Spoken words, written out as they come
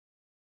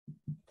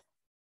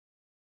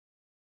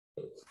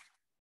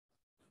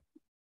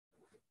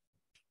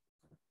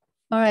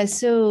All right,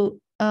 so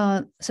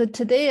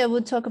today I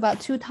will talk about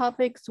two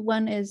topics.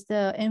 One is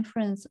the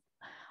inference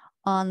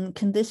on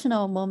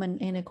conditional moment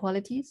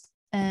inequalities,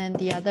 and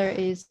the other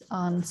is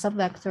on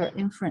subvector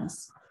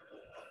inference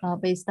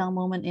based on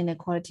moment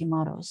inequality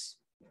models.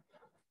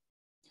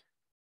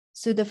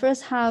 So the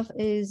first half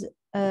is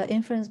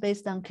inference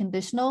based on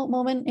conditional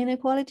moment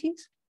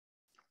inequalities.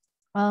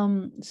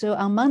 So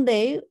on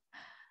Monday,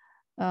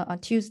 on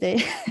Tuesday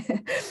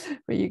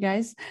for you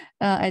guys,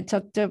 I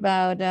talked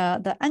about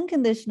the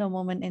unconditional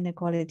moment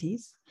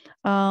inequalities.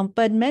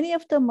 But many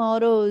of the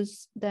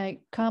models that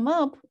come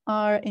up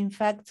are in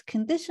fact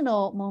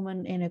conditional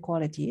moment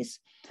inequalities,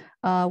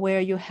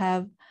 where you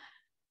have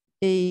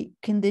a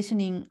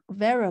conditioning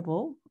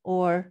variable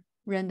or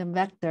random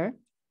vector.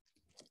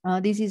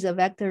 This is a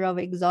vector of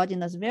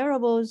exogenous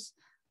variables,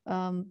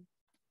 and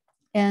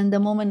the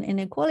moment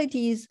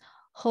inequalities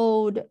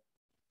hold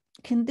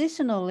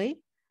conditionally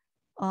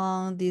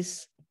on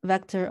this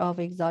vector of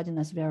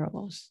exogenous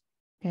variables.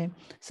 Okay,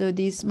 so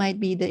these might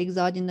be the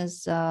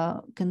exogenous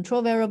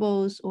control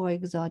variables or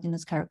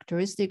exogenous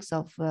characteristics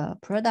of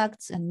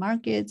products and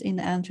markets in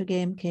the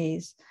entry-game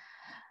case.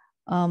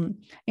 In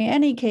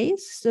any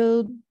case,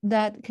 so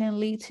that can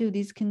lead to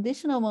these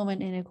conditional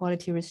moment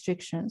inequality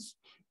restrictions.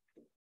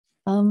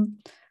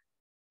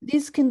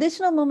 These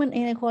conditional moment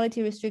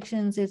inequality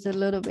restrictions is a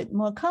little bit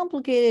more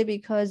complicated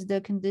because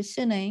the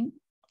conditioning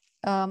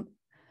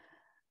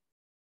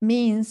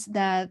means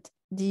that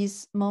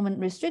these moment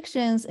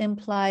restrictions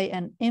imply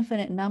an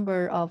infinite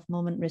number of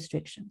moment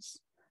restrictions,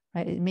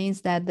 right? It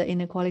means that the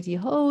inequality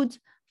holds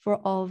for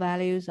all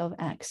values of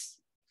X.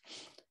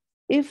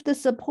 If the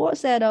support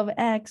set of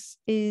X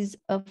is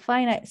a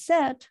finite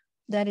set,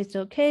 that is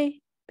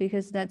okay,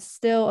 because that's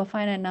still a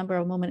finite number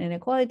of moment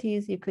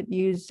inequalities. You could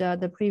use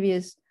the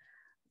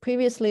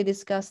previously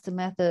discussed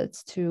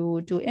methods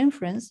to do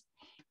inference.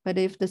 But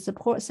if the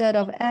support set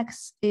of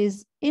X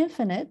is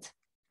infinite,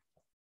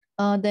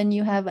 then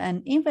you have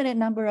an infinite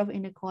number of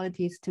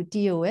inequalities to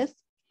deal with.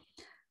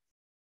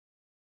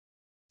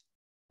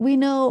 We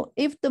know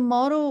if the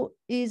model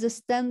is a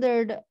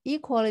standard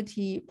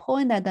equality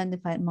point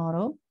identified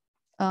model,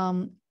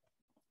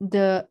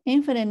 the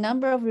infinite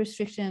number of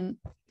restriction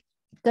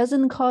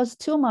doesn't cause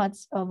too much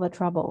of a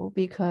trouble,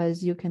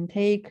 because you can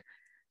take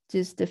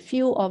just a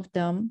few of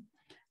them,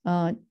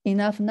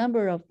 enough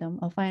number of them,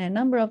 a finite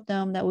number of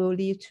them that will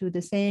lead to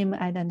the same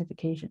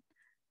identification.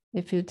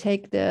 If you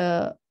take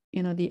the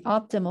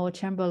optimal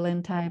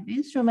Chamberlain type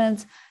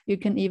instruments, you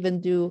can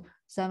even do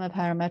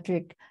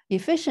semi-parametric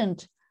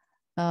efficient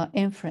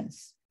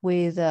inference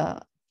with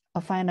a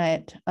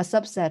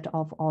subset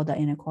of all the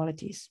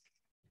inequalities.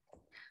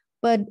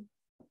 But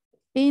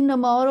in a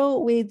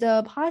model with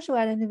the partial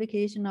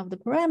identification of the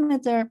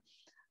parameter,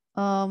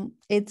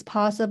 it's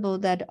possible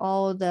that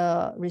all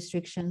the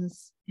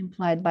restrictions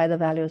implied by the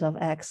values of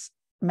X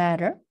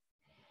matter.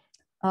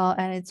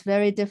 And it's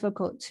very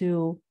difficult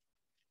to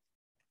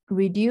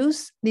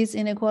reduce these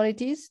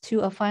inequalities to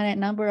a finite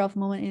number of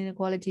moment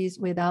inequalities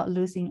without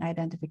losing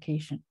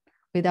identification,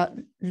 without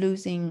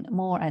losing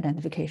more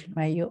identification,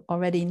 right? You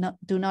already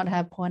do not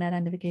have point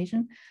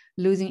identification.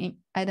 Losing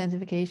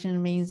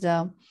identification means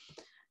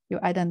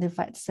your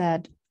identified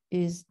set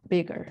is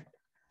bigger,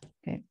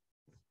 okay?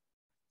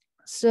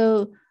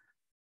 So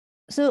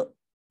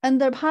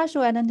under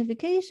partial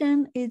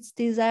identification, it's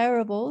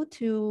desirable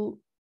to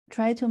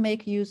try to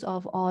make use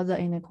of all the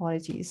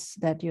inequalities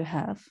that you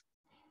have.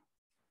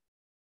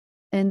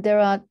 And there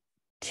are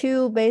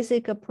two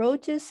basic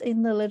approaches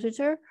in the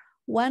literature.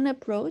 One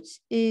approach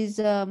is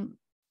an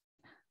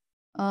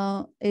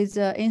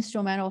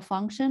instrumental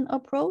function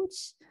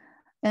approach,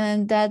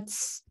 and that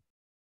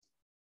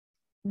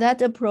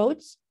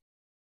approach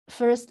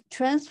first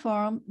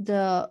transform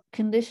the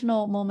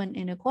conditional moment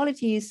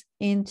inequalities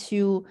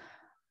into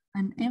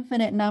an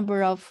infinite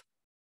number of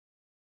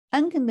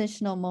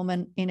unconditional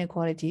moment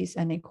inequalities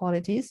and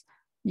equalities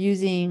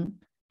using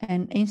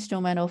an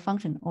instrumental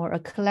function or a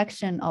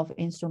collection of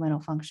instrumental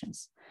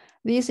functions.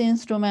 These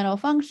instrumental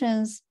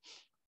functions,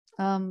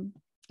 I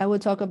will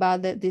talk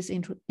about these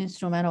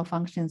instrumental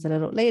functions a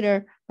little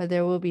later, but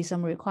there will be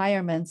some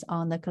requirements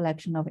on the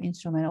collection of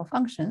instrumental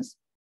functions.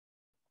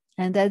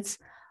 And that's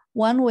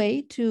one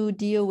way to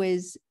deal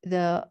with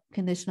the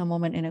conditional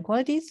moment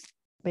inequalities.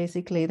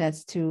 Basically,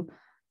 that's to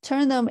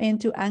turn them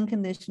into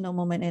unconditional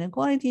moment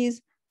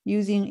inequalities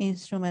using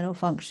instrumental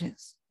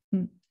functions.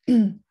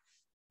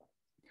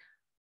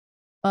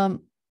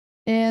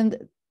 And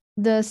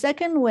the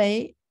second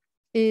way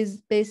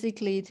is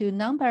basically to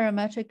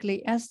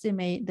non-parametrically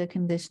estimate the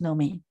conditional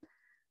mean,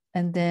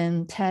 and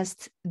then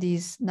test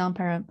these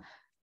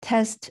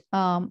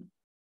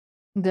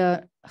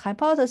the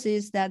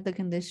hypothesis that the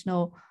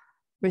conditional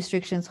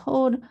restrictions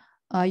hold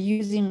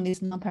using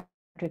these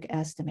non-parametric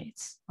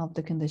estimates of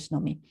the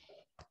conditional mean.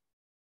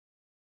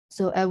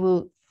 So I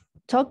will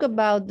talk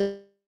about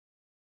the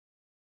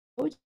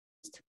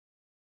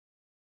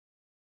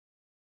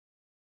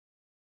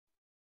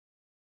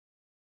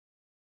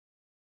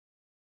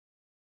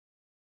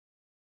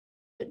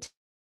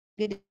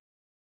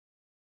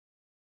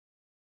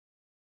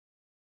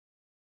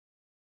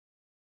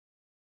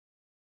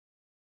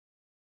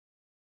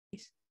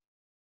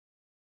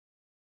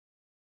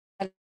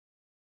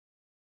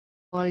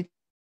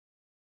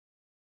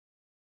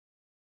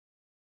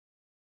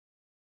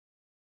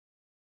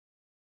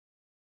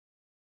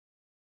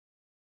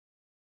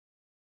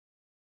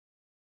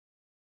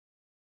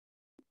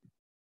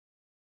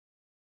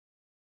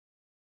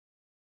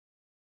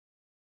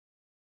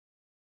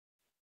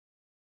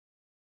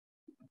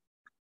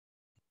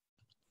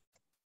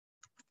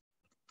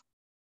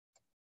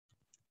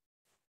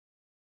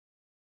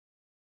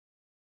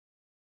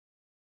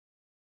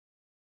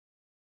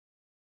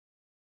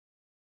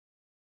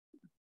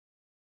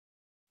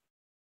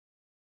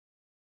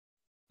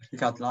He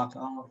got locked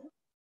off.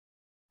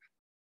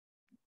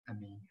 Let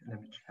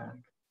me check.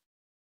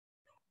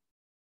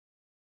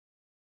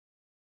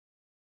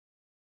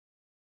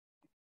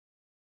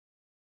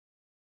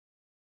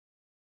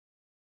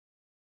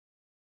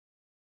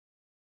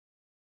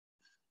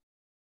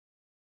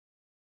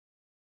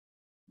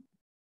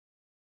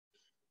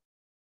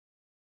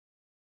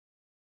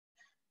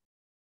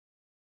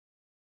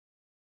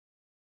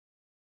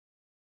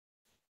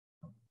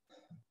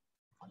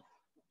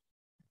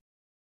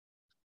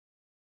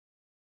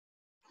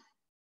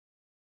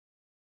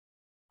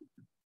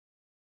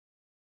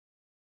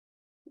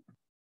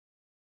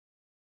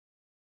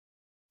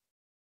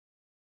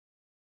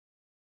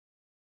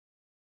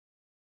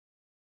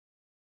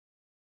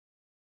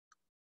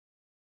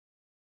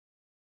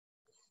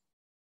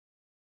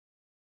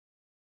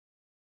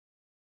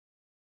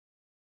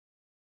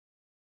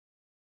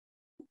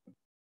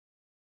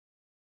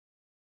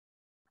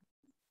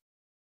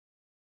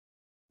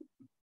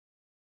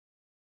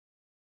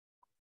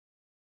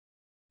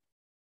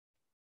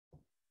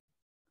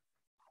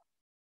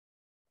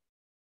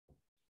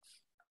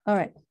 All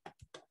right.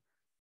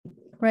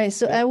 Right.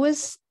 So I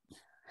was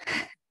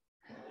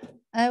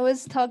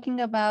talking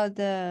about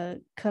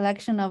the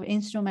collection of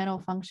instrumental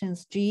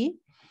functions G.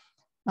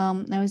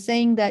 I was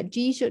saying that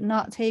G should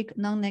not take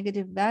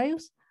non-negative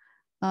values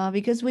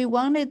because we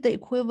wanted the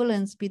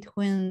equivalence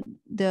between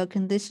the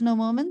conditional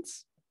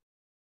moments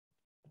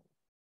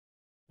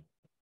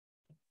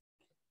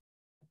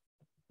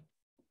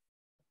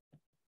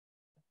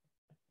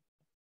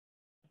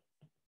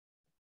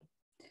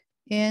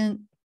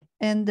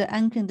and the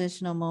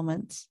unconditional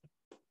moments.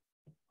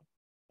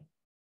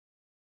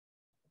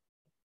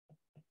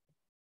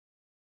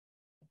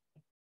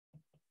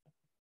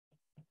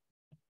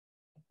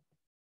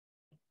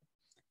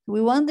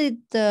 We wanted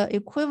the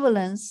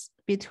equivalence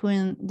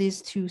between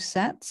these two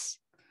sets.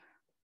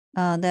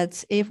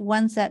 That's if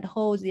one set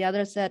holds, the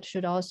other set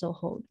should also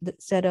hold. The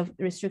set of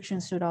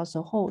restrictions should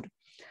also hold.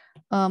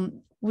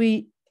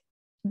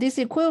 This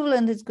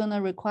equivalent is going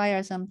to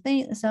require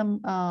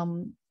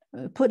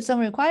put some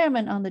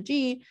requirement on the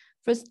G.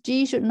 First,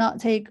 G should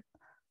not take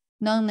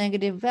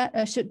non-negative,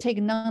 should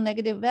take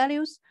non-negative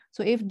values.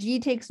 So if G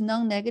takes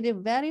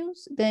non-negative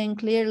values, then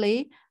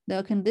clearly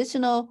the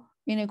conditional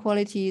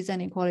inequalities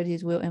and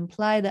equalities will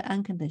imply the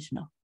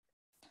unconditional.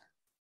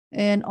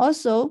 And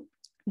also,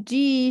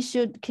 G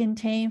should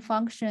contain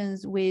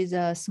functions with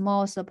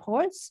small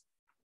supports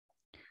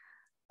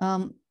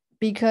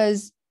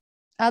because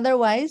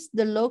otherwise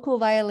the local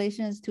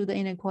violations to the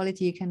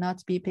inequality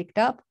cannot be picked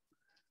up.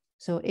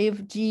 So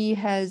if G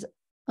has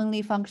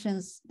only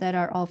functions that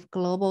are of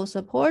global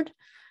support,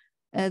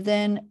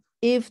 then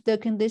if the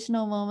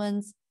conditional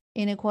moments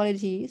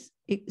inequalities,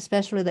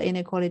 especially the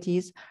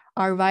inequalities,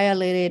 are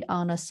violated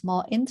on a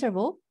small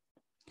interval,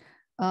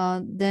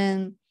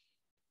 then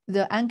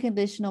the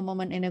unconditional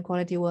moment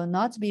inequality will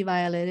not be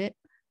violated.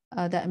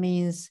 That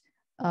means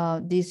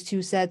these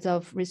two sets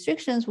of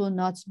restrictions will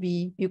not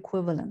be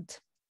equivalent,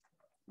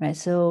 right?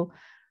 So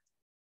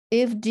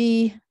if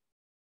G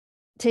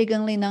take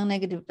only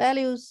non-negative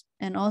values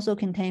and also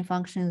contain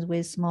functions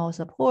with small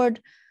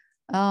support,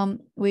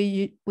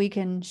 we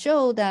can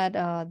show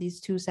that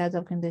these two sets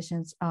of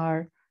conditions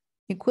are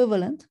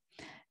equivalent.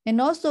 And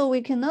also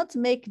we cannot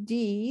make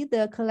D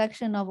the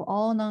collection of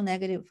all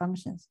non-negative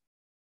functions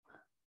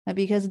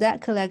because that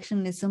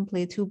collection is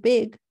simply too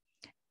big.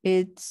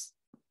 It's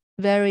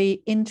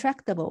very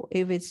intractable.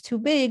 If it's too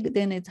big,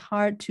 then it's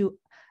hard to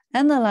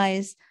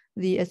analyze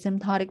the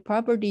asymptotic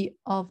property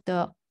of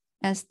the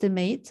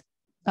estimate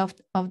of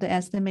the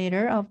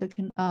estimator of the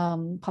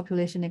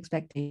population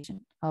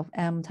expectation of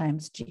M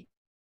times G,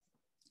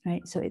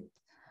 right?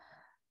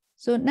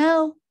 So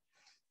now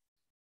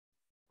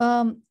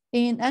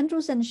in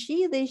Andrews and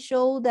Shi, they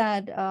show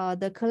that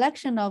the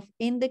collection of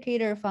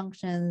indicator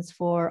functions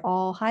for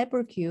all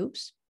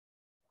hypercubes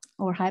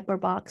or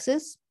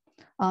hyperboxes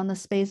on the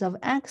space of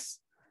X,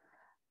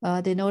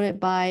 denoted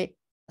by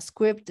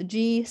script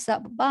G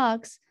sub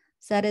box,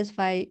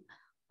 satisfy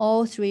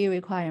all three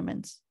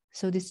requirements.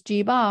 So this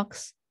G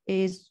box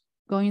is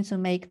going to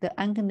make the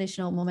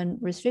unconditional moment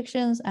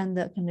restrictions and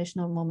the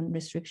conditional moment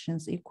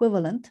restrictions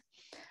equivalent.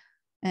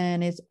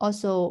 And it's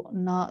also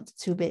not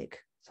too big.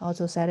 It's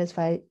also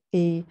satisfy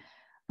a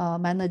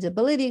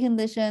manageability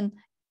condition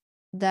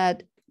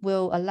that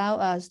will allow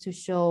us to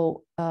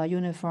show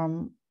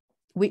uniform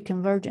weak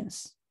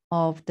convergence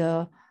of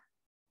the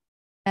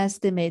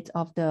estimate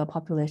of the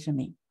population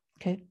mean,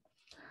 okay?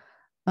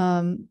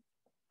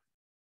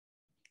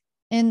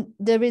 And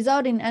the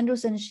result in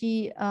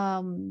Anderson-Shi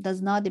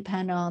does not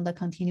depend on the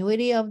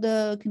continuity of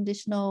the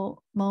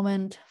conditional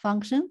moment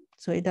function.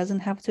 So it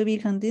doesn't have to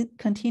be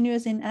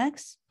continuous in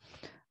X.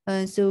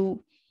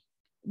 So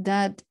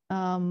that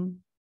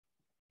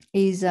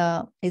is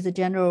a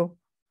general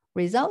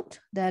result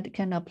that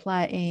can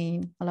apply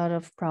in a lot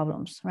of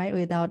problems, right?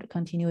 Without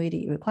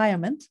continuity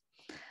requirement.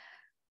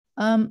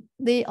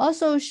 They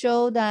also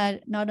show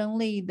that not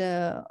only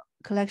the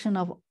collection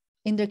of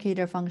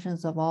indicator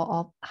functions of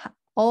all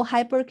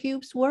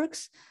hypercubes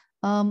works.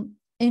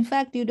 In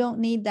fact, you don't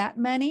need that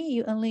many.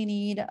 You only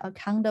need a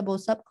countable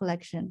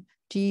subcollection,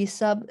 G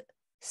sub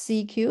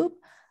C cube,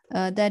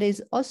 that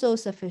is also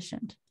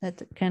sufficient.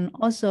 That can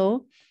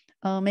also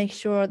make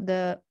sure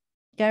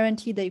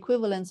guarantee the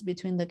equivalence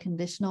between the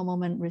conditional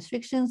moment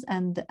restrictions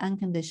and the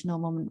unconditional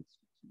moment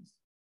restrictions.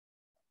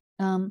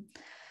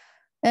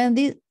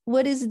 And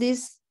what is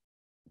this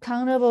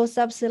countable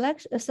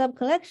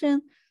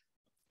subcollection?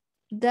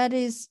 That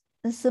is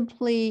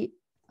simply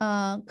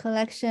a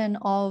collection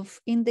of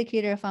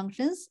indicator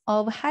functions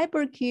of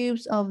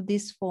hypercubes of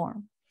this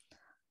form,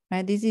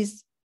 right? This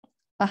is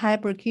a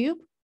hypercube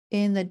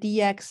in the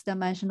dx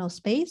dimensional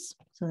space.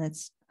 So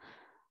that's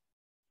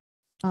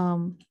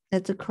a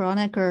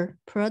Kronecker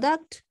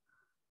product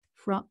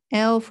from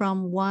L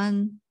from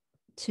 1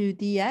 to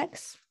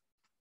dx.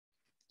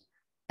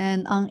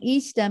 And on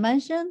each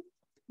dimension,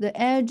 the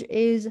edge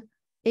is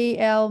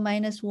AL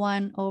minus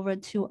 1 over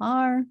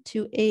 2R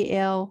to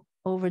AL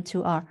over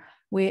 2R,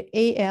 where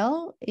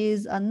AL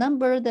is a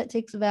number that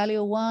takes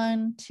value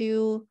 1,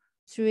 2,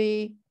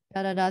 3,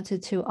 to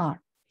 2R,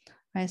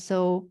 right?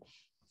 So,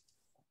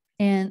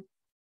 and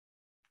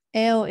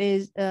L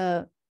is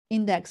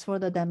index for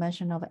the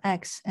dimension of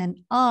X, and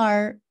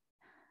R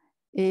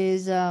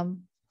is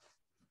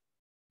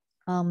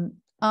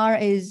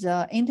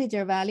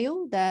integer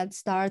value that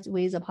starts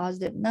with a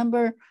positive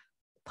number,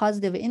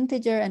 positive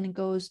integer, and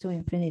goes to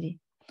infinity.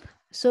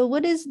 So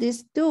what is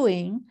this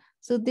doing?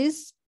 So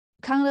this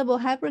countable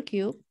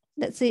hypercube,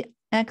 let's say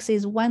X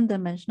is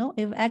one-dimensional.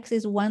 If X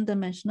is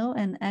one-dimensional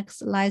and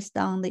X lies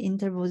down the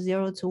interval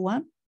 0 to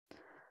 1,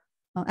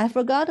 I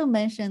forgot to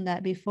mention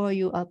that before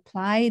you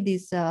apply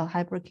these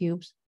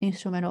hypercubes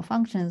instrumental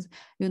functions,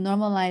 you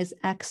normalize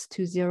X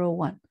to 0,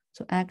 1.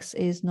 So X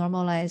is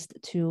normalized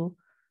to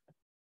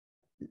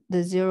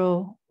the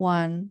 0,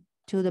 1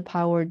 to the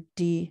power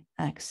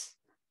dx,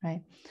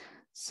 right?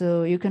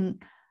 So you can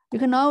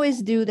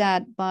always do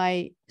that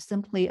by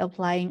simply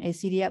applying a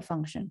CDF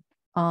function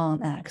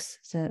on X.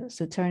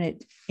 So turn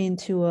it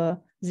into a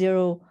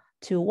 0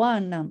 to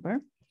 1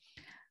 number.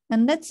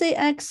 And let's say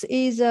X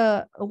is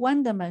a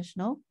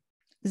one-dimensional,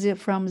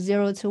 from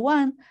 0 to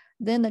 1,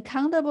 then the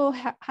countable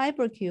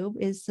hypercube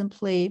is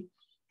simply,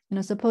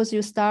 suppose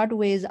you start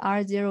with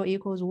R0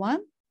 equals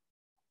 1,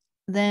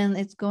 then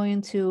it's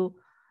going to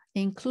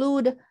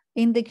include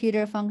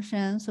indicator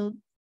function. So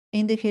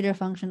indicator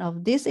function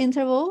of this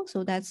interval,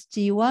 so that's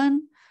G1,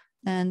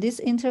 and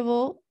this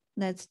interval,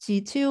 that's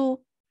G2.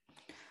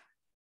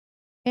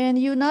 And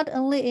you not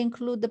only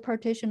include the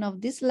partition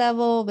of this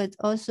level, but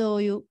also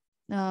you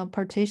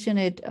partition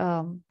it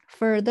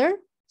further,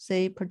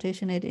 say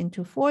partition it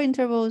into 4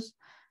 intervals,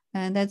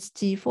 and that's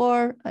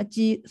G4,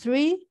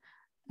 G3,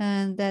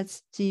 and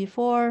that's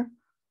G4,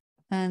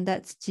 and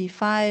that's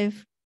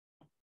G5,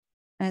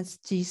 that's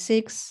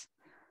G6.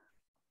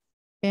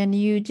 And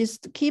you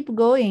just keep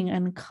going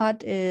and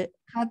cut the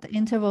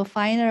interval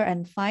finer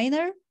and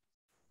finer.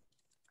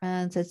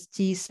 And that's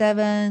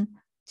G7,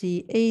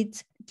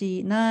 G8,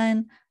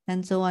 G9,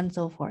 and so on and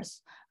so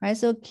forth. Right?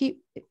 So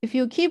if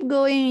you keep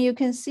going, you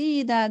can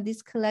see that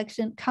this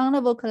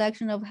countable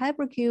collection of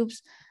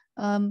hypercubes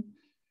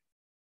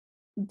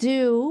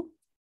do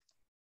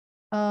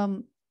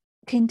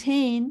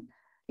contain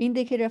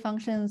indicator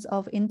functions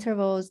of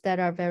intervals that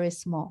are very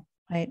small,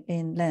 right,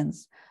 in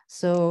length.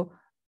 So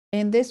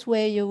in this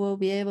way, you will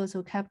be able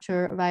to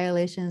capture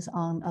violations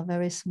on a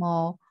very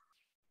small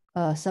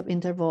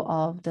subinterval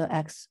of the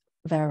X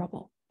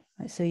variable.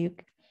 Right?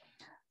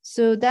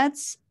 So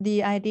that's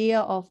the idea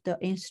of the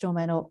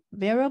instrumental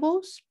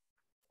variables.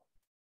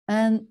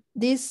 And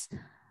this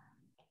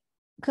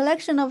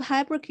collection of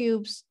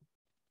hypercubes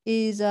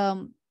is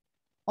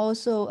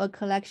also a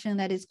collection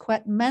that is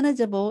quite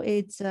manageable.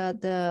 It's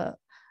the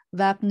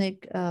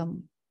Vapnik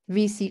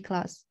VC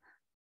class,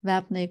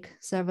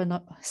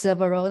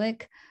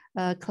 Vapnik-Severonic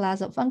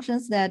class of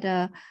functions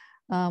that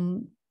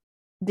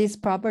this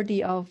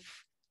property of,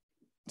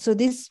 so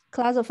this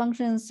class of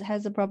functions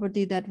has a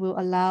property that will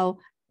allow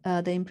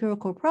the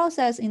empirical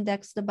process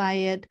indexed by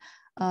it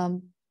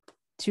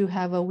to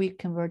have a weak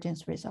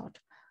convergence result.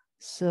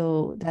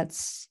 So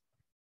that's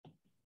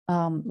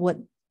what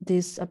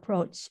this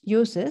approach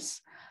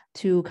uses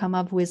to come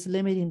up with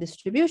limiting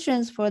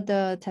distributions for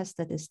the test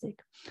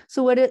statistic.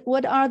 So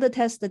what are the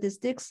test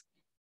statistics?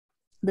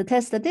 The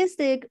test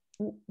statistic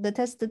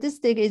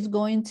is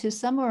going to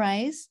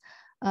summarize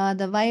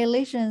the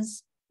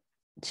violations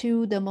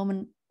to the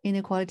moment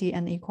inequality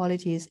and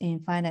equalities in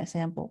finite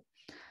sample.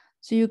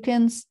 So you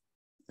can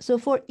so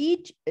for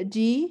each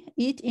G,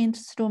 each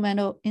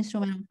instrumental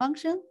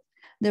function,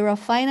 there are a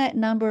finite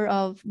number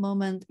of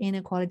moment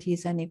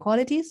inequalities and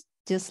equalities,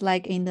 just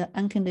like in the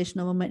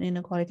unconditional moment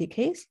inequality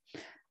case.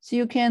 So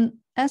you can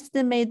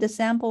estimate the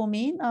sample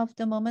mean of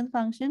the moment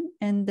function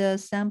and the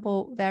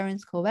sample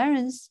variance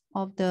covariance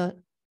of the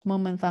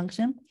moment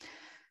function.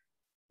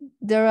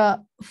 There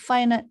are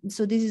finite,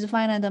 so this is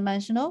finite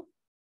dimensional,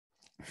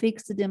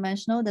 fixed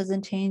dimensional,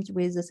 doesn't change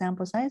with the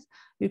sample size.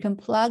 You can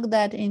plug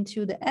that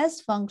into the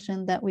S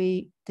function that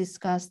we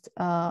discussed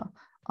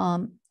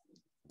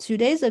 2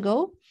 days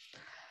ago.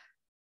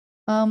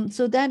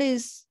 So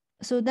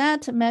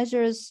that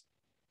measures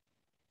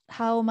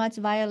how much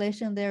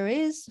violation there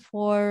is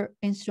for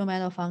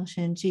instrumental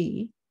function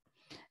G.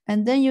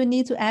 And then you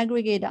need to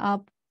aggregate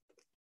up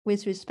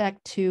with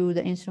respect to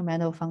the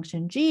instrumental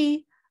function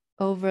G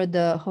over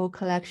the whole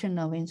collection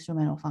of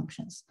instrumental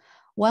functions.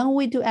 One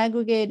way to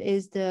aggregate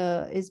is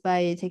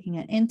by taking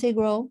an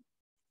integral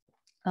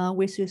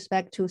with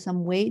respect to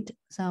some weight,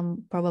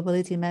 some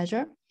probability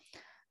measure.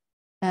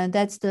 And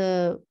that's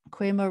the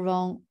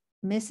Kramer-Von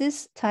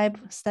Mises type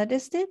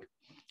statistic.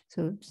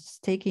 So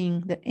just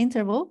taking the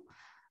interval.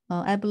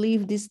 I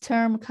believe this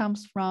term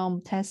comes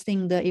from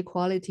testing the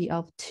equality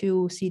of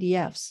two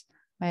CDFs,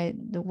 right?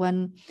 The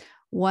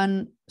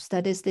one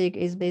statistic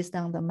is based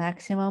on the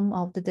maximum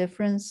of the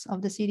difference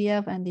of the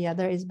CDF, and the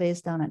other is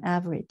based on an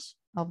average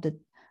of the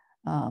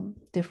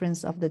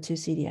difference of the two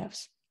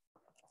CDFs,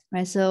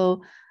 right?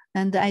 So,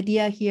 and the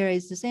idea here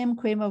is the same.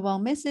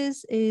 Kramer-Von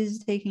Mises is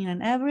taking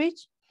an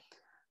average,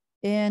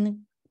 and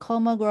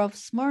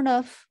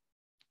Kolmogorov-Smirnov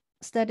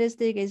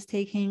statistic is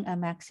taking a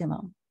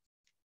maximum.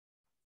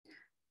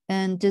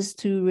 And just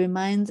to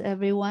remind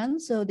everyone,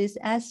 so this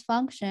S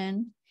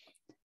function,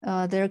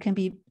 there can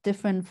be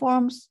different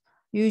forms.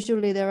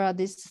 Usually there are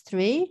these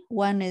three.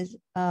 One is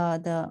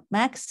the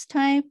max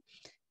type.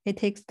 It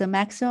takes the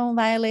maximum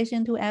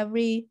violation to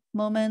every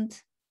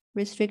moment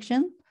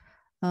restriction.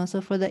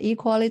 So for the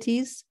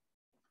equalities,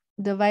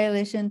 the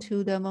violation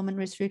to the moment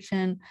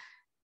restriction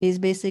is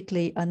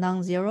basically a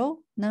non-zero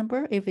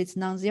number. If it's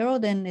non-zero,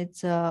 then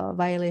it's a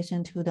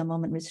violation to the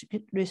moment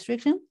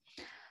restriction.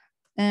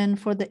 And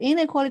for the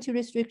inequality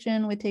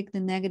restriction, we take the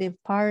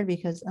negative part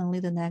because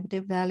only the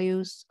negative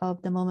values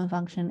of the moment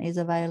function is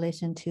a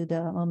violation to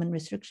the moment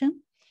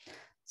restriction.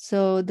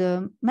 So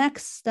the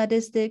max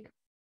statistic,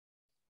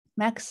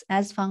 max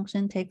S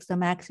function takes the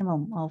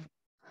maximum of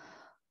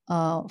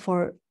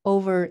for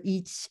over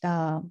each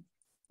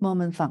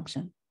moment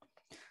function.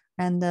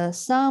 And the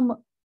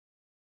sum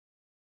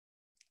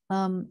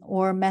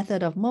or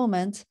method of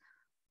moment,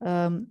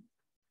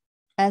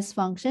 S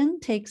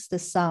function takes the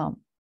sum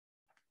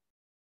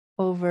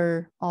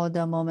over all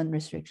the moment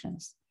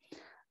restrictions.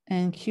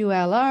 And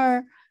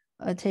QLR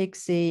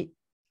takes the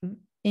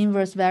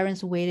inverse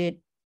variance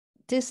weighted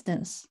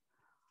distance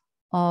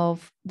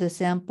of the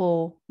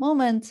sample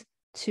moment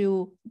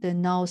to the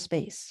null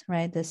space,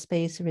 right? The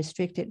space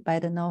restricted by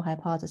the null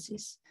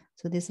hypothesis.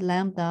 So this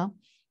lambda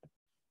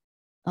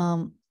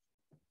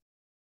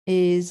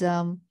is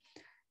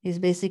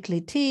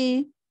basically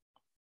T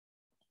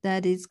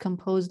that is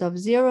composed of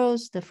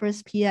zeros. The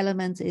first P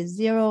element is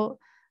 0,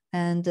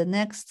 and the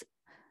next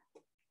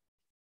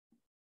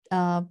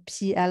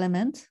P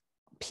element,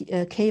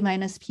 K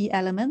minus P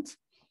element.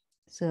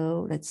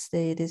 So let's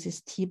say this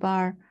is T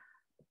bar.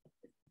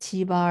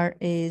 T bar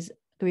is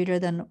greater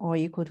than or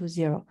equal to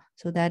 0.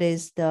 So that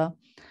is the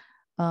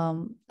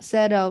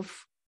set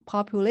of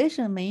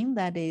population mean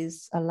that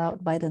is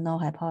allowed by the null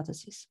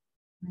hypothesis.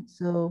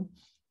 So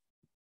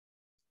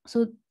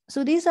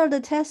these are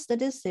the test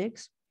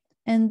statistics.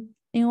 And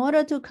in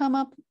order to come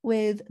up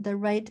with the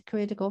right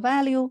critical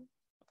value,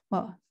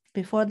 well,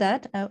 before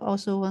that, I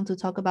also want to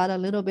talk about a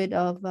little bit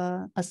of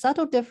a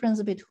subtle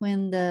difference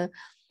between the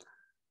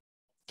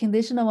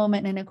conditional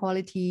moment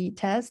inequality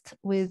test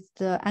with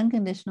the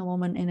unconditional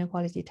moment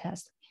inequality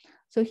test.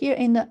 So here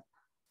in the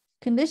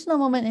conditional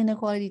moment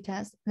inequality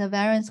test, the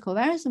variance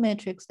covariance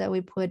matrix that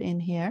we put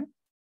in here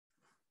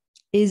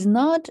is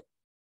not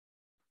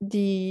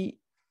the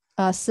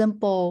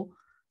simple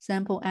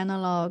sample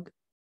analog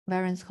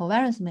variance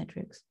covariance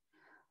matrix,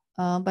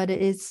 but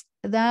it is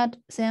that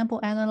sample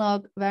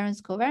analog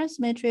variance covariance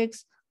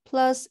matrix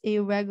plus a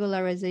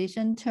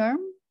regularization term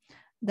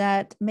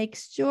that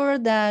makes sure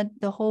that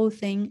the whole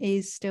thing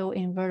is still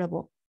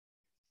invertible,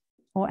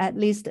 or at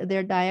least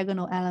their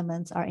diagonal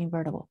elements are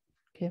invertible.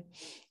 Okay.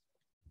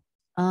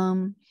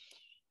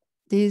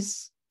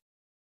 This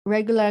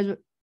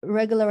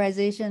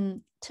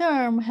regularization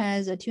term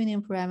has a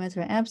tuning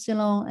parameter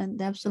epsilon,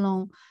 and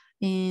epsilon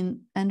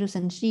in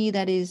Anderson-Chi,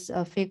 that is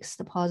a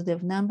fixed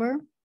positive number.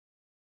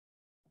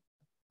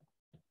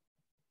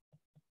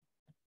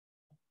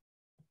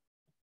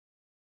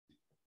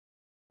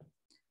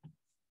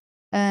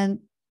 And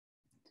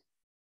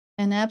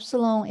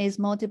epsilon is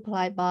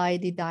multiplied by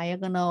the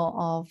diagonal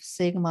of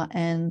sigma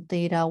and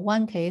theta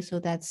 1k. So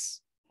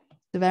that's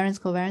the variance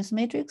covariance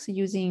matrix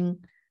using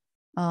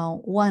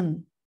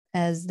 1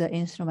 as the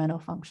instrumental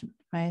function,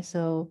 right?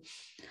 So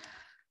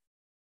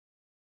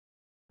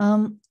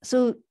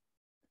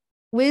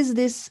with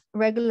this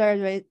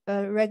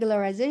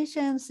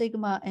regularization,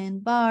 sigma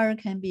and bar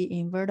can be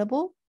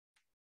invertible,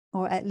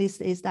 or at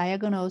least its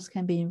diagonals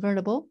can be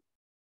invertible.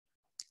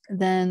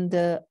 Then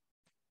the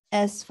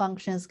S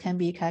functions can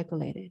be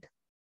calculated.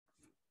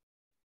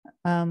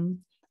 And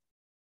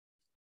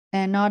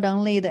not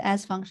only the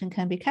S function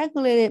can be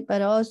calculated,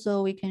 but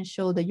also we can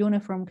show the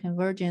uniform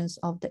convergence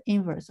of the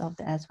inverse of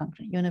the S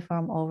function,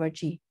 uniform over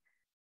G.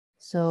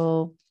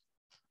 So,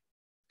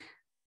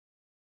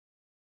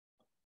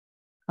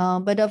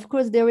 but of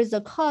course, there is a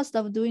cost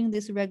of doing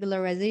this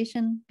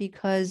regularization,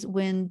 because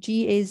when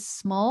G is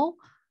small,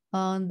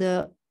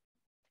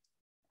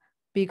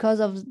 because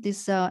of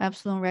this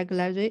epsilon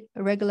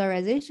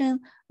regularization,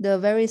 the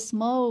very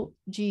small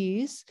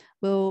G's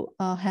will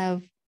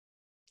have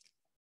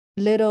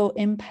little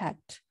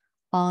impact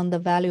on the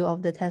value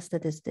of the test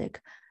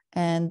statistic.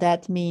 And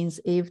that means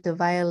if the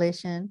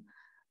violation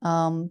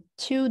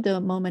to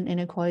the moment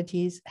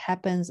inequalities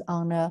happens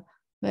on a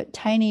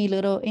tiny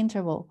little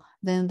interval,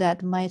 then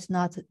that might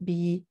not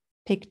be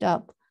picked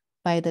up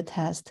by the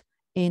test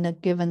in a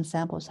given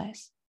sample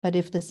size. But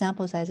if the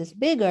sample size is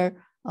bigger,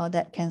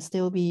 that can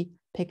still be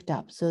picked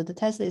up. So the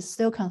test is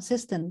still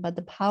consistent, but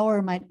the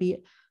power might be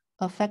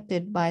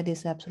affected by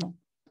this epsilon.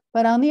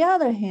 But on the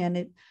other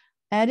hand,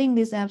 adding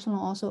this epsilon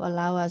also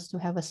allows us to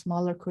have a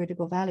smaller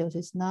critical values.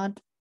 It's not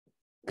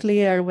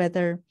clear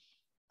whether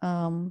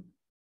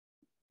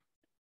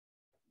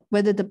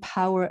the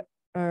power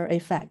or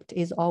effect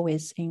is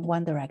always in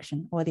one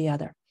direction or the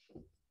other.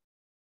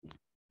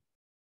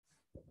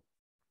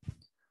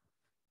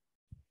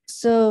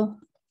 So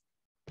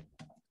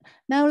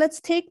now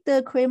let's take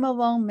the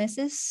Kramer-Von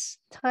Mises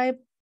type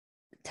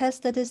test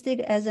statistic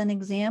as an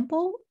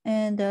example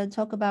and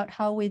talk about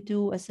how we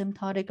do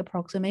asymptotic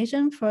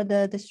approximation for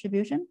the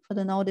distribution, for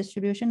the null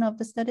distribution of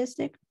the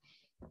statistic.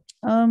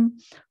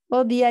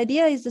 Well, the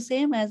idea is the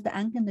same as the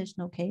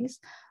unconditional case.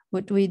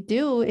 What we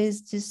do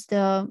is just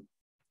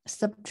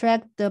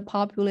subtract the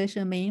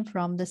population mean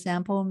from the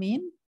sample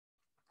mean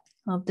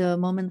of the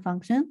moment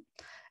function,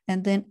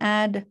 and then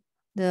add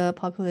the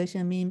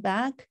population mean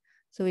back.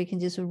 So we can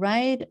just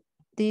write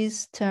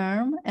this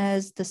term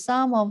as the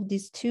sum of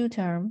these two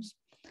terms.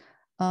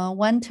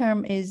 One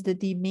term is the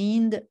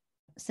demeaned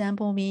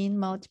sample mean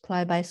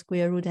multiplied by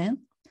square root n,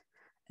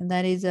 and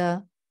that is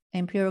a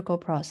empirical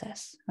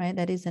process, right?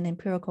 That is an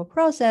empirical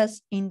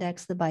process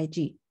indexed by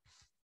G.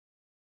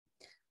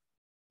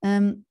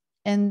 And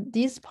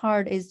this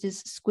part is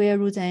just square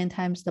root n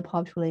times the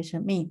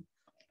population mean.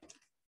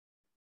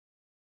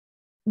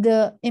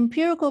 The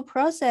empirical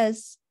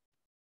process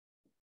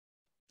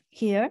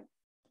here,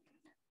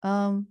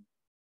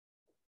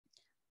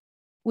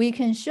 we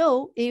can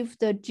show if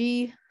the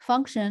G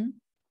function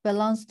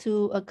belongs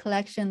to a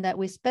collection that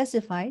we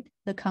specified,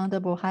 the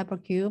countable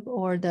hypercube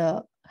or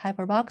the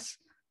hyperbox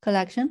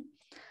collection,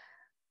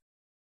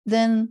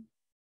 then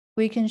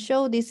we can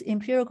show this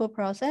empirical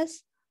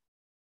process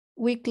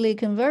weakly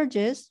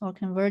converges or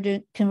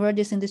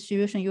converges in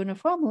distribution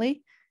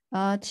uniformly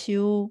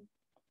to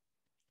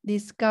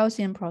this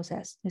Gaussian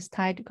process, this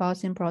tight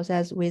Gaussian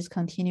process with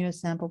continuous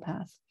sample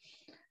path.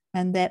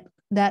 And that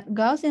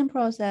Gaussian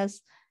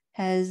process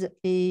has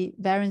a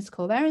variance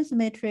covariance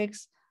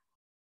matrix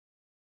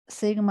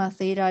sigma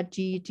theta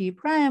G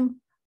prime,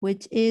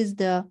 which is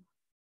the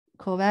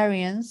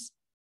covariance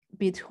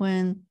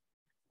between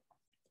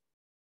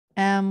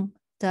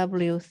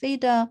MW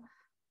theta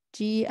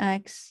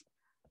GX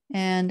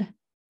and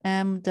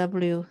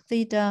MW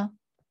theta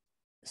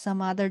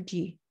some other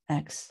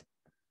GX.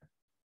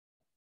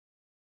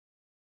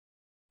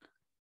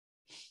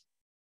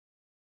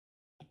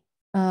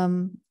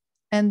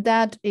 And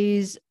that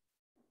is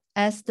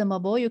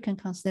estimable. You can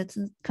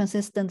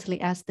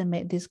consistently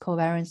estimate this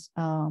covariance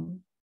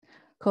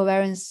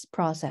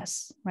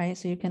process, right?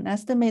 So you can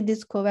estimate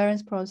this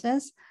covariance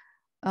process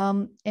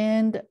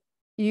and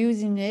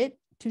using it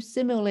to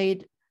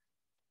simulate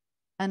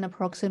an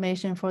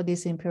approximation for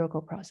this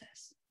empirical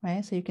process,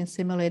 right? So you can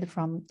simulate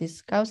from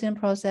this Gaussian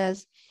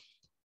process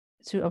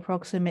to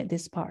approximate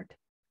this part.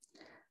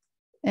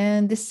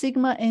 And the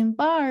sigma n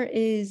bar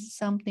is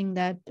something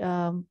that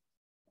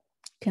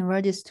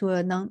converges to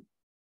a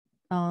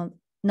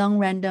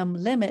non-random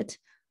limit,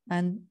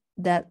 and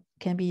that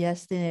can be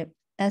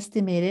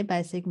estimated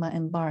by sigma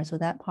n bar. So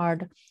that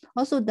part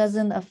also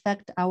doesn't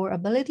affect our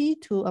ability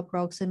to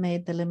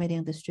approximate the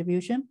limiting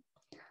distribution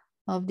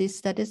of this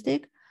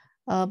statistic.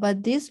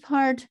 But this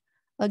part,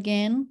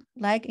 again,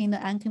 like in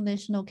the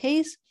unconditional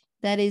case,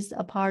 that is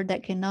a part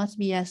that cannot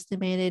be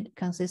estimated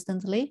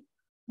consistently,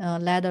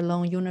 let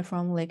alone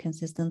uniformly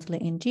consistently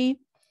in G,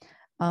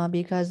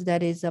 because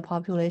that is a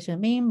population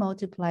mean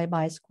multiplied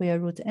by square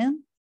root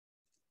n.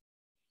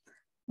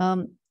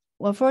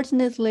 Well,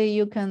 fortunately,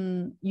 you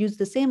can use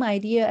the same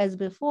idea as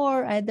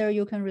before. Either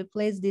you can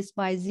replace this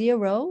by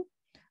 0,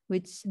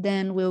 which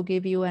then will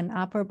give you an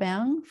upper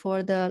bound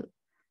for the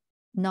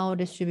null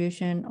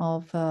distribution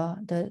of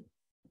the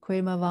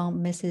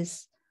Kramer-Von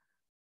Mises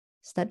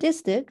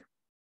statistic.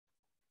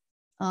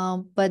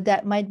 But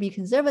that might be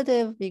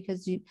conservative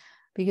because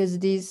because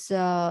these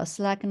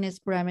slackness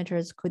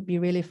parameters could be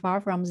really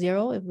far from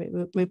zero. If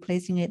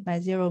replacing it by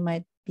zero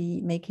might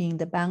be making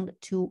the bound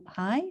too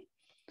high.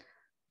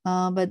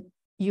 But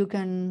you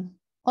can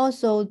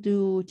also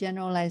do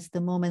generalized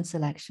the moment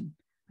selection.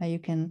 You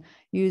can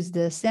use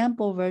the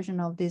sample version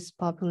of this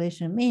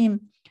population mean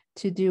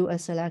to do a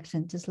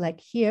selection, just like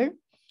here.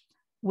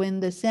 When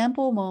the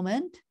sample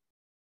moment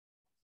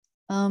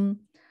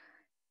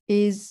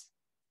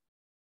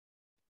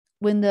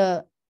when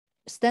the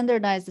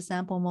standardized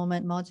sample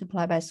moment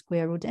multiplied by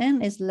square root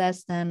n is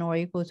less than or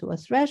equal to a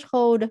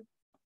threshold,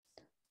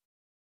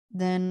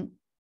 then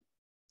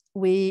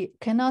we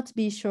cannot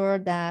be sure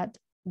that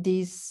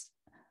this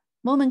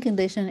moment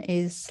condition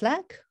is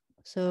slack.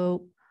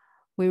 So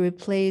we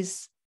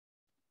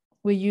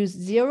use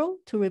 0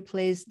 to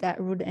replace that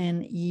root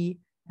n e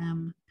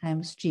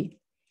times g.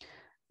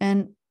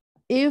 And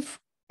if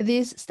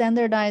this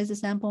standardized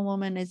sample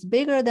moment is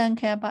bigger than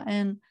kappa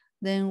n,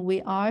 then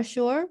we are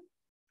sure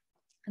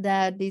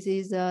that this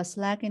is a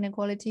slack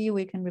inequality.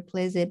 We can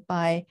replace it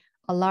by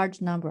a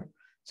large number.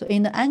 So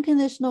in the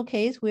unconditional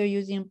case, we're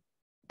using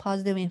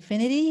positive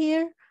infinity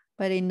here,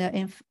 but in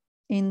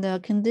the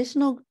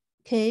conditional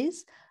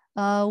case,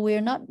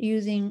 we're not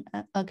using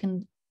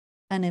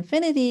an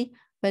infinity,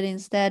 but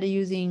instead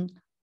using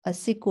a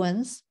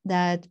sequence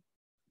that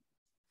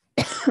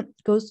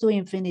goes to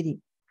infinity,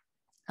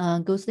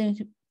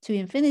 to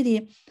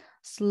infinity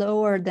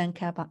slower than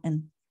kappa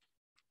n.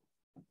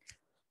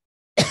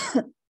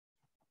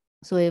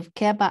 So if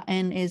kappa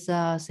n is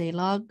say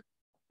log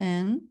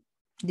n,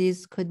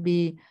 this could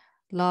be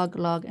log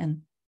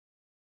n.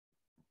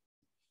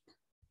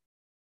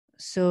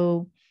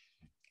 So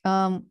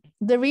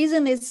the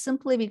reason is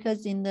simply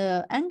because in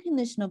the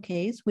unconditional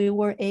case, we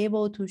were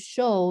able to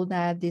show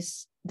that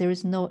there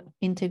is no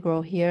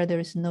integral here, there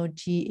is no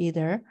g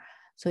either.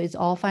 So it's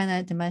all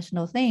finite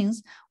dimensional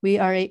things. We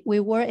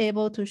were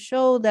able to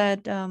show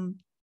that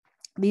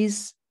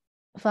this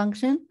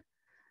function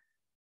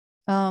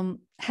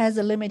has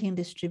a limiting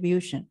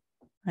distribution,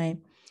 right?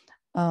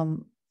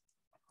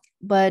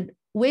 But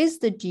with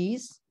the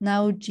g's,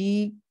 now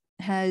g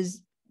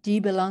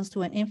belongs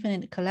to an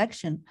infinite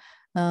collection.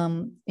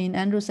 In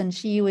Andrews and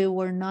Shi, we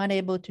were not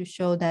able to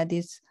show that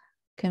this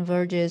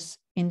converges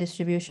in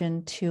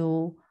distribution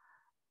to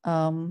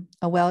a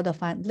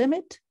well-defined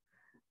limit.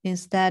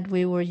 Instead,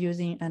 we were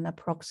using an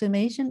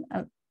approximation,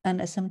 an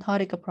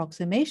asymptotic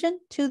approximation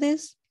to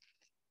this.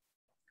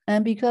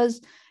 And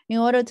because in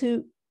order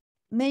to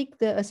make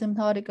the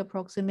asymptotic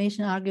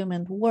approximation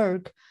argument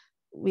work,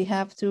 we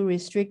have to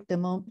restrict the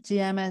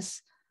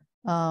GMS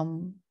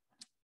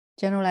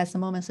generalized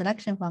moment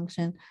selection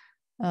function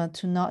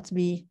to not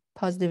be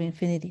positive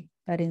infinity,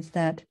 but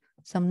instead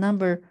some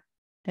number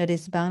that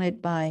is bounded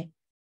by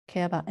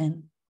kappa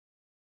n.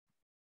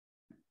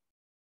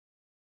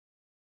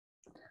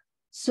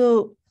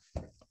 So,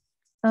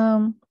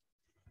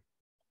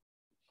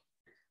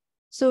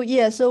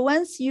 so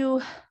once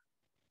you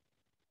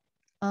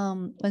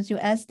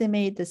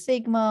estimate the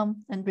sigma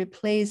and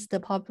replace the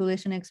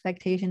population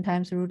expectation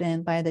times root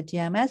n by the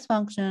GMS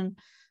function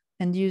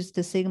and use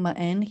the sigma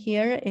n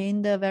here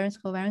in the variance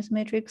covariance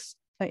matrix,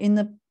 in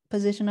the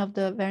position of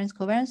the variance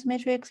covariance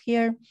matrix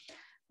here,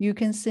 you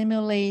can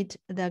simulate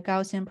the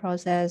Gaussian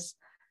process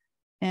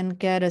and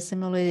get a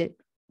simulated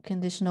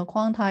conditional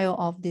quantile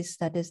of this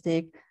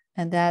statistic.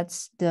 And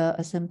that's the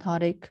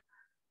asymptotic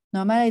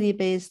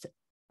normality-based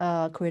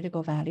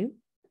critical value.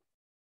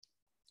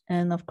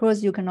 And of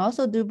course, you can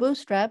also do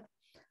bootstrap.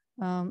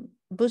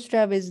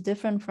 Bootstrap is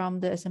different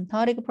from the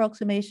asymptotic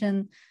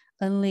approximation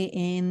only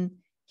in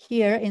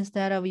here,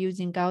 instead of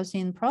using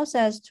Gaussian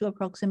process to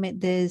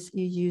approximate this,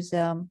 you use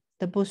the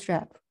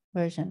bootstrap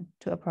version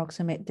to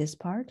approximate this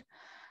part.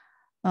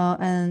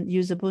 And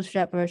use the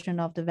bootstrap version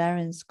of the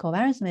variance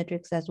covariance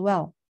matrix as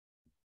well.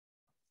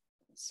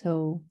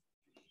 So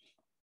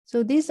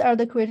these are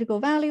the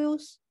critical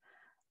values.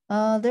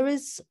 There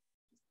is,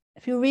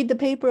 if you read the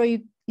paper,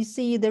 you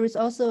see there is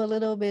also a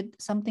little bit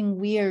something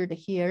weird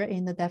here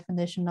in the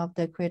definition of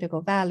the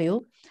critical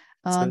value.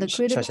 The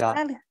critical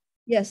value,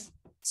 yes.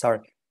 Sorry,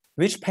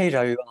 which page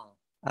are you on?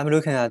 I'm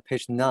looking at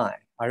page 9.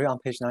 Are you on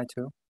page 9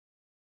 too?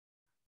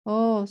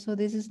 Oh, so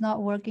this is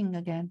not working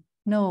again.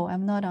 No,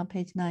 I'm not on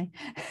page 9.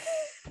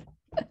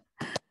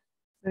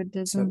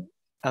 So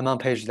I'm on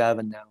page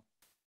 11 now.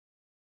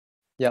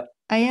 Yeah.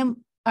 I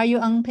am. Are you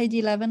on page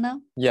 11 now?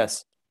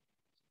 Yes.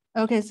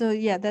 Okay, so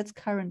yeah, that's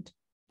current.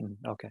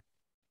 Okay.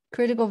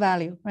 Critical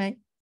value, right?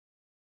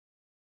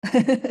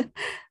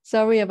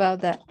 Sorry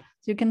about that.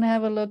 So you can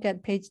have a look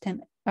at page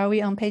 10. Are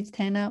we on page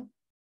 10 now?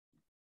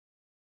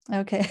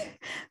 Okay,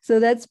 so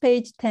that's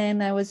page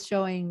 10. I was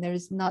showing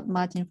there's not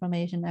much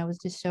information. I was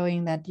just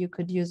showing that you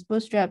could use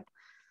bootstrap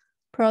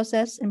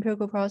process,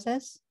 empirical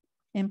process,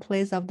 in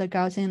place of the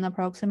Gaussian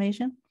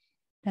approximation,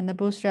 and the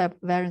bootstrap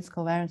variance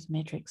covariance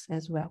matrix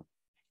as well.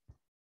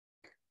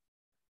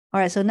 All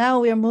right, so now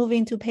we are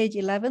moving to page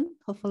 11.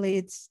 Hopefully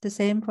it's the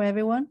same for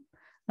everyone.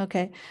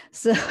 Okay,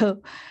 so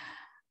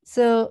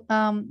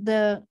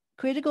the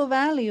critical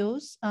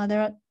values,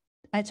 there are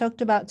I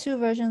talked about two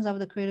versions of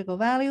the critical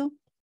value.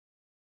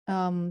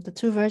 The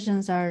two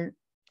versions are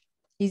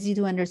easy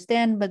to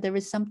understand, but there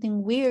is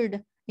something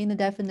weird in the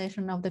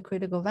definition of the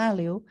critical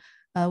value,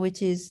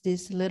 which is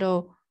this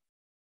little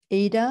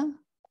eta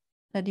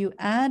that you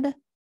add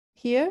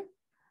here.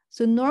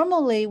 So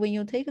normally when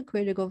you take a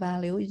critical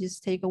value, you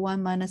just take a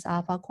 1 minus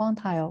alpha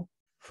quantile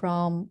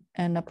from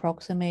an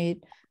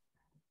approximate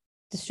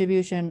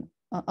distribution,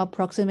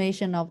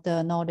 approximation of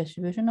the null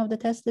distribution of the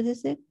test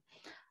statistic.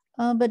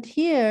 But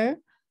here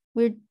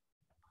we're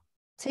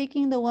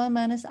taking the 1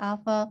 minus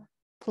alpha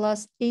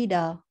plus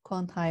eta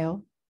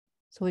quantile.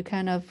 So we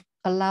kind of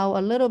allow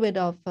a little bit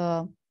of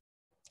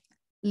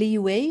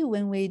leeway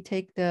when we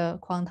take the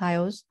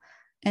quantiles.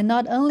 And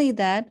not only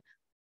that,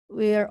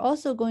 we are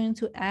also going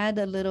to add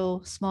a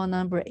little small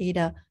number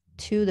eta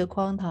to the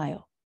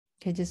quantile.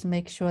 Okay, just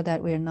make sure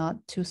that we're not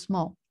too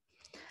small.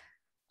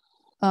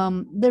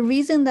 The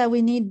reason that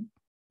we need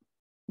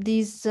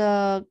these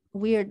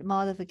weird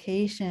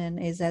modification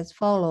is as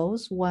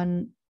follows.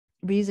 One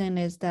reason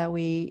is that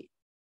we,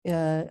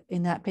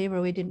 in that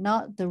paper, we did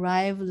not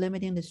derive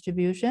limiting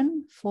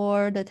distribution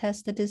for the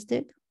test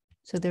statistic.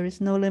 So there is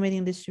no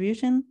limiting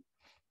distribution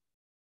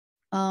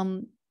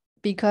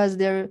because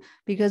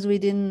we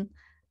didn't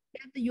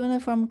get the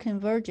uniform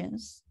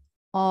convergence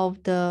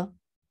of the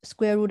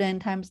square root n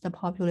times the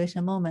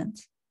population moment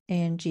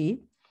in G.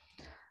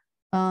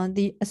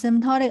 The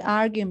asymptotic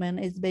argument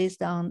is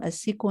based on a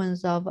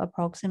sequence of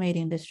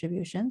approximating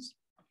distributions.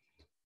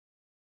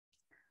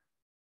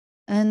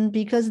 And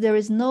because there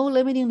is no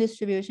limiting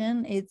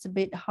distribution, it's a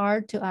bit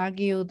hard to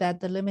argue that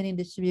the limiting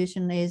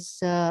distribution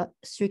is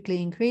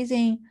strictly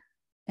increasing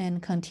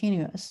and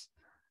continuous.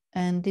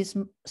 And this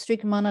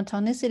strict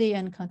monotonicity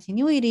and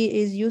continuity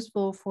is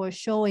useful for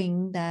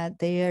showing that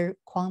their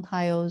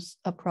quantiles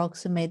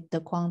approximate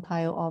the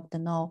quantile of the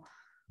null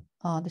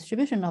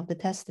distribution of the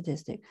test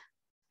statistic.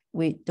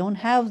 We don't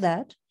have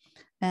that.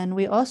 And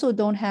we also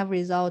don't have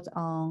results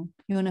on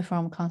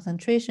uniform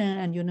concentration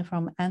and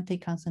uniform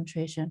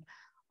anti-concentration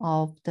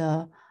of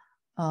the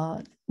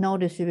null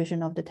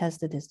distribution of the test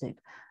statistic.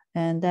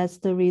 And that's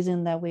the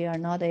reason that we are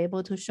not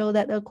able to show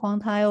that the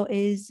quantile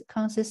is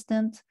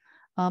consistent.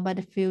 But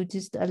if you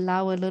just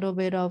allow a little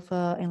bit of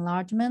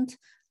enlargement,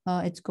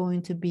 it's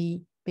going to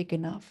be big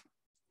enough.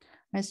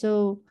 And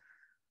so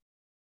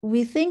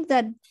we think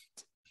that,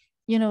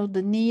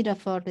 the need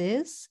for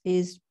this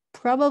is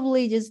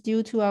probably just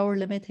due to our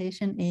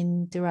limitation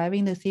in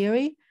deriving the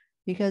theory,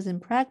 because in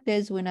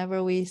practice,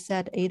 whenever we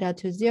set eta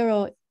to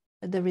 0,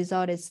 the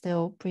result is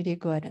still pretty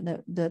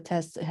good. The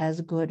test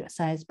has good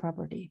size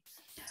property.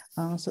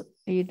 So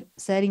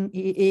setting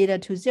eta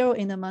to 0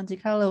 in the Monte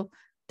Carlo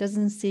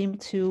doesn't seem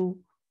to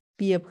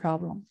be a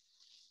problem.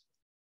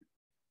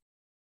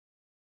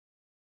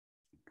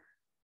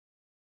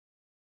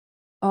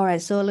 All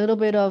right, so a little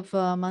bit of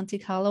Monte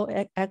Carlo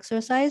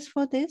exercise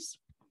for this.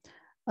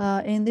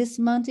 In this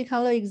Monte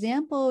Carlo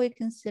example, we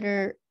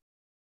consider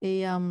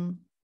a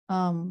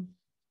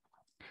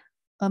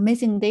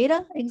missing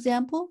data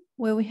example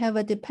where we have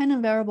a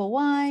dependent variable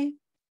y,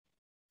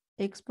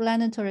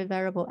 explanatory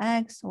variable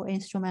x or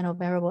instrumental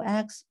variable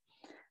x,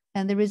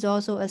 and there is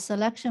also a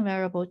selection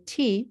variable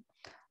t.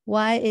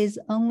 Y is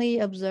only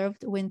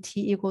observed when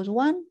t equals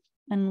 1,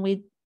 and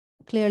we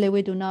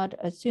do not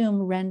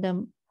assume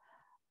random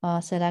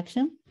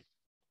selection.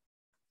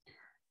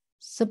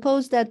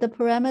 Suppose that the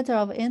parameter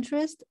of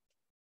interest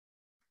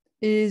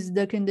is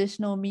the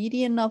conditional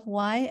median of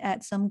y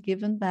at some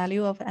given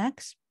value of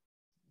x.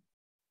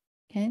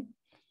 Okay.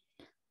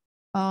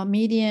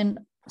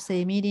 Median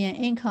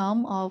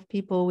income of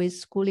people with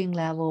schooling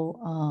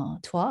level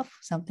 12,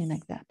 something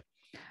like that.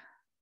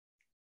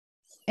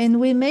 And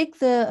we make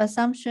the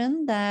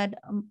assumption that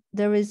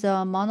there is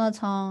a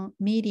monotone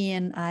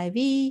median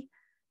IV,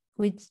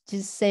 which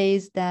just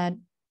says that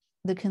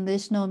the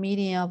conditional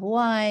median of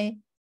y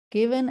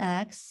given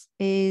x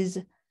is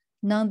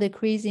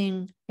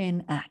non-decreasing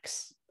in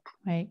x,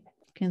 right?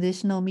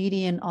 Conditional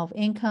median of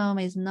income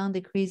is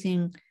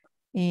non-decreasing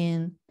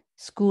in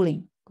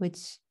schooling,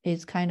 which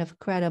is kind of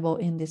credible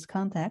in this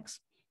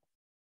context.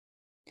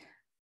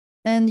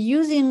 And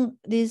using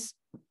this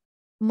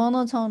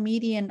monotone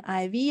median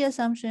IV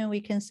assumption,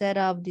 we can set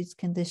up these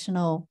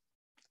conditional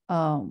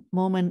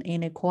moment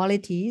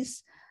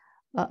inequalities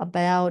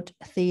about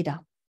theta,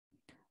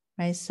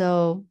 right?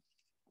 So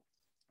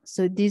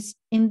this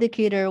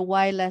indicator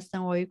y less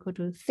than or equal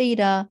to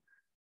theta,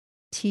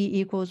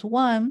 t equals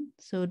 1.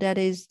 So that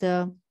is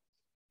the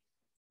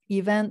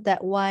event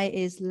that y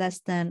is less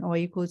than or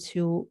equal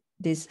to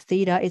this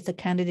theta is a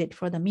candidate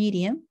for the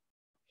median.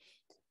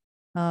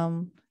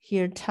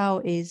 Here tau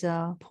is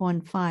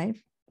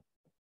 0.5.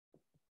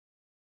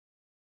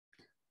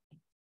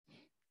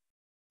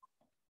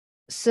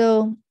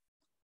 So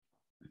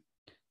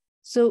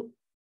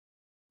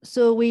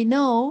we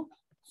know,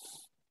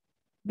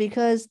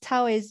 because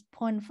tau is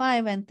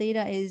 0.5 and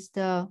theta is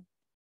the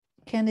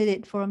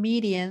candidate for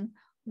median,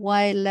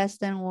 y less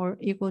than or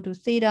equal to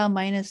theta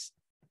minus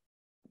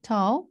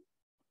tau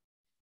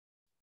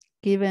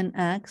given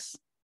x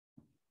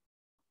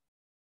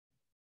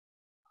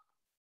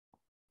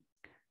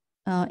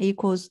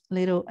equals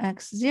little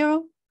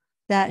x0,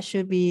 that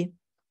should be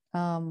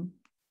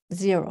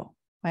 0,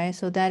 right?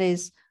 So that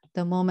is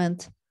the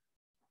moment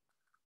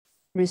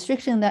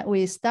restriction that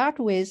we start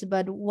with,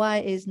 but y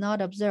is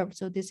not observed.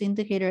 So this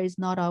indicator is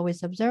not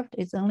always observed.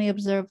 It's only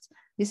observed,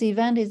 this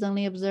event is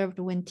only observed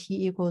when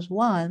t equals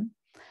 1.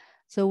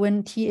 So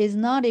when t is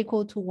not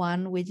equal to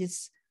 1, we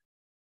just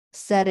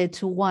set it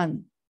to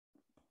 1,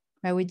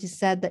 right? We just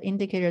set the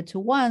indicator to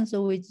 1,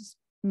 so we just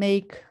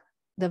make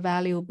the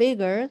value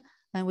bigger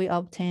and we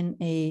obtain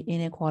a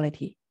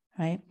inequality,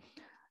 right?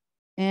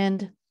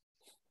 And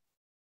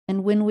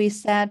when we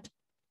set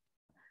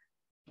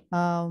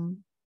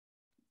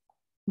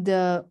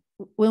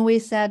when we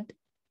set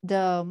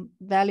the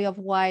value of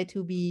y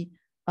to be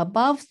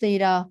above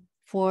theta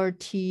for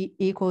t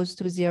equals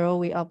to 0,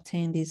 we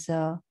obtain this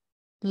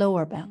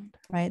lower bound,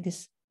 right?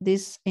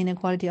 This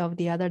inequality of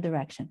the other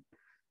direction.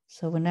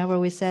 So whenever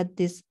we set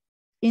this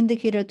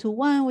indicator to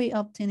 1, we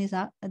obtain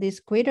this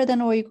greater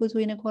than or equal to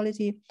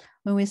inequality.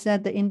 When we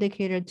set the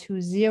indicator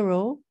to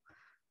 0,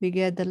 we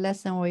get the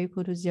less than or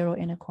equal to 0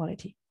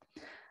 inequality.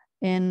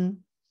 And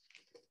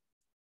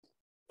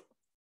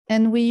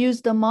we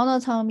use the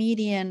monotone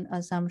median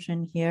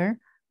assumption here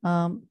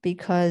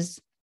because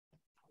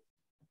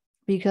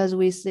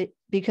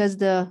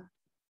the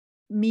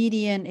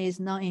median is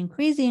not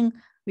increasing,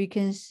 we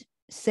can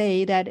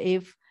say that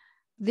if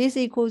this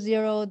equals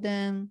 0,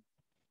 then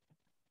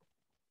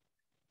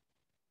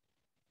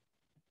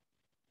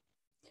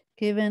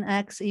given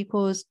x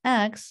equals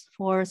x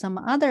for some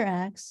other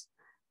x,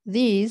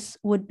 these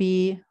would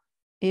be,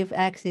 if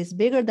x is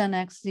bigger than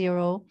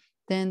x0,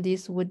 then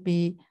this would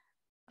be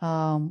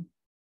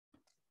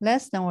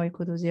less than or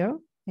equal to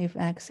 0 if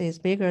x is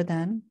bigger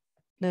than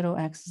little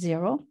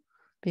x0,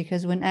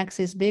 because when x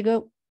is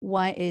bigger,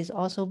 y is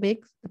also big.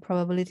 The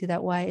probability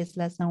that y is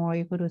less than or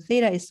equal to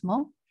theta is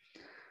small.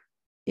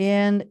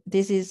 And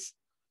this is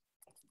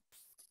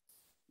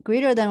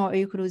greater than or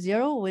equal to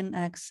 0 when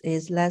x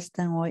is less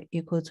than or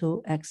equal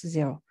to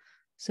x0.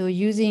 So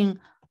using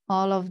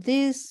all of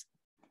this,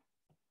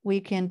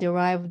 we can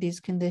derive these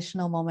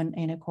conditional moment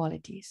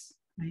inequalities,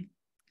 right?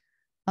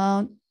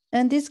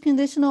 And these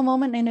conditional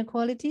moment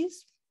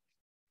inequalities,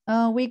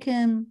 we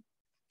can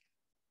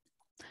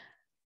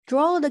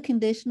draw the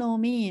conditional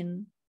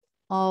mean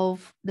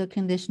of the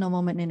conditional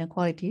moment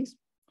inequalities.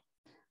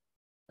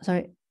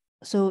 Sorry,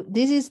 so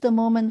this is the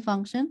moment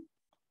function.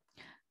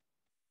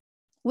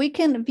 We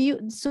can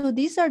view, so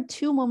these are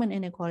two moment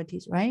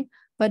inequalities, right?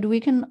 But we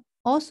can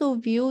also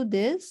view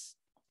this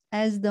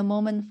as the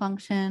moment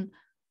function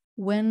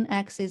when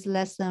x is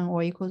less than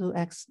or equal to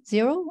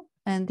x0,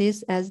 and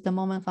this as the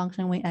moment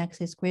function when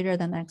x is greater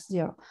than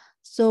x0.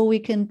 So we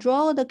can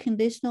draw the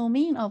conditional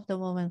mean of the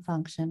moment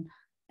function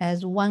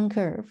as one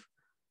curve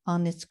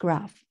on this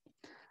graph.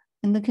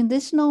 And the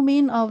conditional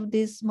mean of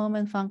this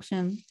moment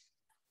function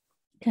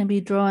can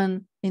be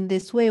drawn in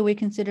this way. We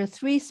consider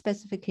three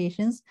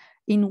specifications.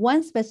 In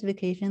one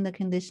specification, the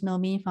conditional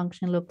mean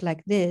function looked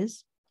like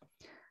this.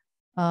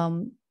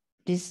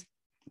 This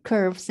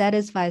curve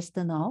satisfies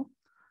the null.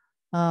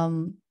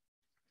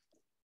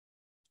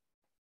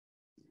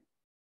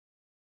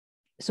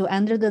 So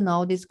under the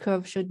null, this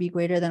curve should be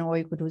greater than or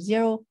equal to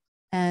 0.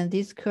 And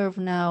this curve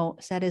now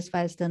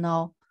satisfies the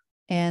null.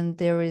 And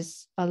there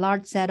is a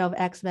large set of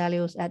x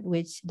values at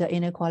which the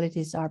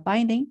inequalities are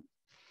binding.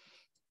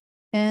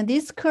 And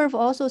this curve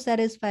also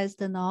satisfies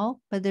the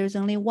null, but there's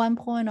only one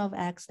point of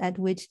x at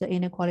which the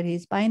inequality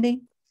is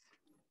binding.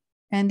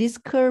 And this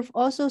curve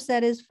also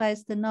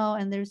satisfies the null,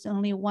 and there's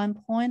only one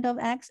point of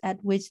x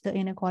at which the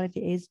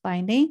inequality is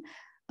binding.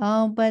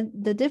 But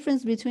the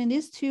difference between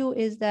these two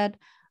is that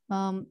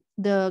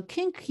the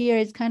kink here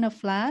is kind of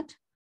flat,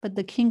 but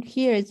the kink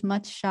here is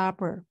much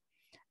sharper.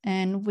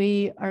 And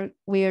we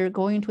are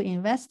going to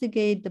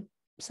investigate the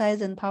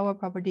size and power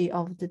property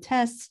of the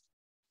tests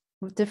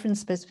with different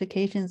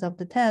specifications of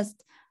the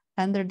test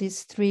under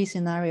these three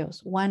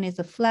scenarios. One is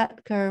a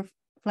flat curve,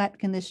 flat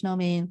conditional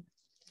mean.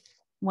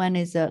 One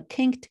is a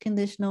kinked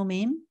conditional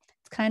mean.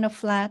 It's kind of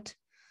flat.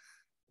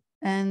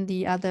 And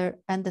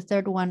the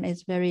third one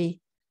is very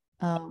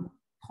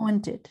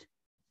pointed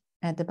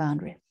at the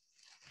boundary.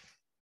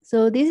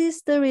 So this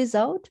is the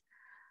result.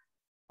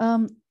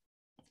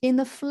 In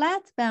the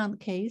flat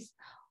bound case,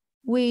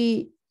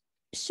 we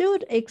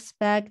should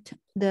expect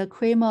the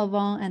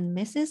Kramer-Von and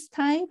Mises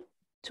type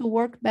to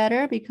work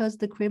better because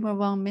the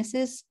Kramer-Von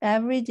Mises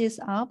averages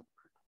up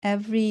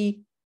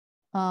every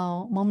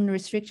moment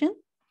restriction.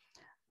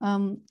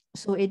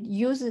 So it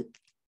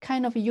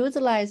kind of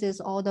utilizes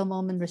all the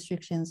moment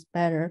restrictions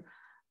better.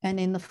 And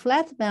in the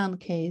flat bound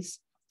case,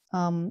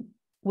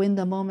 when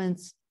the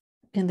moments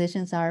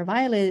conditions are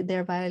violated,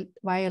 they're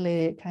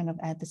violated kind of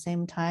at the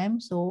same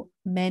time. So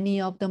many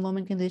of the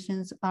moment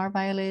conditions are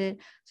violated.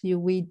 So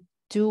we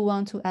do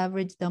want to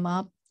average them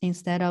up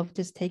instead of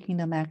just taking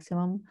the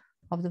maximum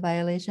of the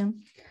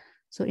violation.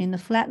 So in the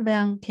flat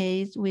bound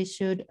case, we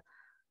should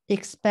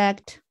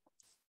expect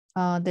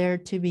there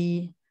to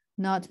be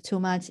not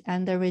too much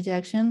under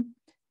rejection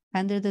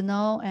under the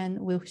null, and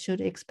we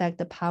should expect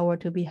the power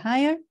to be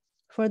higher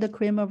for the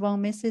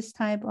Kramer-von Mises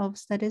type of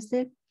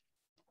statistic.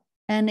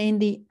 And in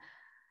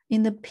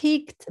the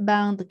peaked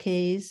bound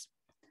case,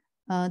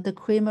 the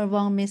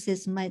Kramer-von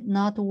Mises might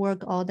not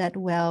work all that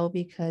well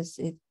because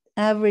it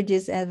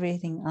averages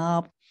everything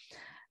up,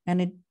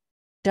 and it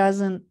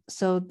doesn't.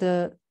 So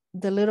the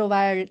little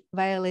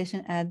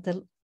violation at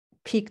the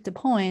peaked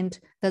point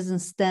doesn't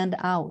stand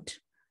out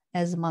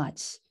as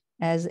much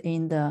as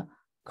in the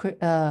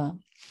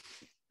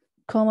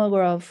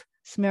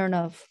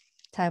Kolmogorov-Smirnov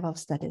type of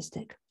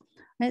statistic,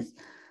 right?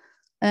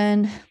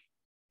 And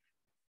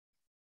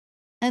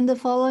the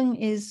following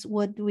is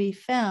what we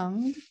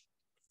found.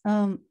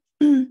 So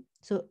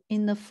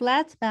in the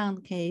flat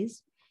bound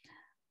case,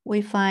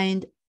 we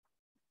find,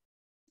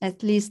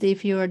 at least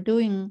if you are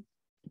doing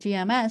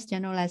GMS,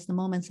 generalized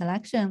moment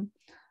selection,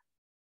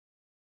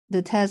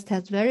 the test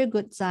has very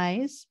good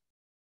size.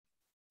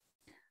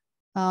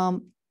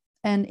 And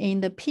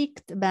in the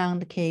peaked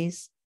bound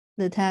case,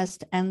 the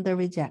test under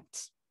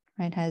rejects,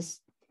 right?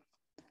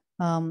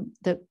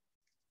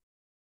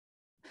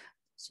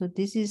 So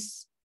this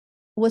is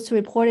what's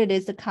reported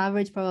is the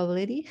coverage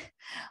probability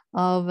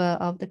of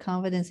the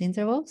confidence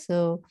interval.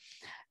 So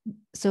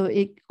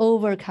it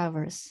over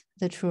covers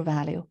the true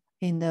value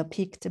in the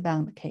peaked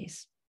bound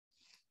case.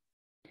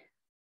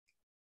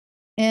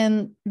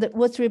 And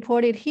what's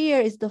reported here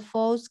is the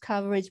false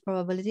coverage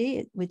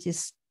probability, which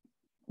is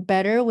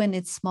better when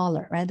it's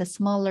smaller, right? The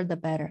smaller, the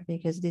better,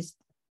 because this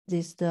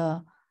is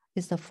the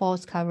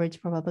false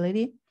coverage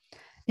probability.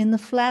 In the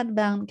flat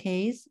bound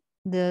case,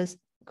 the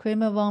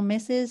Kramer-von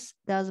Mises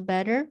does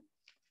better,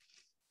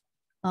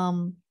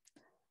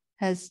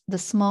 has the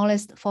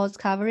smallest false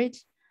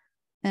coverage,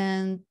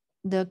 and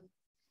the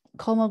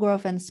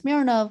Kolmogorov and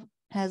Smirnov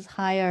has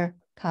higher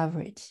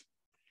coverage.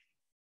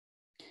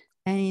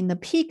 And in the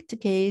peaked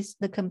case,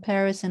 the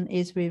comparison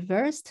is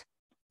reversed.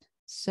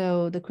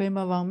 So the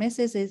Kramer-von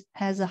Mises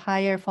has a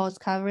higher false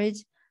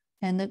coverage,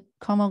 and the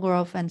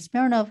Kolmogorov and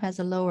Smirnov has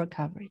a lower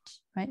coverage,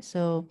 right?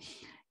 So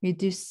we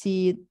do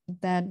see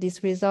that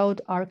these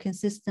results are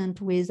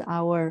consistent with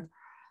our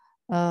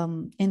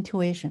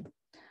intuition.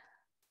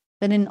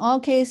 But in all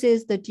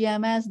cases, the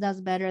GMS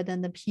does better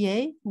than the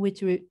PA,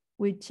 which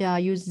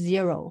use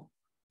 0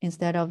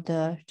 instead of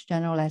the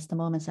generalized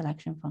moment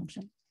selection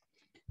function.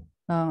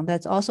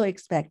 That's also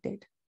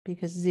expected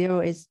because 0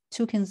 is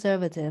too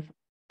conservative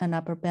an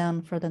upper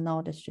bound for the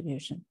null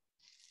distribution.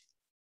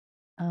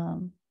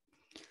 And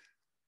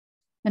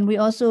we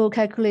also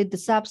calculate the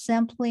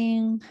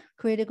subsampling,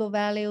 critical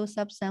value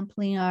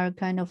subsampling are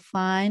kind of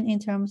fine in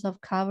terms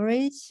of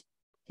coverage.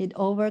 It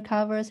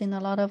overcovers in a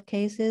lot of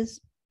cases.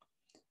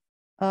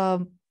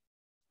 But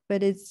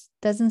it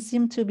doesn't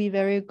seem to be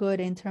very good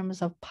in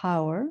terms of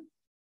power.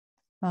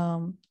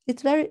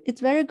 It's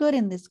very good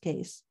in this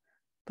case,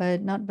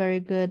 but not very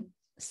good,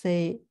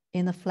 say,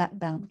 in a flat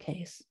bound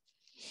case,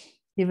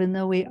 even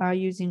though we are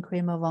using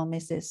Kramer-von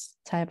Mises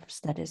type of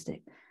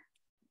statistic.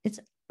 It's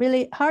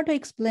really hard to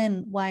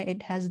explain why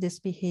it has this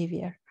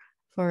behavior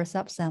for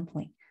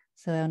subsampling.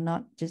 So I'll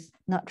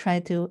not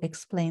try to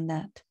explain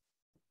that.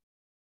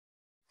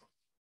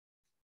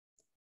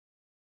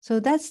 So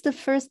that's the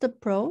first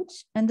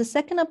approach. And the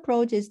second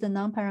approach is the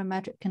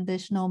non-parametric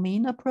conditional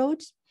mean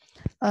approach.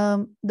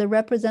 The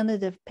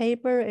representative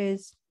paper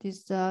is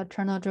this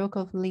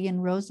Chernow-Drokov, Lee,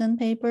 and Rosen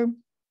paper.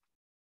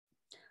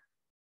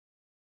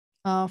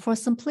 For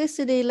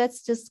simplicity,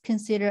 let's just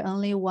consider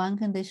only one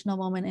conditional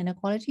moment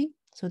inequality.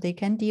 So they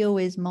can deal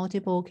with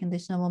multiple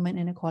conditional moment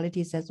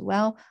inequalities as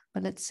well.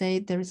 But let's say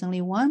there is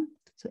only one.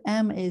 So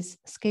M is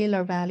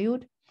scalar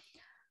valued.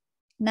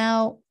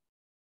 Now,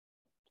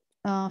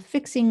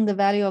 fixing the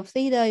value of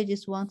theta, you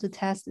just want to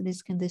test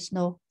these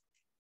conditional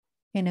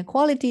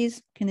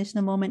inequalities,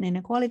 conditional moment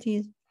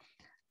inequalities.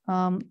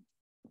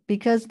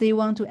 Because they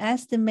want to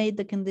estimate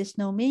the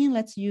conditional mean,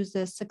 let's use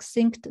the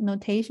succinct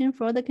notation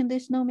for the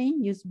conditional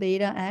mean, use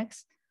beta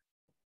x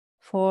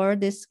for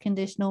this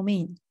conditional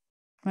mean,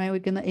 right? We're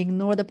gonna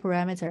ignore the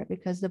parameter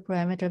because the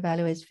parameter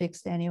value is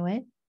fixed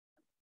anyway.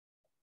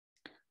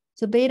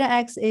 So beta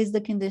x is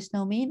the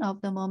conditional mean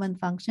of the moment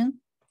function.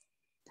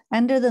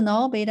 Under the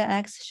null, beta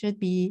x should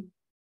be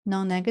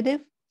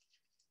non-negative.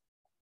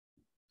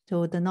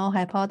 So the null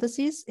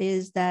hypothesis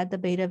is that the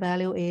beta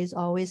value is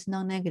always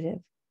non-negative.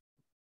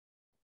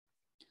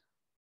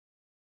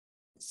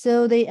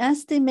 So they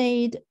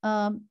estimate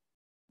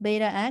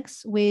beta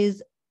x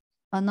with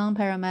a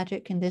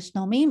non-parametric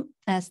conditional mean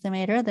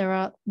estimator. There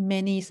are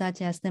many such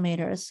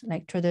estimators,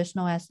 like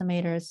traditional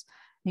estimators,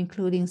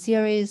 including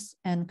series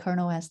and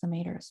kernel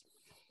estimators.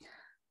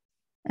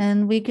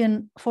 And we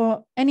can,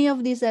 for any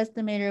of these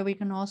estimators, we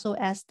can also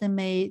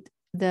estimate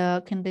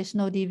the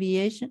conditional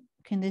deviation,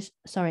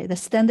 the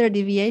standard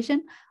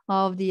deviation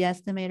of the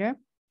estimator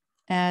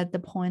at the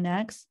point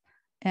x.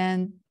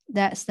 And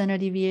that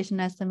standard deviation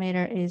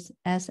estimator is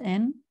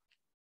Sn.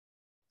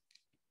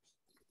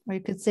 Or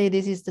you could say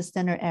this is the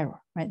standard error,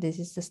 right? This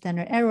is the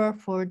standard error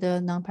for the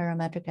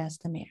non-parametric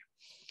estimator.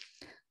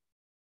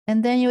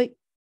 And then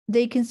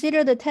they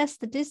consider the test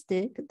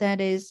statistic that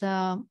is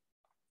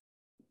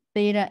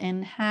beta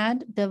n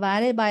hat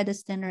divided by the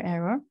standard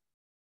error.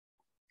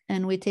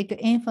 and we take an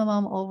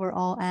infimum over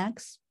all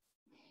x.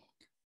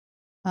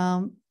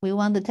 We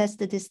want the test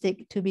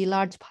statistic to be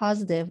large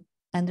positive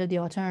under the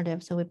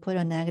alternative, so we put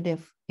a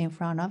negative in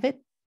front of it,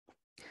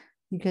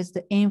 because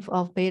the inf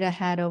of beta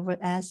hat over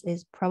s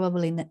is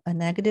probably a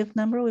negative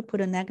number. We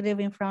put a negative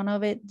in front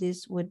of it.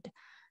 This would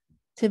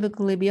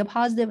typically be a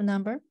positive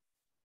number.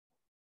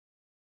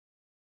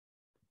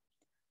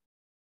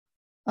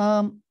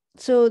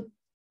 So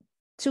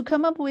to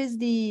come up with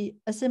the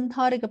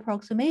asymptotic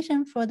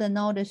approximation for the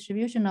null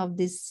distribution of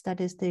this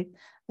statistic,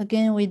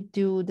 again, we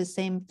do the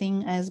same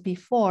thing as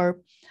before.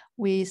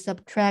 We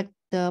subtract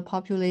the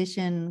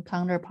population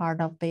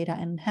counterpart of beta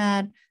and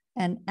hat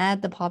and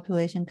add the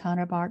population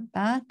counterpart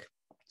back.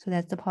 So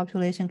that's the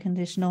population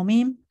conditional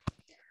mean.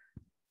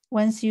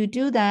 Once you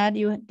do that,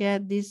 you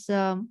get this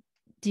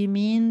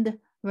demeaned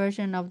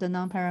version of the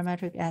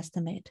non-parametric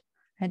estimate,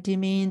 a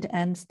demeaned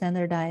and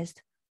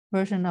standardized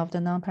version of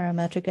the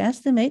non-parametric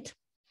estimate.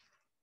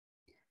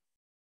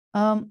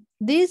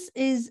 This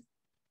is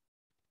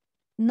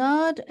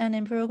not an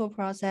empirical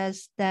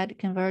process that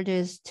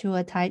converges to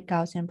a tight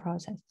Gaussian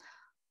process,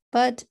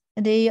 but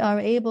they are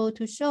able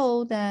to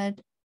show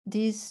that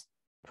this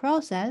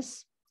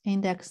process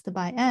indexed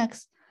by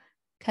x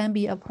can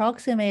be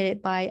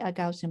approximated by a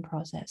Gaussian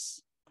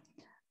process.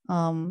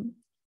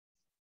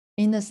 In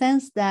the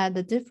sense that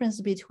the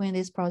difference between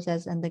this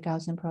process and the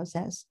Gaussian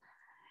process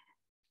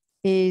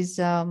is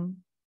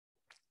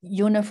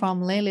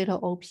uniformly little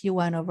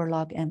OP1 over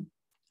log m,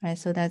 right?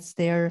 So that's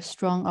their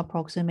strong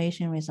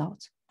approximation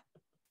result.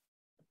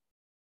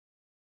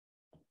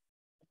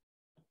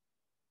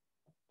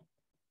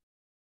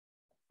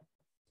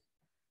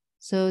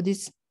 So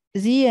this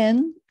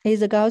Zn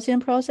is a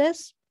Gaussian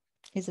process.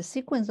 It's a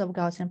sequence of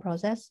Gaussian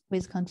process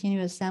with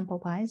continuous sample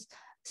path,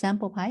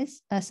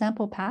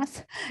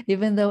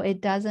 even though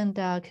it doesn't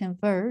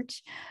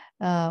converge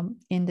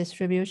in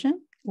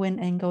distribution when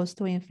n goes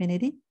to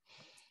infinity.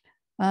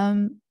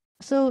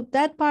 So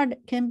that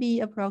part can be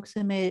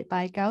approximated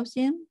by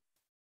Gaussian.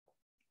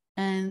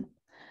 And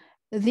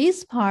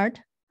this part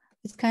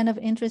is kind of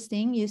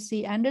interesting. You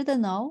see under the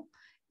null,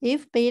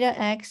 if beta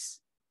x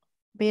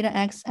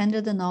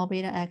under the null,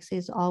 beta x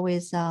is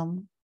always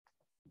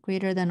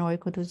greater than or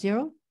equal to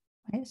 0,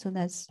 right? So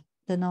that's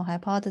the null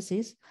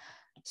hypothesis.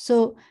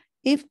 So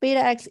if beta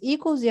x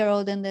equals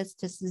 0, then that's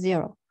just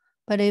 0.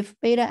 But if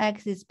beta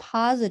x is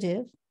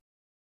positive,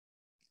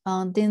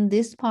 then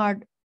this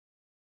part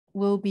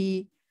will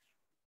be,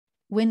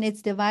 when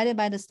it's divided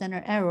by the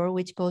standard error,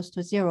 which goes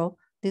to 0,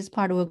 this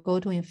part will go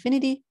to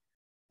infinity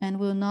and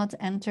will not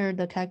enter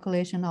the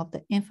calculation of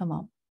the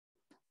infimum,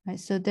 right?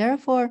 So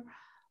therefore,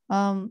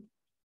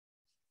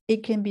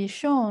 it can be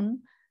shown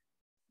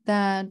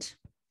that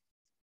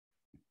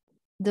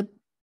the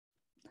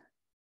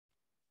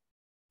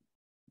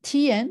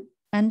Tn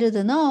under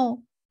the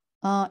null,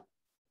 the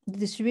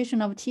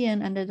distribution of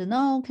Tn under the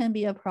null can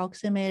be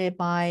approximated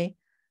by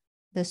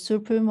the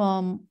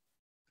supremum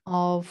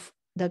of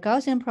the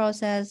Gaussian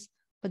process,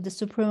 but the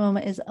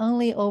supremum is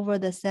only over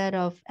the set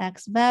of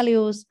x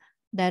values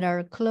that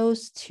are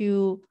close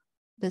to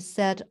the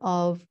set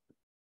of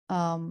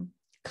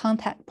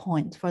contact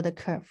points for the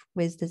curve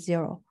with the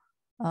zero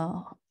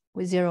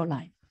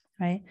line,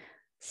 right?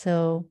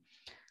 So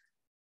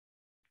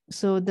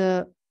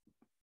the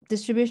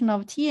distribution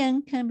of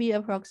Tn can be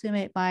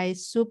approximated by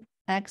sup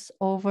x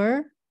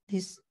over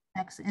this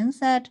xn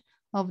set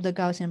of the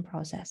Gaussian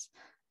process.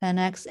 And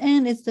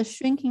xn is the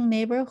shrinking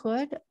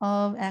neighborhood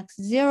of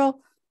x0,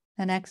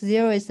 and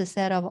x0 is the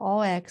set of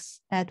all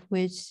x at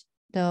which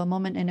the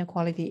moment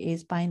inequality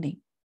is binding.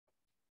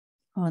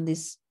 On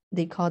this,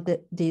 they call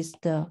this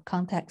the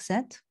contact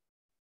set.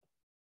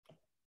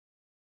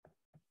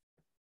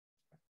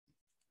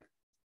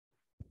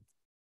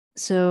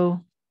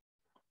 So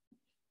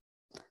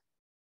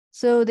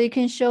they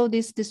can show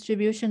this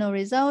distributional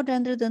result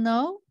under the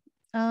null.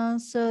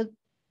 So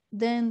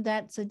then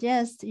that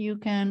suggests you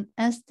can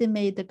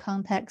estimate the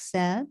contact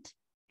set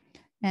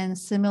and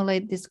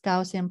simulate this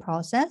Gaussian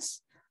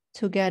process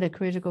to get a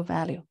critical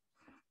value.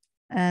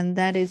 And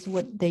that is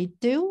what they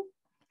do.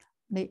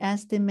 They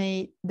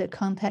estimate the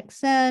contact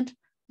set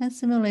and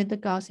simulate the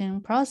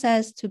Gaussian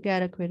process to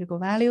get a critical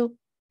value.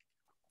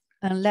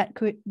 And let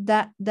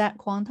that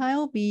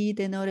quantile be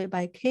denoted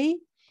by K.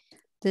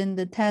 Then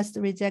the test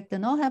rejects the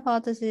null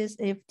hypothesis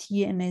if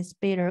Tn is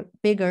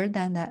bigger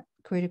than that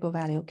critical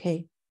value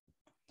K.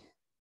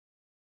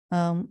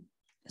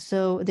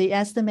 So the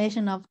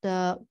estimation of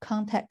the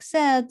contact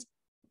set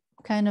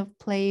kind of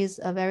plays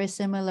a very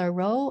similar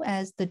role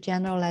as the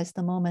generalized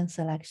moment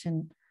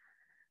selection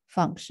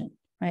function,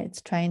 right?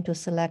 It's trying to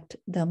select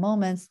the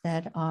moments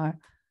that are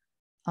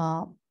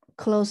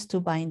close to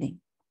binding.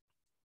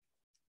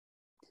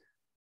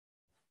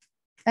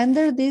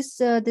 Under this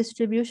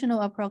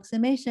distributional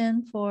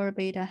approximation for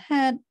beta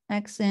hat,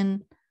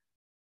 xn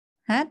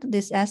hat,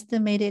 this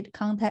estimated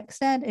contact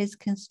set is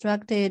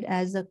constructed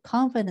as a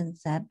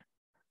confidence set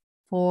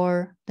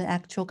for the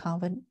actual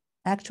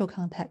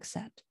contact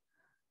set.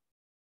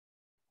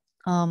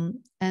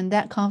 And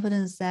that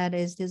confidence set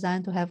is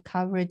designed to have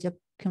coverage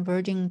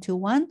converging to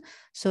 1,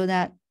 so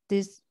that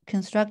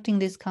constructing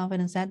this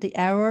confidence set, the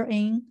error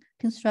in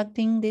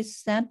constructing this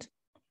set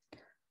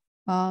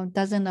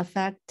doesn't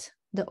affect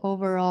the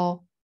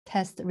overall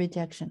test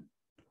rejection.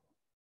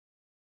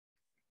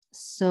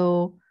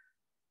 So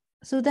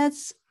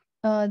that's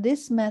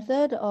this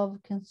method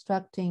of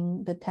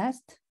constructing the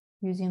test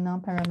using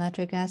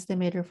non-parametric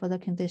estimator for the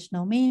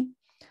conditional mean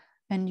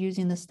and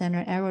using the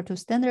standard error to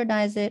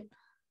standardize it,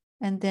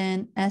 and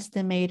then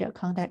estimate a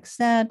context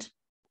set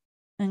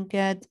and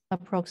get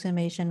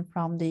approximation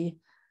from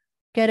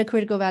get a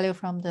critical value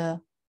from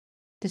the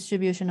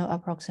distributional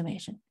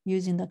approximation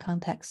using the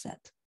context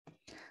set.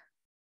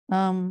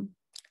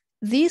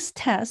 These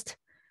tests,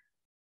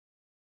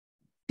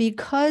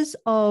 because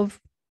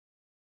of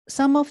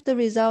some of the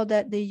result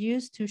that they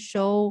use to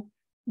show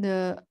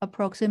the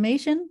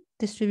approximation,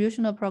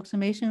 distributional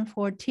approximation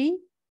for T,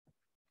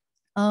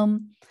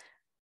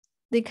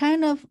 they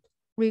kind of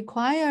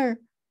require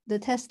the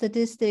test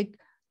statistic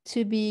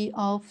to be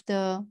of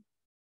the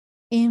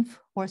inf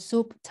or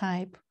sup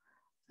type.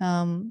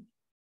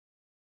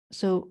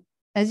 So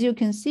as you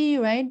can see,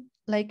 right,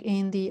 like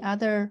in the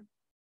other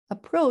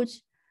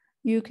approach,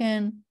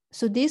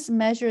 so this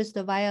measures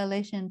the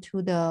violation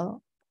to the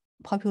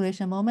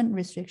population moment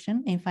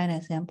restriction in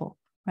finite sample,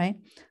 right,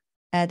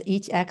 at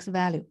each X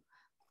value.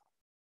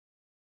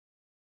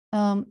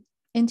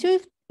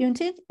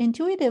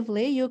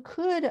 Intuitively, you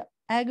could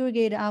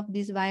aggregate up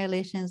these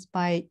violations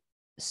by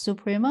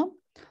supremum,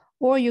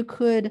 or you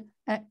could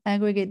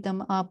aggregate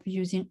them up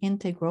using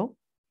integral,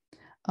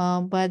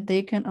 but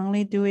they can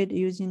only do it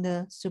using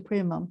the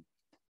supremum,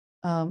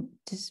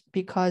 just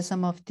because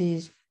some of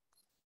these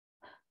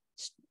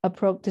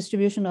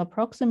distributional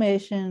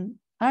approximation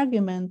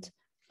argument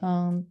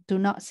do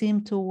not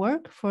seem to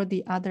work for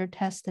the other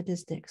test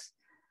statistics.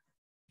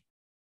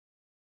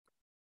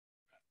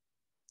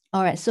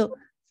 All right, so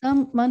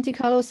some Monte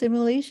Carlo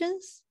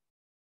simulations.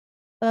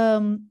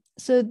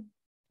 So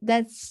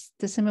that's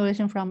the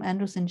simulation from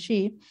Anderson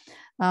Shi,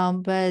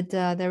 but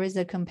there is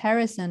a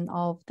comparison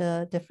of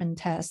the different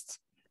tests.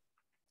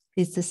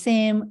 It's the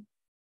same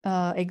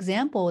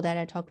example that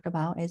I talked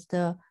about as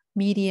the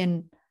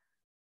median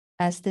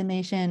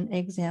estimation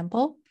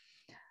example.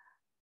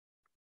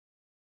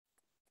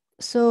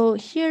 So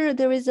here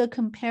there is a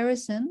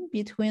comparison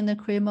between the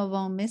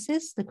Kramer-Von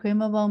Mises. The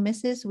Kramer-Von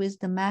Mises with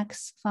the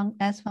max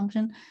S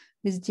function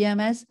with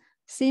GMS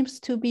seems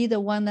to be the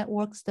one that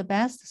works the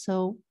best.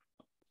 So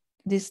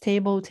this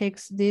table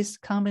takes this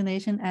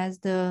combination as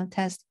the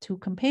test to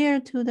compare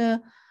to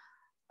the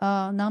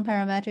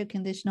non-parametric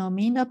conditional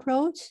mean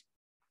approach.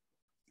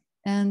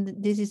 And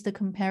this is the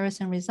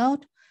comparison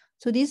result.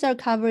 So these are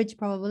coverage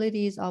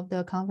probabilities of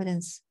the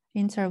confidence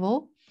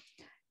interval.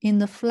 In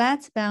the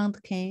flat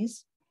bound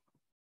case,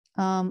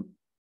 the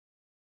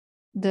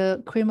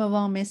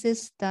Kramer-Von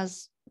Mises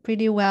does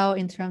pretty well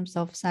in terms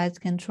of size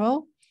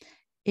control.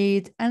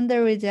 It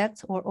under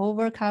rejects or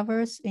over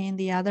covers in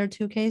the other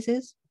two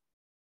cases.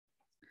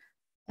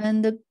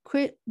 And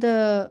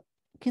the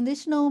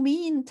conditional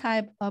mean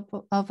type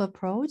of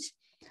approach,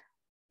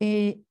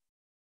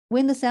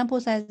 when the sample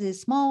size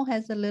is small,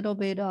 has a little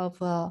bit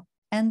of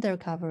under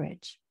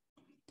coverage.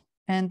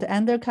 And the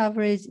under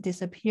coverage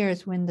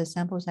disappears when the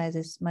sample size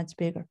is much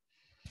bigger.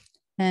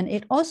 And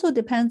it also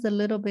depends a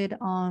little bit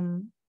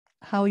on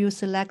how you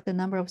select the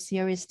number of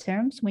series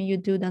terms when you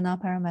do the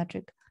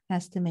non-parametric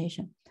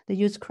estimation. They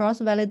use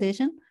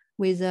cross-validation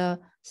with a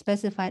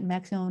specified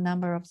maximum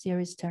number of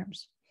series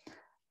terms.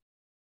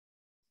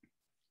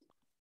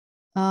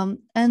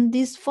 And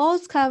this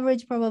false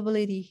coverage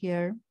probability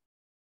here,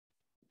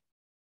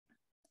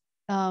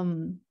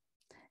 the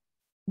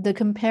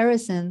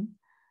comparison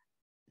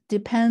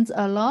depends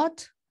a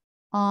lot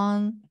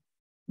on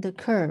the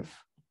curve,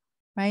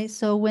 right?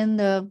 So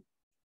when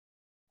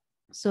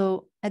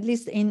so at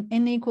least in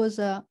n equals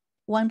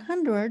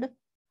 100,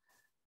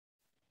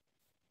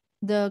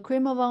 the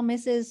Kramer-Von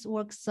Mises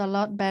works a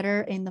lot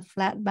better in the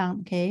flat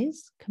bound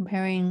case,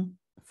 comparing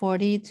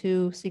 40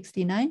 to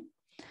 69.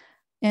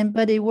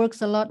 But it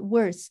works a lot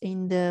worse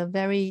in the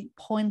very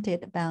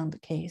pointed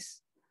bound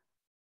case.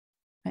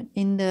 Right?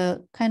 In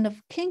the kind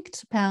of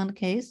kinked bound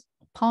case,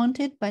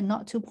 pointed but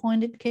not too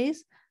pointed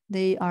case,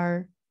 they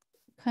are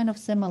kind of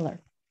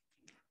similar.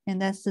 And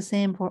that's the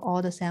same for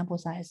all the sample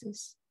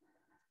sizes.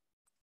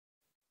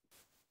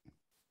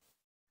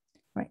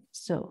 Right,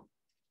 so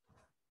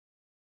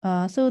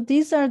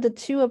these are the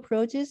two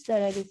approaches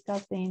that I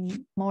discussed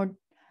in more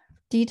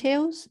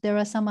details. There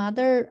are some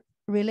other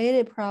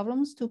related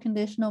problems to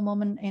conditional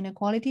moment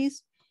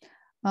inequalities.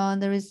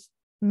 There is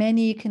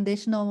many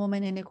conditional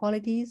moment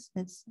inequalities.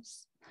 It's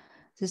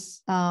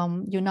just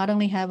you not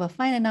only have a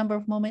finite number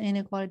of moment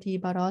inequality,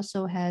 but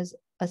also has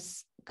a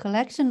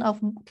collection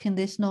of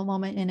conditional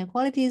moment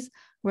inequalities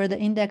where the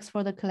index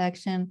for the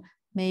collection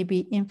may be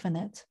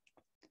infinite.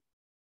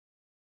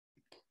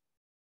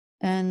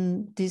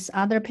 And these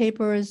other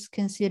papers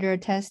consider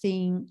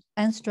testing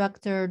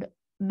unstructured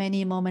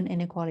many moment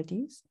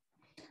inequalities.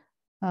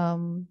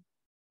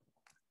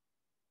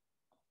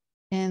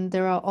 And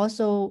there are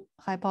also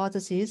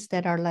hypotheses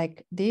that are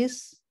like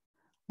this,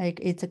 like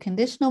it's a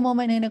conditional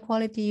moment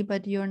inequality,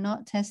 but you're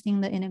not testing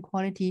the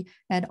inequality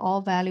at all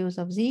values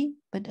of z,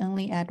 but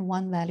only at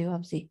one value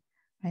of z,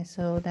 right?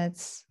 So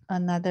that's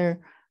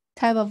another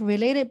type of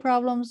related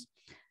problems.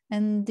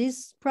 And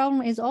this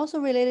problem is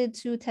also related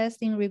to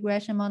testing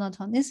regression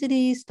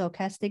monotonicity,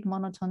 stochastic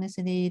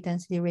monotonicity,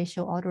 density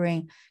ratio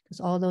ordering,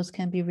 because all those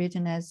can be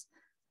written as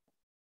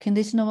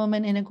conditional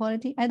moment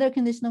inequality, either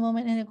conditional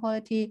moment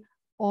inequality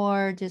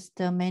or just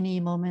many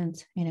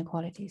moment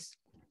inequalities.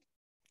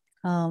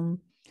 Jia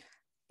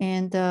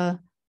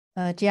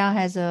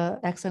has an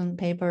excellent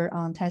paper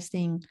on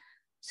testing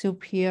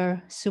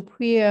superior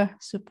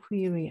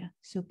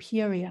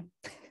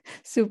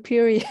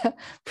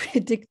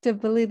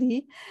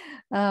predictability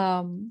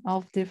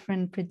of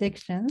different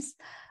predictions.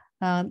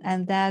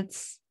 And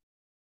that's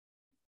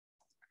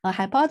a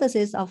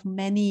hypothesis of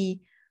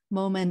many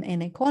moment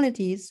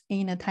inequalities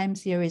in a time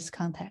series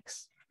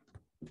context.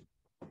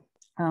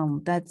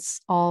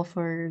 That's all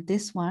for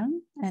this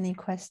one. Any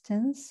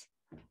questions?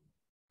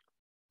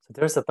 So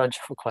there's a bunch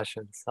of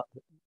questions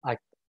in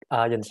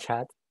the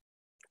chat.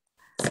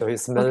 So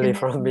it's mainly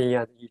from me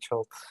and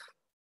Yichou.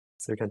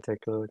 So you can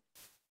take a look.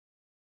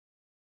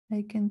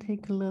 I can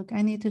take a look.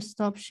 I need to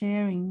stop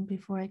sharing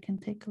before I can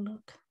take a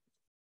look.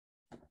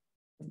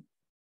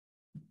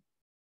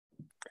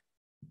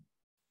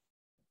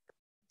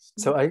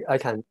 So I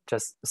can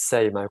just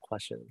say my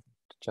question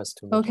just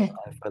to make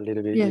life a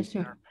little bit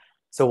easier. Sure.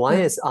 So one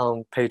is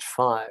on page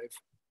 5.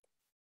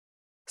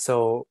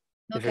 So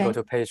if you go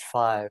to page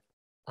 5,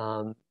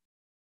 so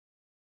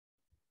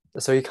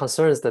it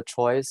concerns the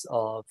choice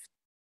of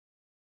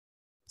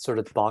sort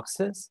of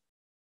boxes.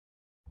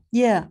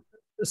 Yeah.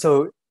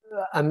 So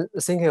I'm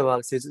thinking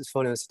about this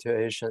following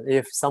situation.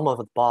 If some of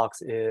the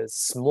box is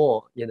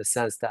small in the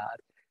sense that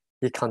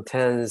it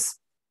contains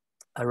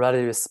a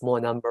relatively small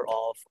number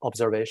of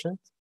observations.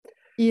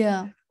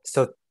 Yeah.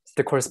 So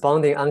the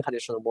corresponding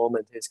unconditional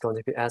moment is going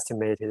to be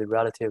estimated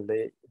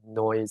relatively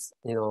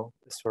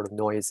sort of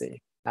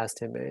noisy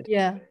estimate.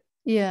 Yeah.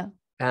 Yeah.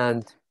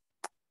 And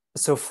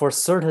so for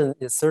certain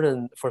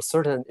tested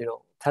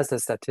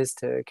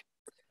statistic,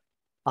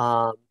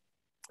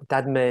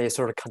 that may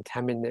sort of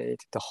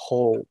contaminate the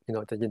whole,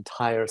 the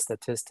entire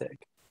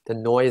statistic, the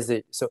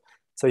noisy. So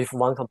if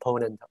one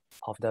component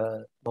of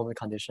the moment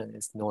condition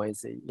is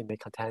noisy, it may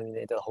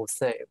contaminate the whole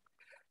thing.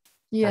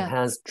 Yeah. And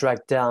hence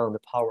drag down the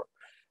power.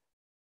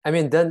 I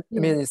mean,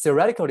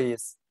 theoretically,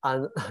 it's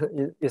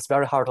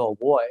very hard to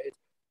avoid,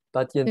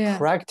 but in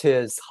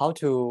practice, how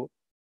to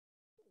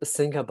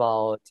think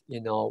about,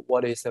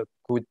 what is a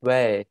good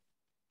way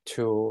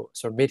to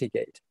sort of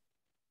mitigate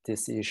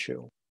this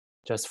issue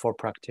just for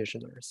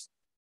practitioners?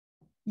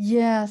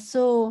 Yeah,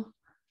 so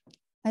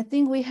I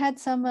think we had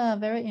some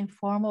very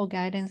informal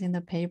guidance in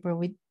the paper.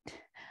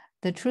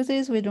 The truth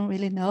is we don't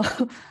really know,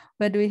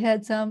 but we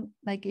had some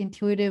like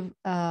intuitive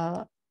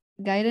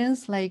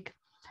guidance, like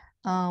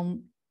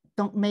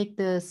don't make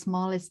the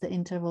smallest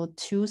interval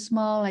too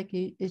small, like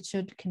it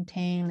should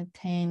contain like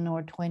 10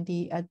 or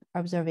 20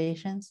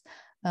 observations,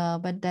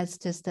 but that's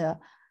just a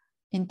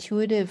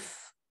intuitive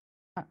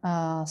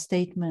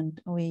statement.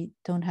 We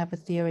don't have a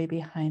theory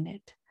behind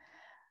it.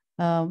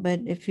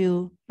 But if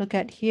you look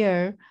at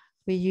here,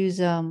 we use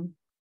R1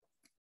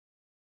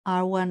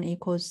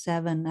 equals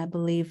 7. I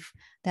believe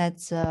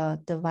that's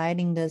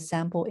dividing the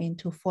sample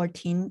into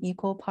 14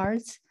 equal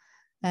parts,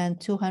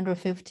 and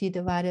 250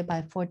 divided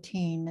by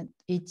 14.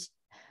 Each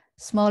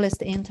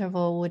smallest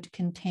interval would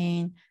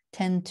contain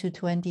 10 to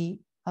 20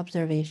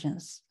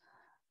 observations.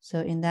 So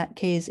in that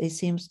case, it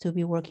seems to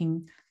be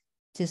working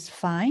just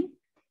fine.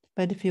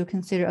 But if you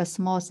consider a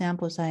small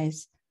sample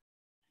size,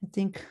 I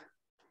think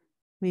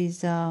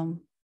with,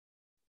 although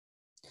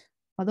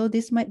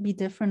this might be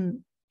different,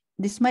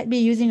 this might be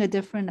using a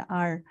different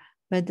R,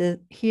 but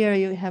here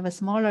you have a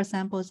smaller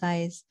sample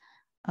size.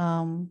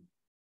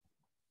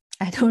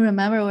 I don't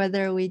remember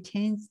whether we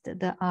changed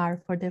the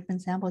R for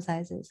different sample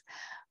sizes,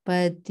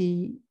 but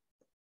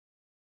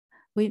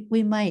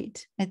we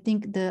might. I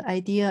think the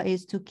idea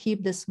is to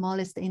keep the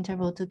smallest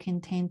interval to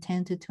contain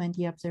 10 to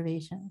 20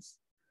 observations.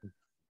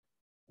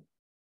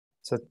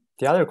 So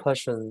the other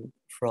question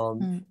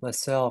from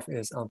myself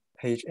is on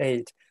page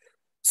 8.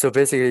 So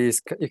basically,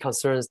 it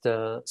concerns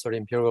the sort of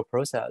empirical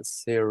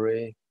process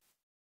theory.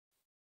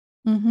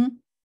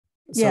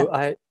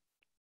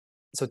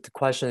 So the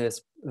question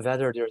is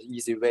whether there's an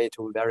easy way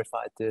to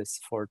verify this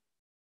for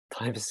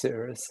time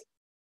series.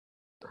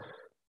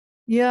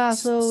 Yeah,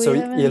 so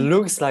it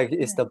looks like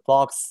it's the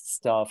box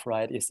stuff,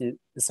 right?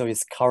 So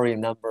it's covering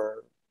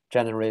number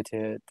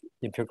generated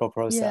empirical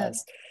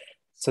process.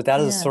 So that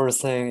is sort of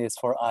thing is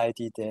for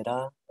ID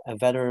data,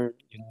 and whether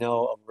you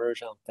know a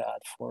version of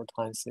that for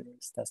time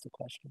series. That's the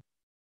question.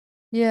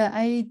 Yeah,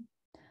 I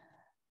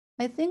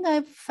think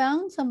I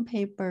found some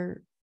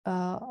paper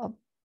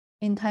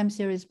in time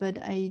series, but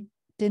I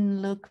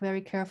didn't look very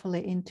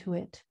carefully into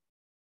it.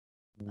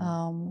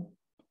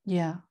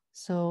 Yeah,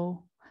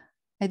 so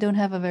I don't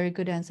have a very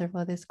good answer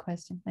for this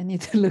question. I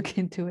need to look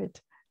into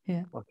it.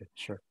 Yeah. Okay,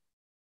 sure.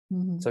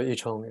 Mm-hmm. So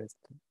each one is.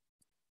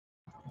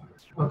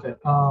 Okay.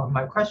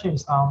 My question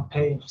is on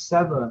page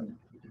 7.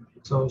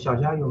 So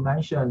Xiaojia, you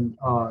mentioned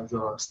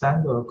the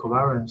standard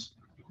covariance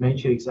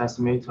matrix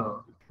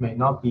estimator may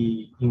not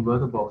be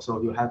invertible,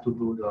 so you have to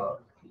do the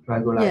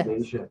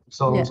regularization. Yes.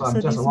 So, yeah. so I'm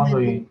just this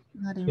wondering,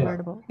 not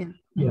invertible. Yeah.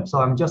 yeah. So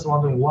I'm just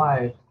wondering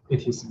why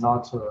it is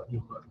not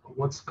invertible.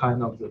 What's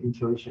kind of the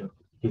intuition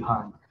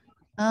behind?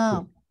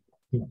 Oh.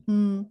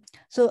 Yeah.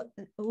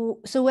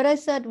 So what I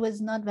said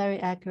was not very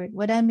accurate.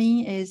 What I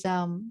mean is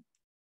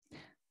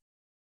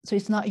so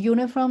it's not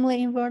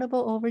uniformly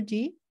invertible over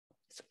G.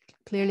 So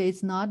clearly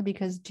it's not,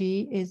 because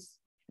G is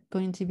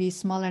going to be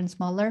smaller and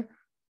smaller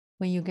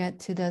when you get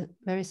to the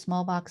very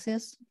small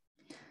boxes.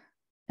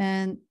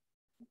 And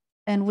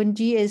when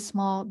G is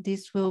small,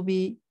 this will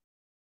be,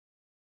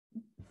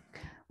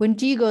 when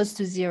G goes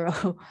to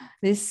 0,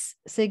 this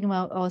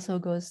sigma also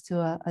goes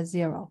to a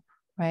 0,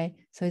 right?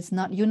 So it's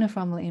not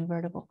uniformly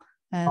invertible.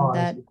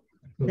 And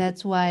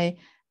that's why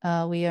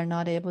we are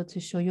not able to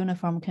show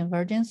uniform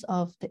convergence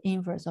of the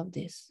inverse of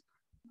this.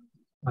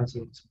 I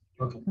see.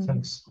 Okay,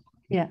 thanks.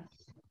 Yeah.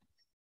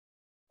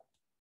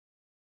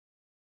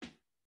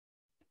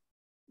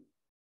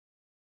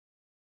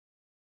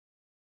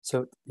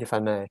 So if I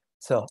may,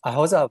 so I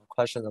also have a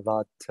question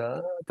about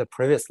the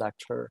previous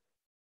lecture.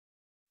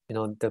 You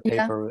know, the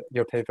paper,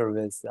 your paper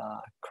with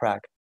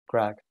Greg.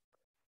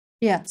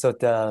 Yeah.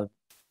 So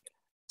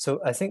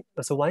I think,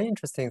 so one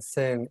interesting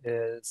thing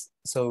is,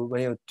 so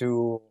when you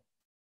do,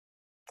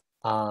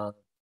 so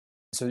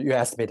you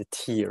estimate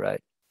T,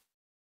 right?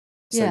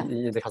 So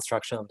in the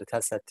construction of the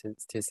test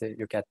statistic,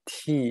 you get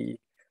T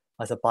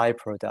as a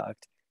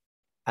byproduct.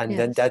 And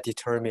then that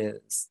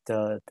determines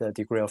the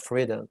degree of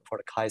freedom for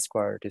the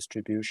chi-square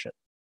distribution.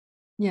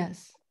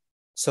 Yes.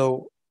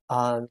 So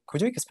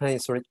could you explain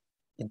sort of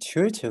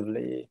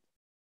intuitively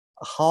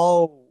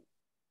how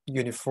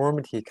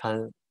uniformity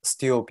can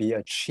still be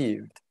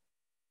achieved?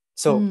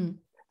 So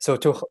so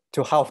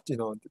to help, you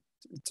know,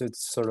 to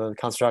sort of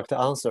construct the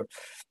answer.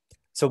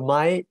 So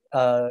my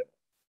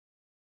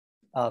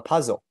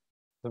puzzle,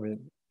 I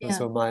mean,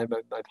 so my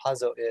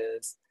puzzle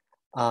is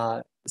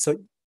so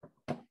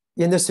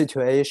in the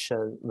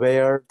situation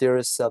where there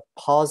is a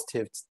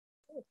positive,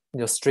 you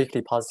know,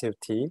 strictly positive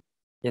T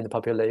in the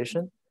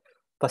population,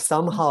 but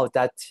somehow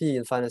that T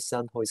in final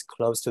sample is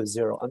close to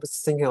 0. I'm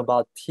just thinking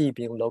about T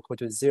being local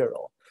to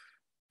 0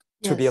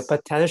 to be a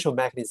potential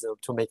mechanism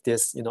to make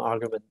this, you know,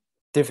 argument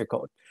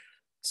difficult.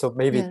 So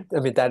maybe, I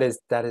mean, that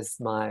is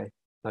my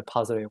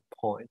puzzling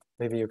point.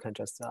 Maybe you can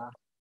just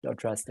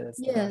address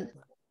this.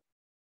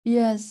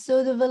 Yes.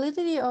 So the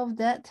validity of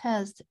that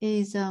test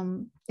is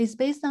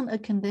based on a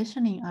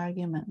conditioning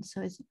argument.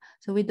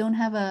 So we don't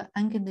have an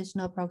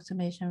unconditional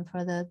approximation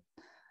for the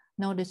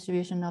no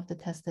distribution of the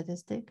test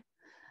statistic,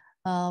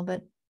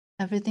 but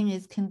everything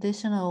is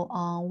conditional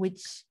on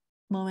which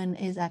moment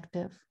is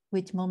active,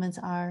 which moments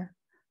are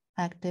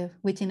active,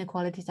 which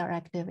inequalities are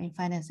active in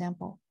finite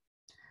sample.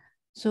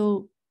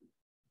 So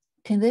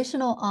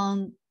conditional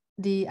on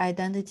the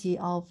identity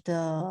of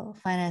the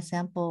finite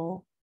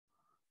sample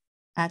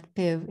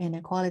active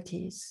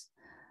inequalities,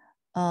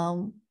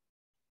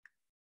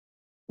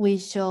 we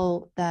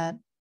show that,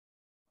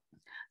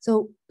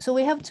 so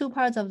we have two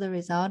parts of the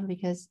result,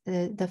 because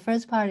the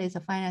first part is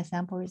a finite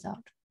sample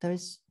result.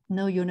 There's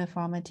no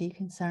uniformity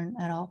concern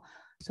at all.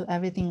 So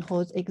everything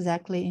holds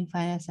exactly in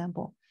finite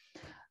sample.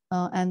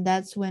 And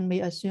that's when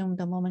we assume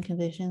the moment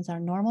conditions are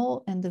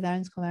normal and the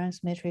variance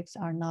covariance matrix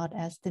are not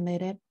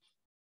estimated.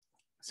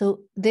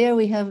 So there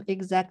we have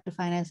exact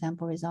finite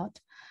sample result.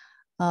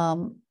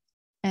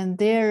 And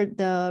there,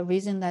 the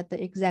reason that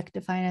the exact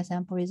finite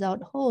sample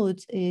result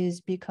holds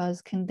is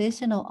because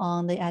conditional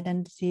on the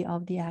identity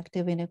of the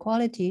active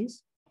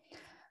inequalities,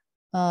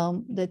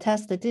 the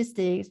test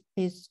statistics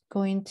is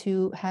going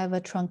to have a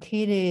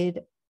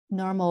truncated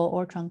normal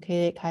or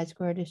truncated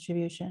chi-square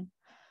distribution.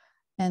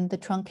 And the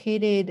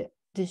truncated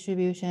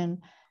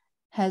distribution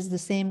has the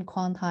same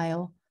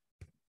quantile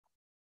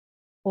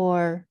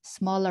or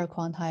smaller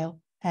quantile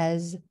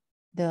as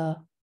the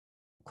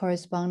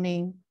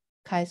corresponding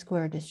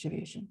chi-square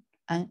distribution,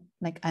 and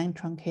like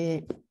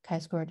untruncated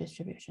chi-square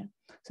distribution.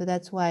 So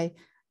that's why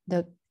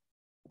the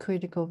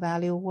critical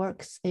value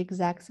works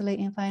exactly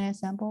in finite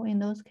sample in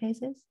those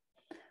cases.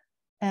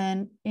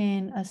 And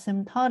in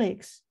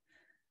asymptotics,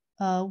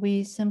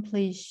 we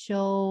simply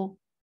show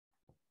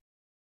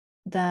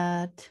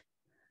that,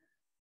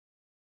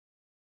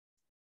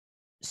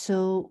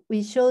 so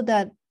we show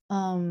that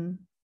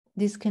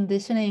this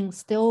conditioning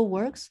still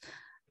works.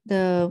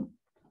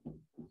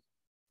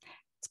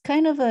 It's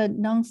kind of a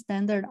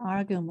non-standard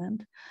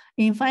argument.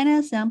 In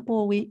finite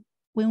sample,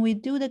 when we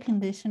do the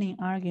conditioning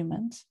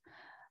arguments,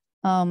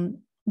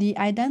 the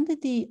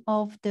identity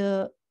of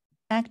the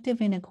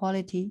active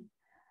inequality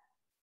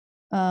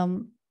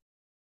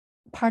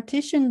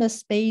partition the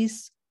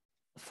space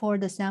for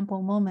the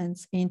sample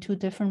moments into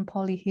different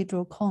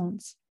polyhedral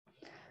cones.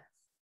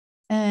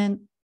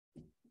 And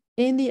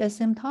in the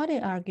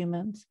asymptotic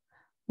argument,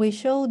 we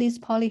show these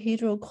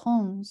polyhedral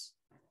cones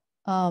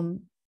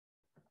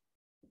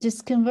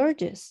just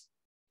converges.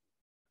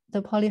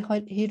 the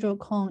polyhedral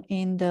cone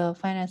in the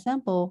finite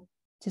sample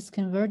just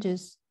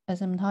converges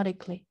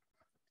asymptotically.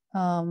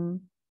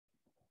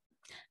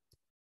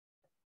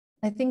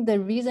 I think the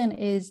reason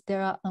is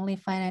there are only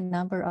finite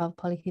number of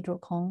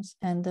polyhedral cones,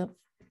 and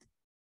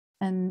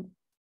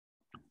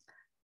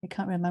I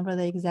can't remember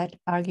the exact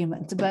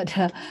argument, but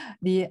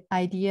the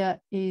idea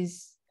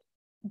is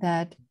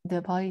that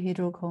the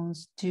polyhedral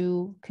cones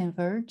do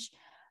converge,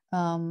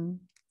 and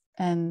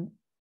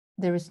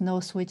there is no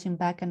switching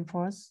back and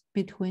forth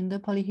between the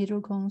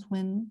polyhedral cones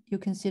when you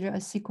consider a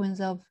sequence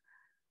of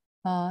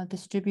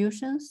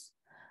distributions.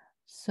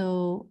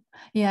 So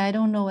yeah, I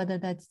don't know whether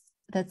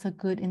that's a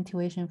good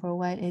intuition for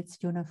why it's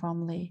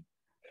uniformly.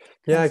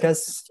 Yeah, I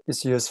guess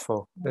it's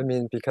useful. I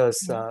mean, because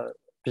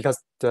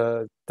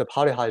the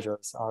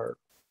polyhedrals are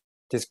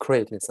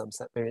discrete in some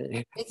sense. I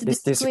mean,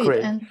 it's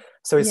discrete, and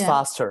so it's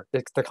faster.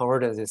 The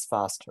convergence is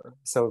faster.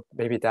 So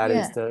maybe that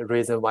is the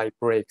reason why it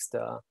breaks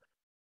the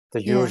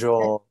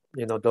usual,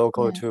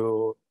 local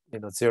to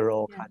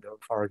zero kind of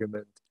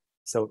argument.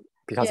 So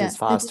because it's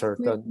faster,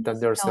 then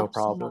there's no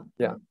problem.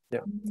 Yeah.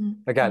 Mm-hmm.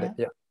 I got it.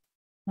 Yeah.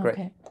 Great.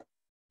 Okay.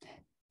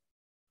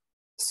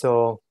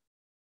 So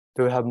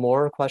do we have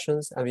more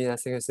questions? I mean, I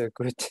think it's a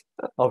good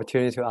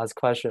opportunity to ask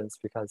questions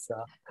because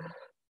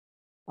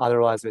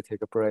otherwise we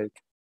take a break,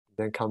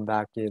 then come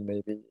back in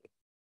maybe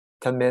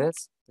 10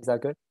 minutes. Is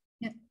that good?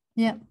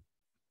 Yeah.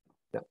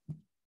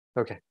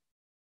 Okay.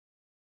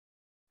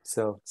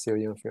 So see you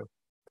in a few.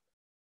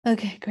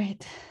 Okay,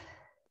 great.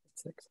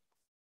 6.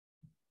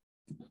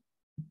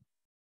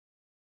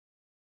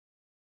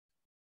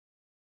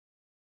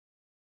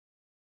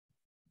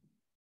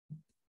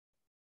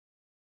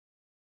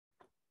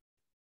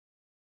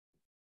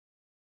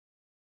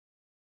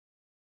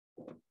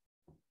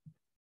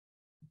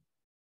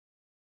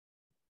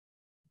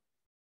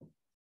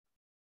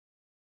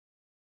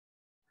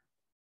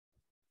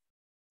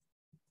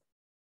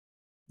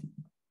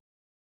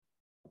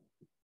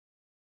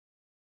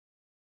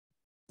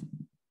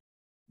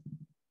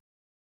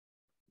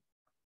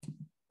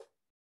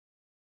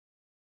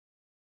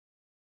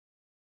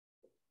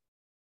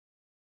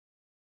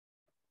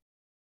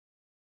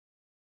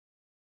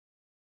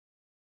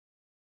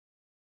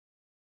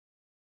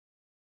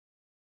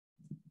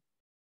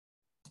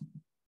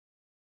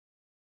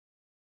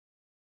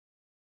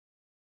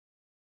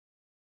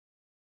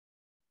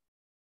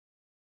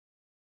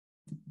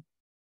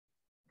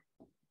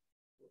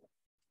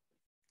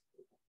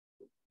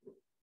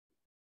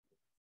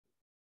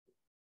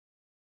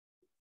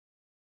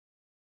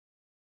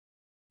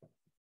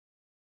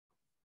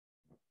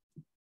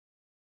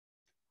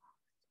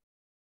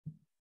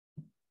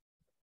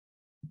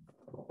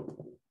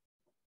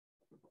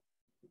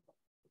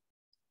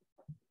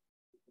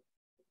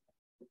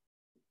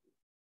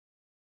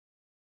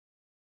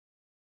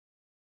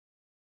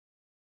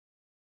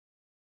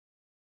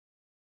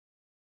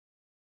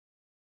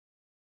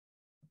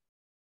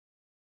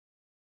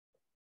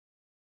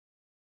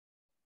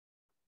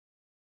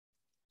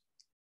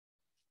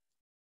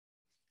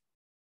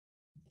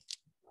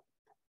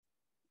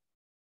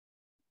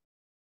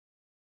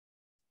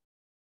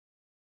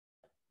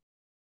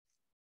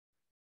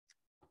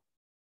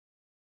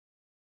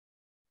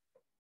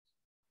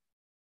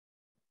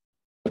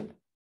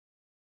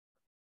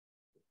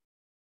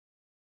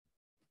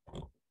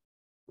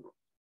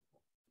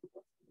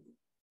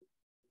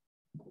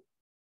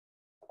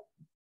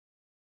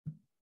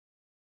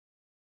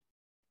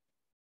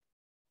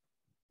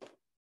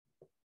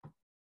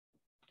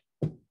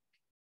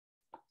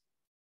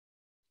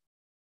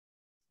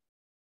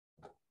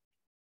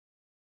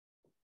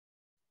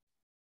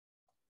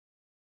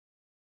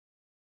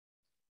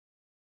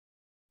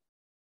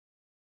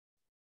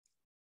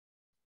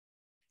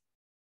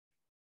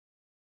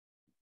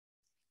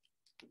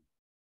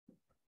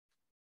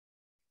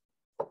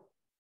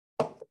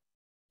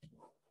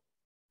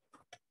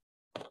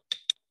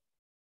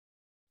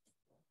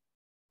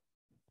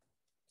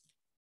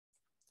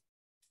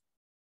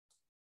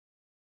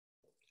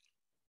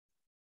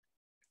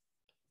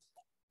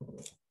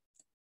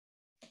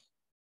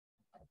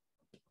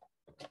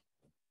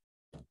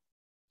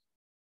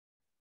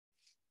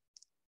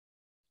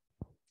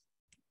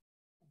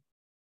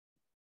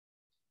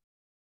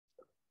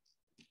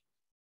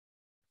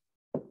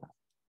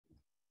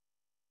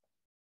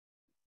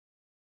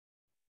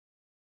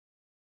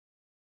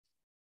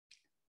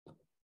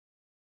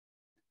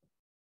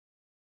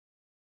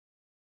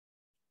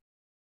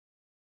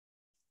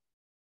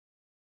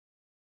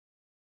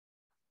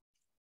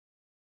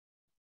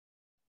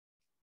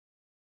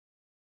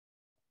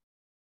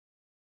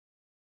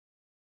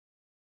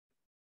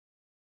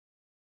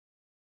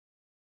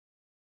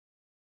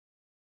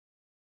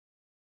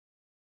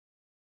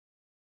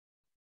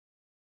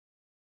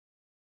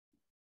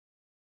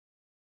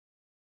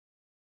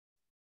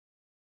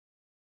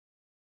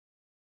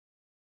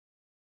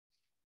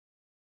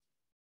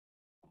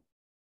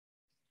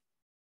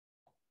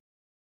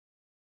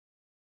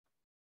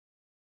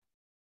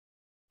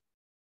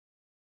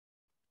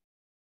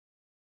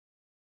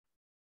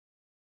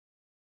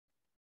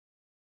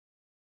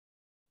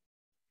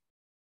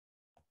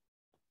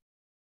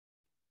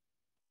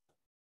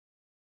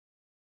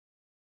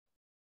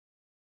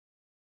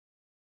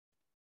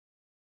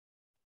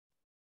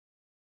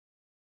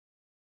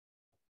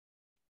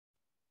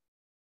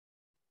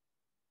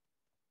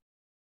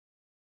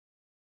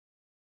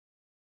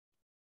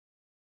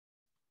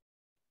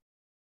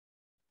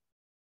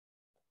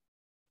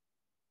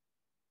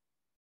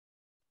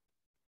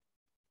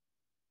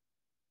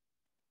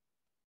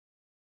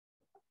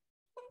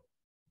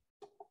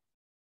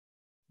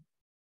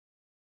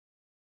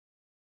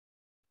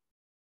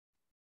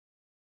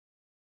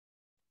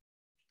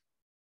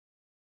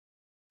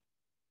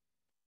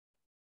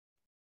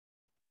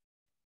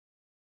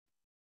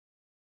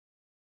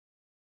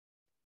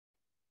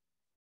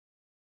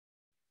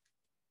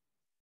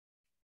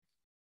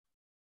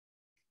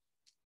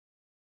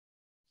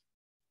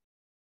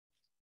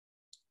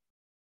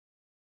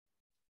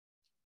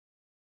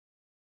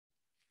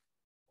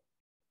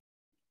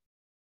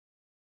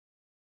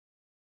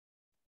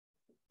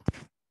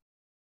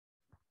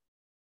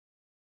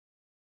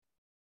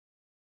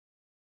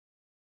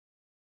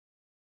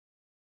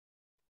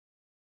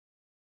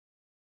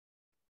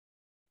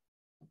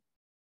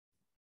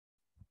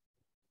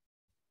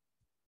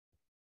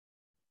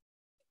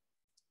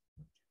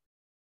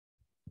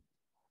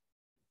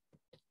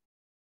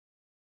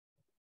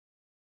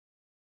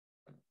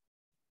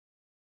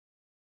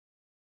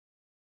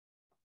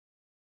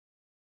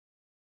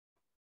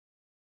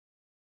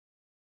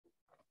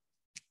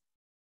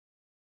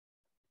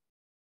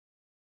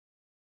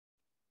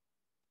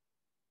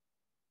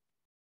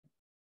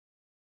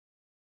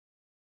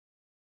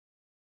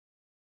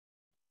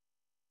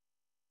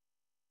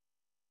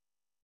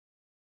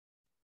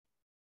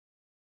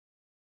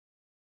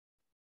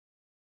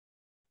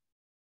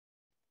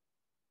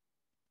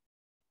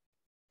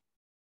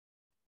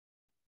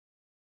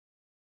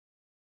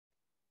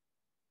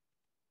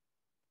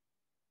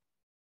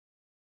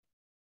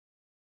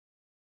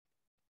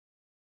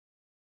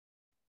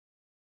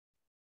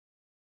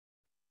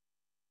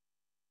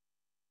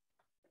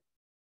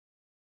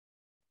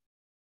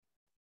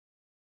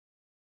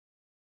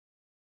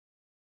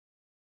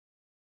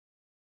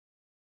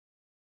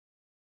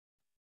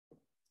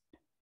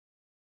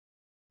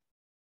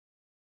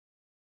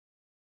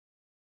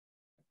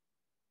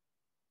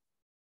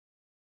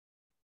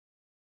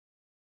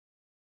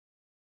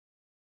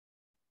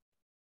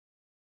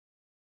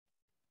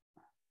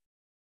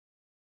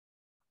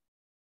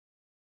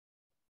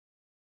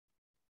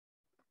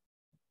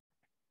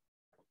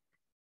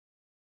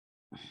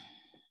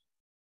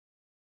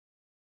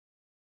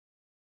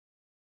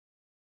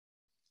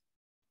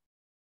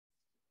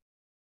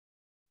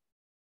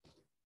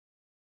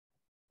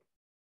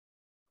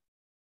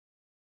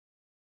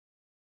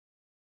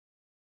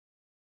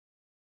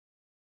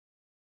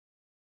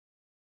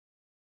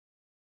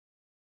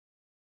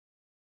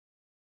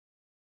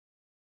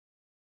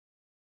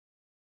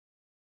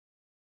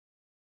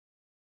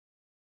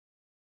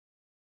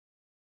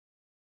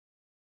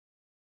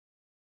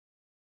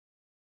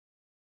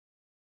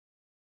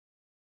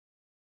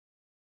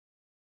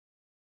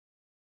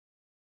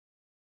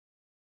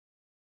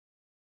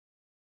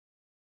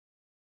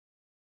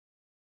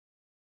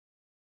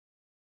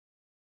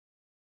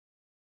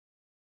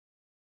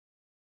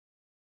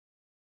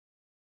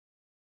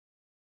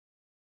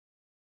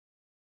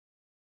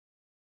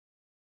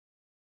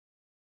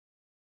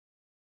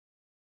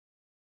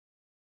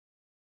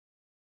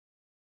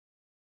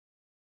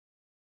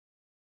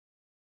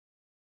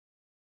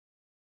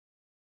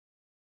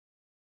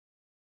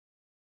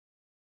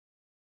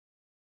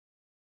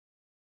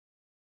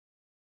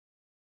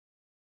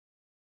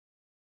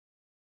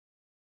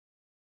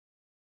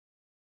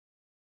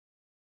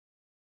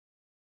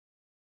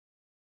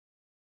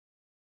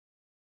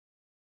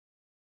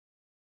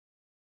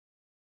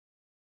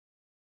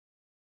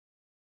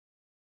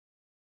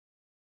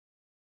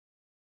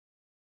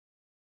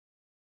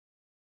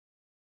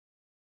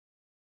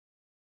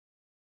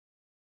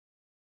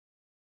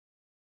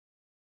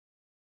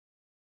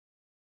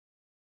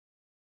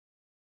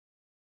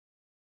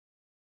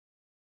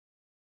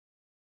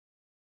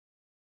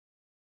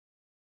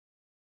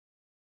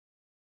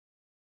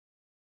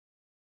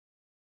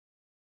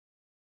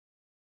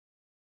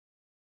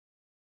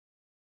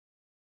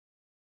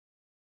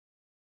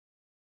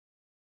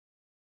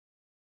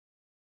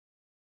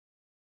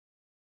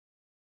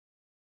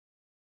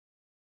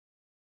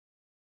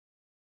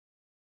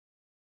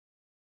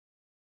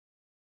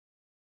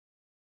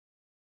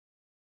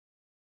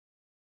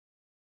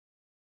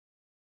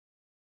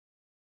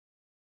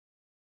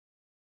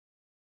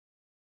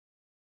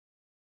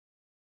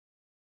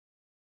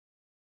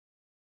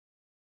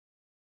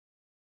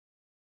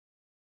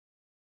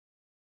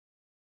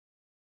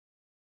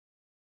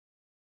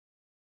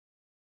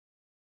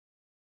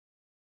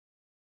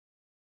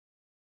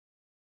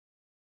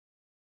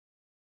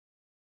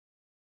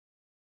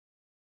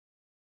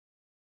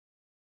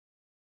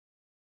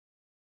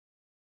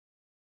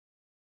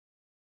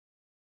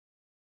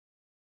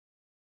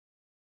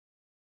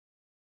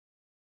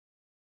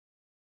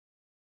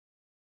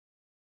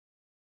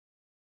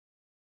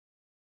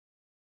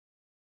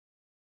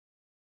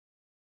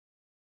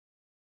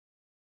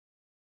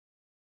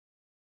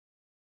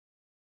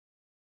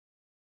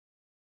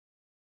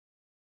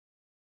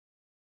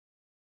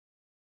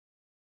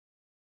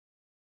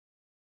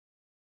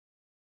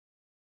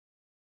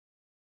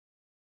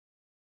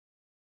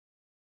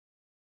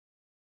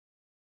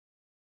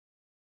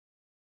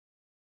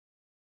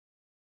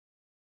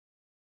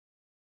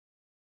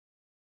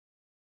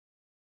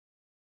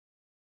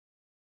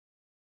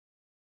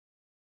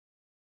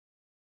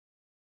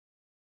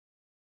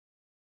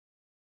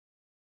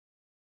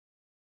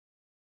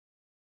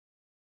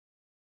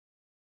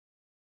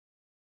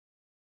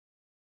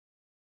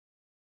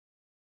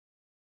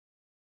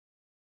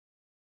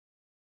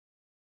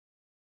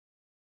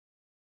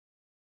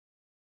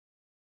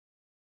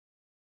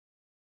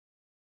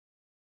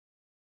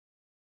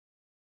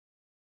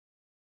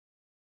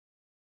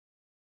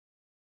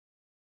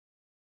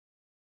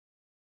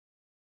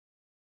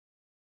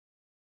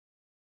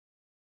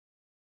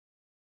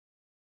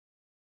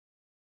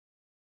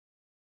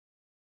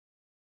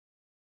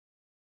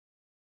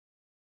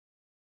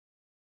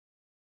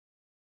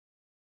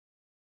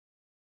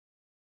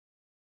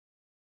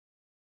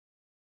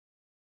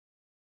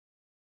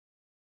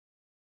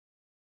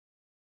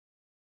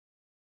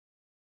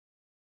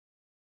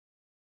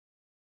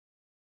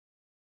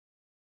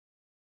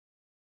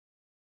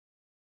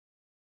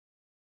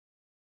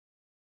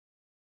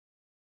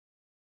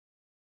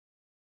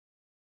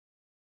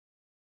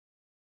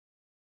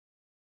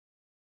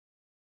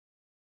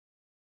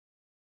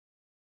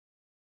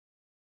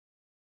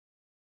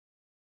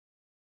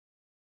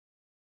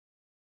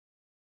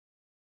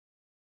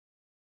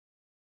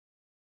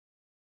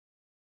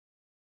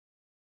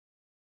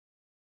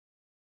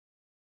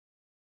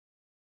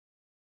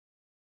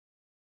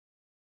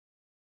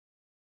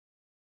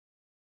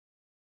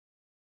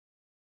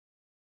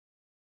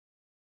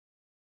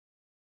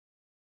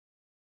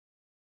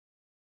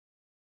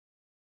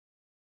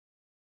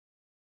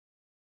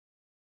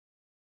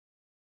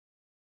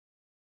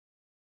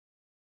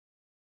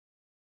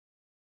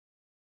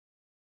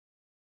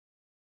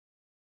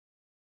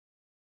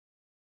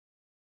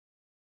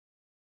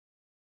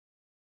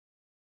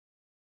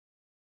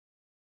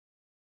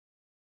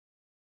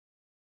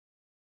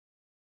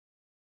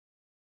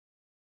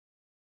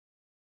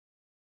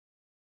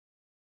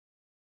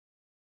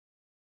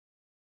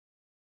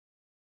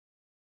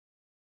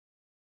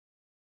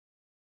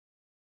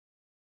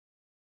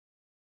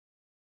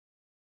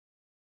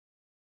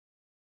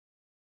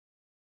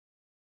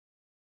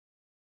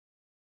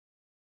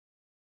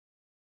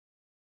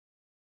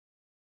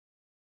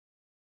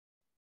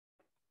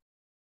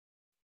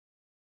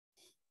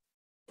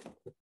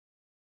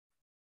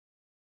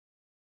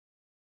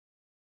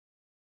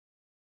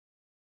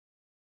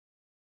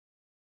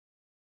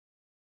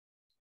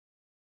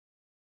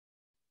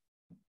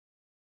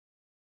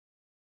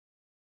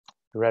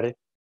 You ready?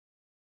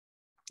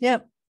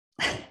 Yep.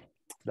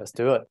 Let's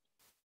do it.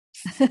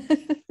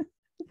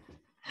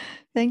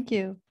 Thank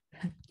you.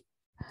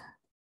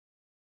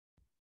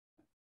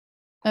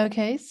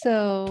 Okay,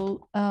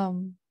 so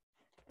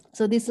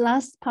so this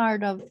last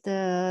part of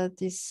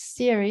this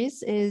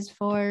series is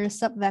for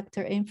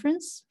subvector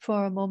inference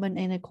for moment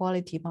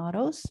inequality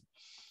models.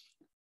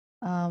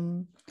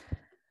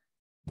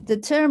 The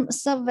term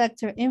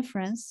subvector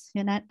inference,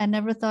 and I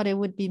never thought it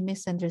would be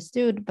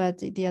misunderstood, but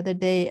the other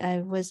day I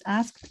was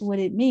asked what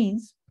it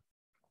means.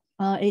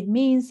 It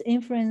means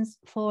inference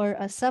for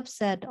a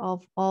subset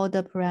of all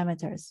the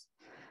parameters.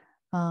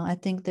 I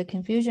think the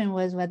confusion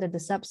was whether the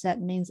subset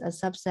means a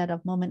subset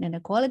of moment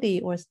inequality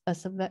or a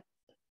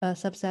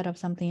subset of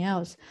something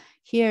else.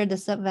 Here, the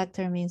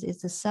subvector means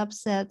it's a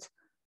subset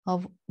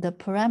of the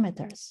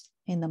parameters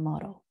in the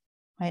model,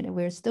 right?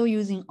 We're still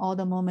using all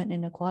the moment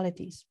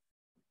inequalities.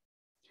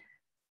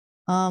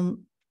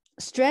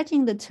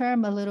 Stretching the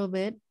term a little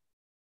bit,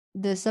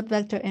 the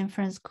subvector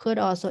inference could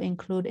also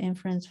include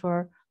inference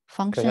for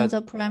functions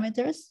of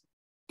parameters.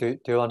 Do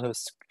you want to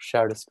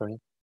share the screen?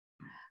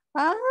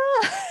 Ah,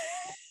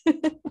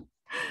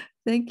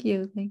 thank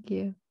you. Thank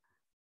you.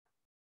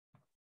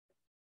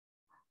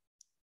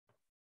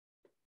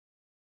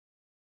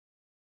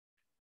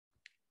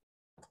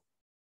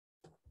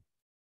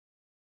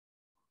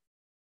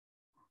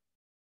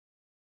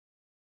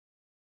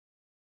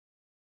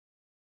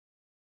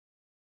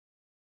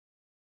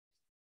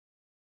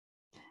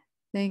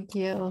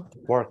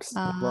 Works.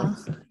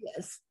 Works.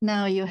 Yes,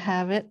 now you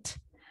have it.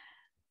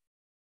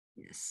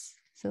 Yes.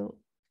 So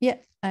yeah,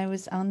 I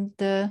was on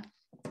the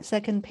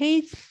second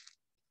page.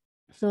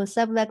 So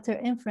subvector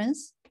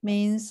inference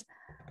means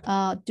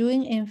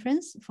doing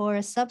inference for a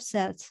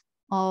subset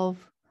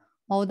of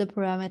all the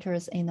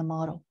parameters in the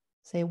model.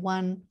 Say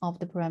one of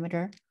the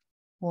parameter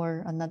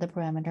or another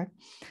parameter.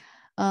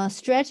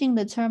 Stretching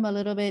the term a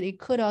little bit, it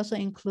could also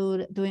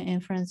include doing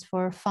inference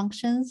for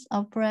functions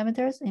of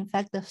parameters. In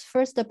fact, the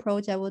first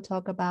approach I will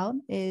talk about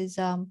is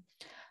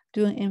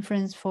doing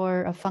inference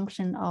for a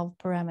function of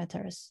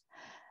parameters.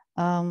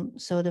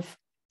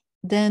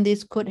 Then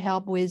this could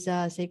help with,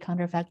 say,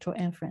 counterfactual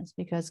inference,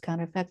 because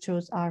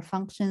counterfactuals are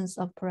functions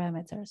of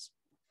parameters.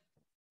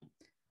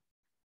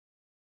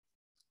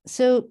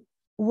 So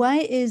why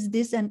is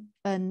this an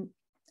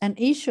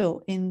issue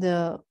in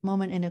the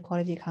moment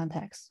inequality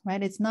context,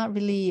 right? It's not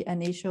really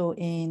an issue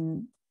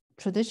in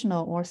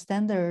traditional or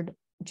standard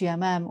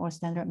GMM or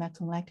standard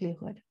maximum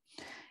likelihood.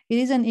 It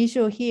is an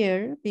issue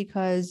here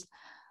because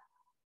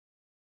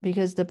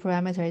the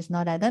parameter is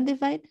not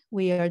identified.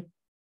 We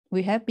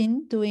have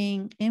been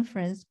doing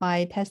inference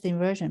by test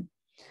inversion.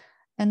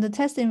 And the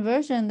test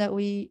inversion that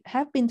we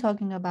have been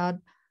talking about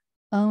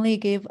only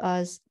give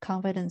us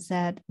confidence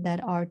set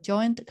that are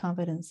joint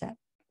confidence set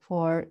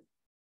for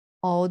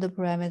all the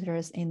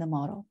parameters in the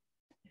model.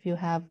 If you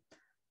have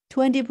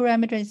 20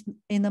 parameters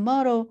in the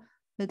model,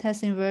 the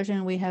test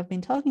inversion we have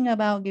been talking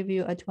about give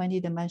you a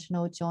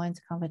 20-dimensional joint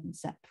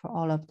confidence set for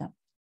all of them.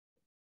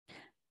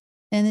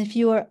 And if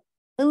you are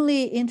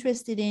only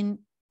interested in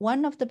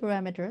one of the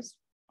parameters,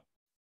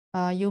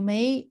 you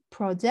may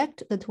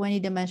project the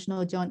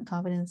 20-dimensional joint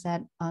confidence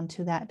set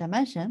onto that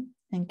dimension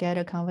and get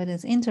a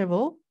confidence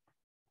interval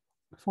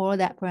for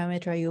that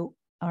parameter you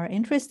are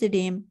interested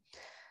in.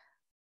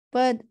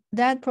 But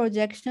that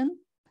projection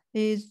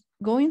is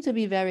going to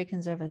be very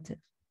conservative,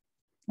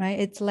 right?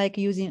 It's like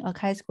using a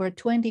chi-square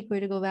 20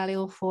 critical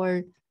value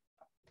for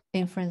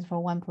inference for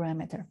one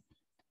parameter,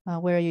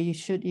 where you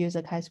should use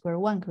a chi-square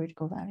 1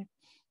 critical value.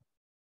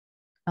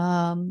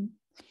 And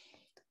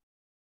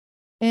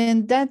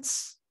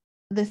that's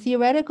the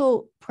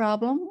theoretical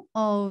problem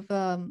of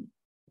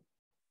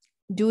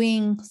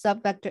doing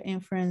subvector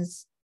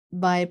inference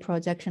by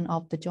projection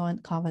of the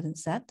joint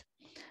confidence set.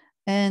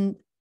 And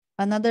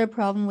another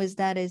problem with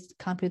that is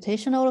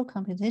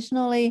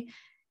computationally,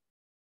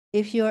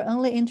 if you're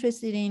only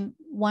interested in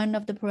one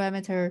of the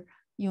parameter,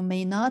 you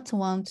may not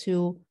want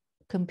to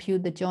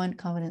compute the joint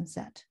confidence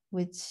set,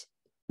 which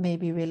may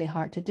be really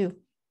hard to do.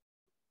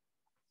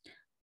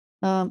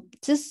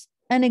 Just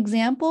an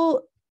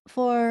example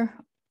for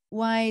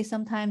why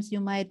sometimes you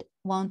might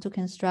want to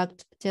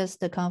construct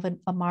just a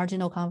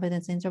marginal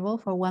confidence interval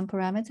for one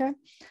parameter.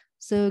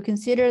 So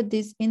consider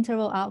this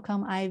interval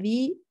outcome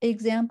IV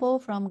example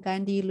from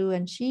Gandhi, Liu,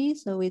 and Shi.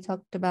 So we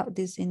talked about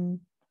this in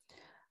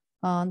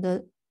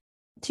the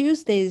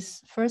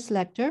Tuesday's first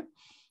lecture.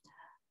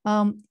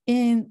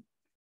 In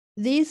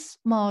this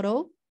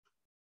model,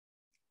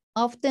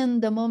 often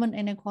the moment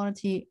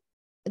inequality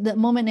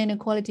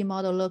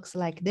model looks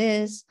like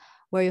this,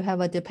 where you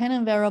have a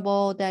dependent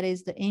variable that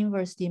is the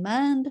inverse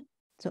demand.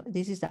 So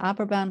this is the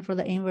upper bound for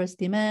the inverse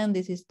demand.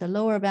 This is the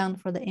lower bound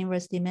for the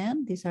inverse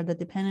demand. These are the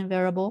dependent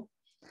variable.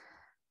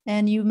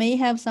 And you may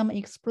have some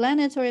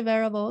explanatory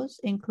variables,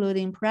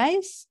 including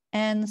price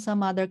and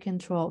some other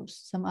controls,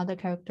 some other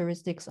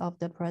characteristics of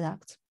the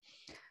product.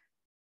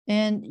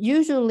 And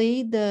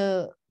usually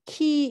the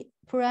key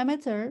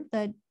parameter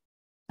that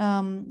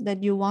that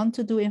you want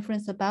to do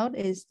inference about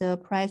is the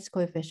price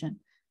coefficient.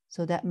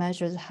 So that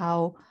measures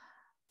how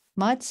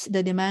much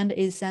the demand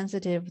is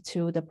sensitive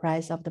to the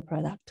price of the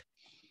product.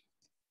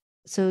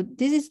 So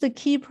this is the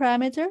key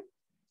parameter.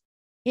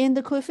 In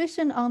the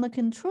coefficient on the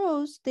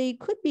controls, they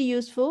could be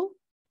useful,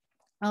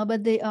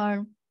 but they are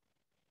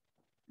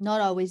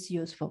not always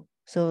useful.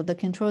 So the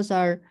controls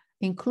are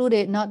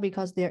included not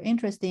because they're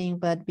interesting,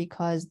 but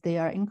because they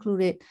are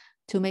included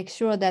to make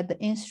sure that the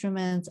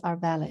instruments are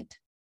valid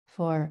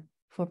for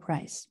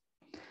price.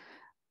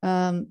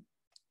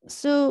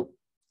 So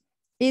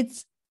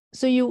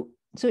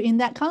in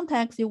that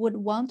context, you would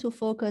want to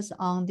focus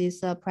on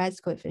this price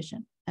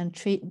coefficient and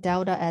treat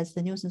delta as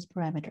the nuisance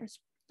parameters.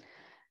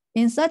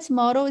 In such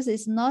models,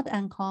 it's not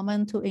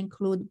uncommon to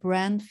include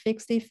brand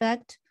fixed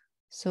effect.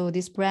 So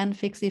this brand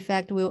fixed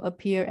effect will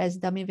appear as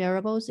dummy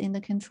variables in the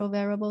control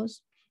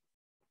variables.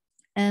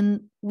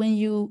 And when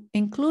you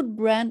include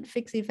brand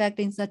fixed effect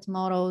in such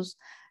models,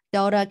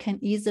 delta can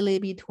easily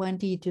be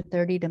 20 to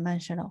 30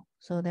 dimensional.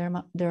 So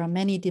there are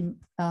many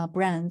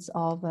brands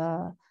of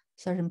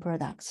certain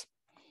products.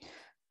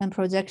 And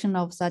projection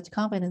of such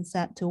confidence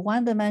set to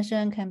one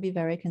dimension can be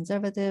very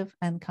conservative,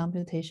 and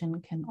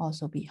computation can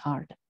also be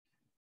hard.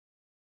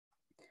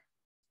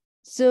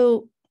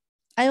 So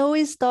I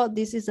always thought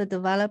this is a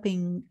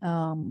developing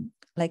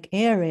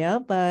area,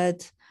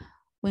 but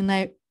when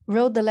I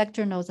wrote the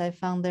lecture notes, I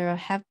found there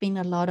have been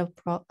a lot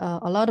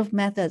of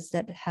methods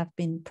that have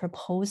been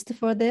proposed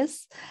for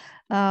this.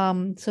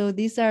 So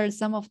these are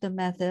some of the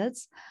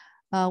methods.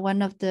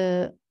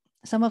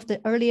 Some of the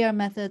earlier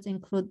methods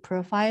include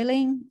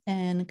profiling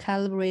and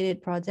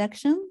calibrated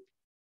projection.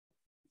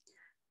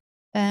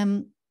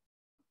 And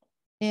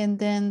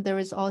then there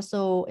is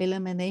also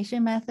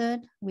elimination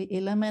method. We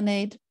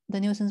eliminate the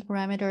nuisance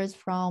parameters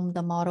from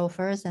the model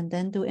first and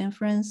then do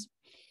inference.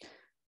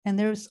 And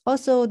there's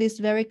also this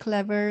very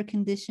clever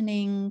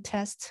conditioning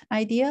test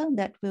idea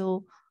that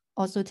will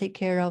also take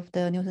care of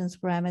the nuisance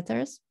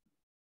parameters.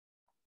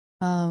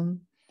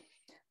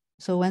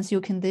 So once you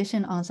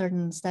condition on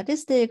certain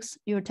statistics,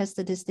 your test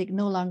statistic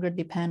no longer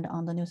depend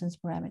on the nuisance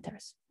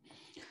parameters.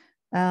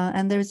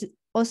 And there's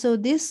also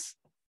this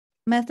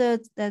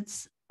method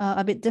that's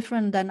a bit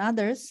different than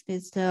others.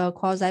 It's the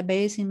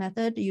quasi-Bayesian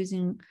method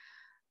using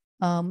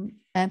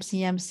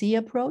MCMC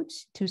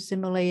approach to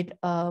simulate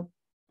a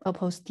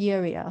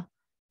posterior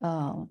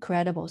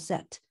credible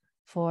set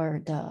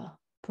for the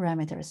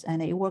parameters,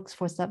 and it works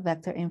for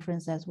subvector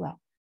inference as well.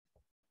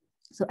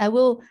 So I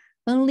will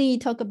only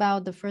talk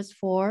about the first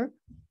four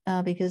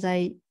because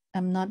I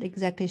am not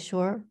exactly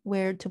sure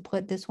where to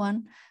put this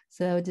one.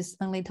 So just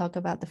only talk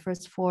about the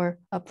first four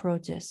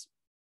approaches.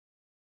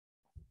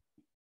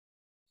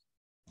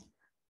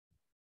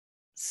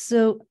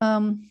 So,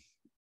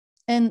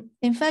 and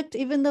in fact,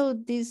 even though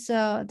these,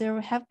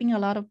 there have been a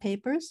lot of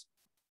papers,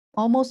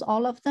 almost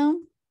all of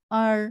them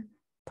are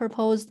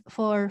proposed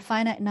for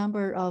finite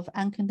number of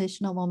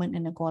unconditional moment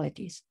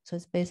inequalities. So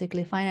it's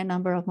basically finite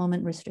number of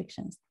moment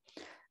restrictions.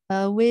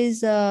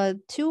 With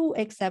two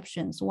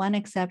exceptions. One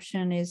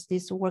exception is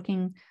this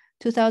working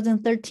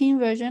 2013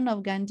 version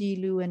of Ganji,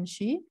 Liu, and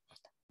Shi.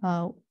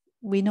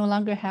 We no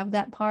longer have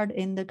that part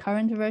in the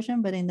current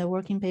version, but in the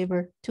working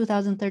paper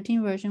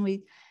 2013 version,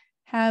 we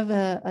have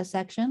a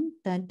section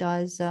that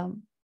does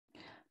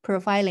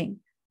profiling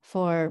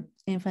for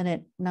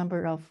infinite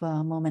number of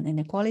moment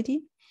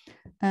inequality.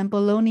 And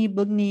Bologna,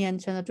 Bugni, and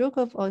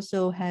Chandradrukov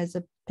also has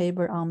a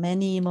paper on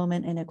many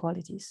moment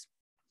inequalities,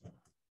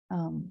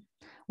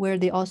 where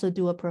they also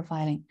do a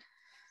profiling.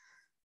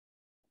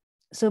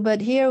 So, but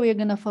here we're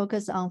gonna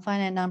focus on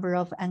finite number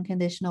of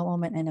unconditional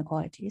moment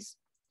inequalities.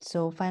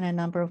 So finite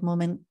number of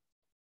moment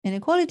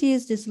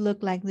inequalities just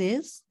look like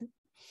this.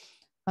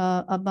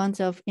 A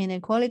bunch of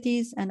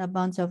inequalities and a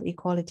bunch of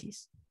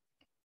equalities.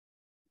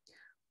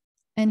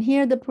 And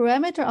here the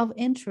parameter of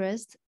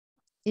interest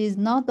is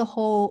not the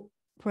whole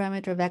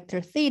parameter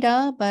vector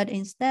theta, but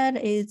instead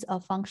is a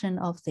function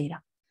of theta.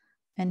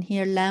 And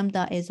here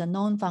lambda is a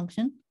known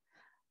function.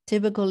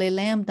 Typically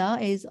lambda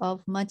is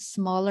of much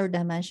smaller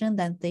dimension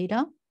than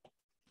theta.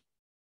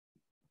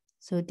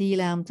 So d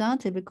lambda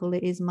typically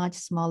is much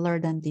smaller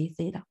than d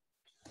theta.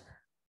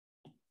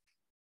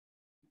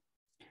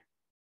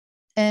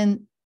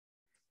 And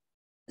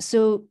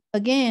so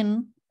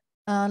again,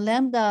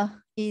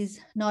 lambda is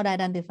not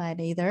identified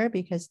either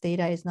because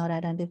theta is not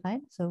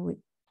identified. So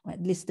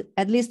at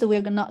least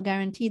we're not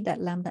guaranteed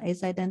that lambda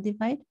is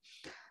identified.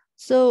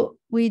 So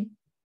we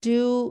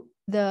do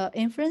the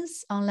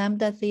inference on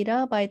lambda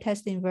theta by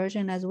test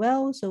inversion as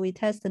well. So we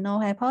test the null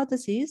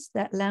hypothesis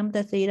that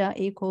lambda theta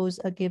equals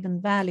a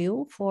given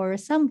value for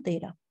some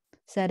theta,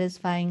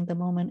 satisfying the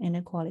moment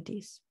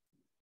inequalities.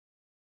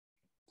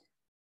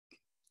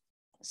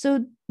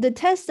 So the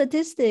test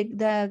statistic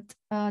that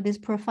this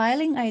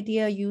profiling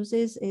idea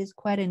uses is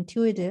quite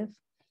intuitive.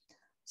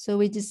 So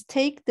we just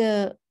take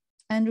the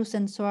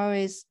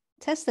Anderson-Suarez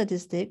test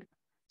statistic.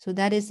 So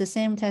that is the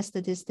same test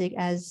statistic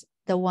as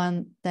the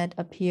one that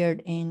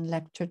appeared in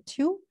lecture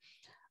 2.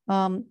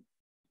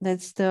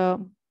 That's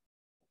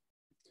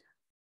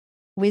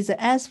with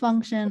the S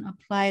function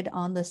applied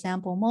on the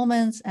sample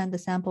moments and the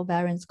sample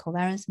variance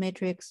covariance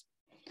matrix.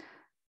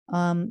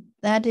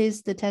 That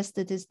is the test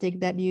statistic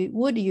that you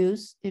would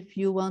use if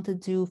you want to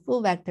do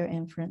full vector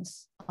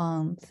inference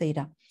on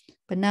theta.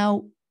 But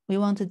now we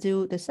want to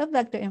do the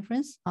subvector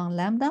inference on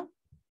lambda.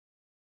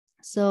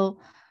 So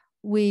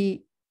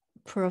we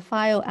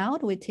profile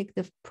out, we take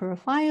the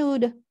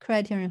profiled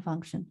criterion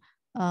function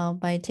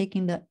by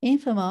taking the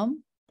infimum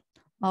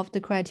of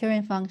the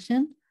criterion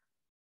function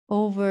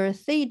over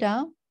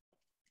theta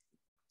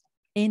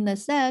in the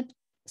set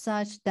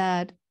such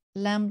that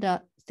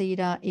lambda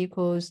theta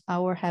equals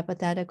our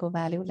hypothetical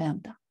value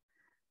lambda,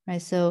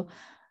 right? So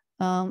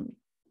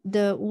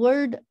the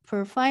word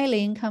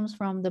profiling comes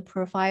from the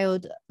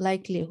profiled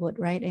likelihood,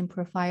 right? In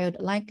profiled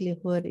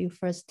likelihood, you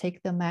first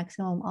take the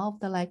maximum of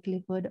the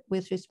likelihood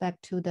with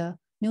respect to the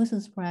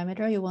nuisance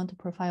parameter you want to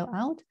profile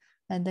out,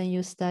 and then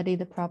you study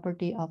the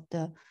property of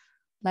the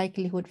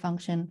likelihood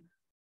function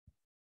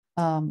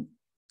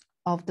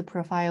of the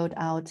profiled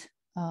out,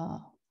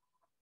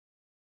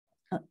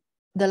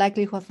 the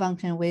likelihood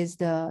function with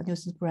the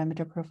nuisance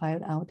parameter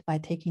profiled out by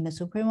taking the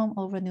supremum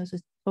over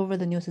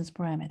the nuisance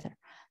parameter.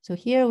 So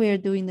here we are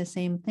doing the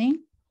same thing.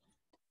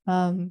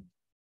 The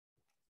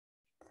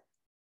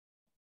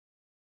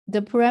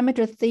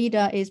parameter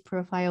theta is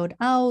profiled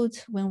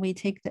out when we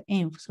take the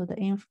inf. So the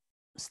inf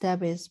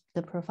step is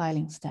the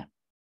profiling step.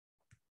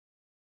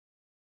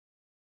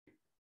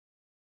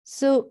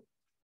 So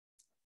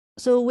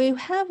we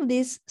have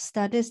this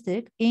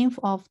statistic, inf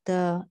of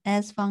the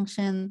S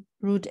function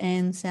root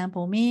n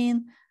sample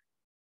mean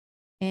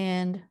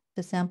and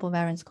the sample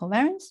variance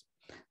covariance.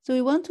 So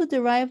we want to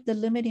derive the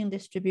limiting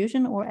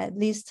distribution, or at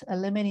least a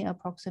limiting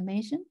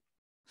approximation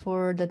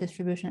for the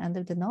distribution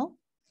under the null.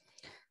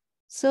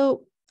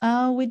 So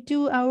we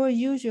do our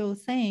usual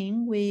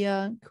thing. We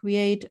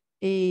create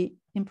a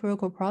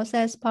empirical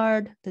process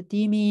part, the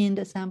d-mean,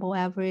 the sample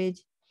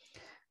average,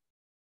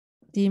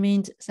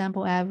 d-mean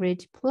sample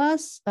average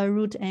plus a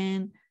root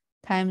n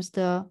times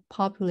the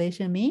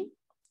population mean.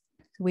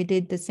 So we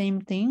did the same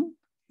thing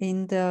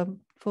in the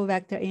full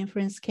vector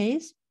inference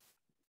case.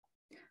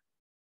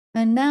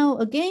 And now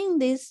again,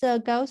 this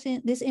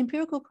Gaussian, this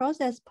empirical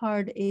process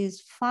part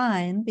is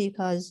fine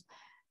because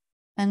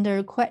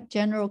under quite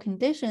general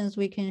conditions,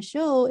 we can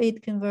show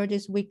it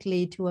converges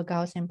weakly to a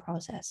Gaussian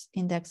process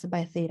indexed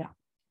by theta.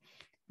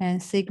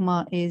 And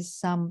sigma is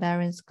some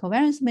variance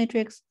covariance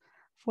matrix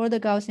for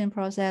the Gaussian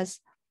process,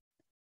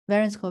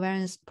 variance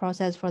covariance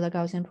process for the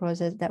Gaussian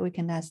process that we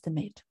can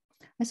estimate.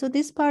 And so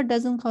this part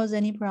doesn't cause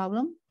any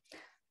problem.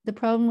 The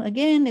problem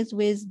again is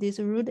with this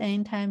root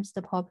n times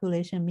the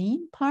population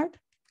mean part.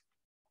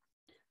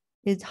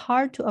 It's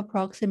hard to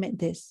approximate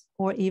this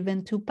or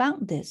even to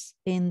bound this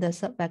in the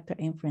subvector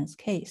inference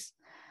case.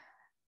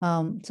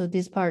 So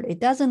this part, it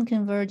doesn't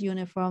converge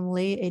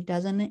uniformly. It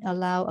doesn't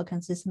allow a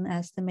consistent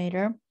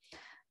estimator.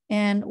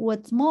 And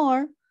what's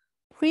more,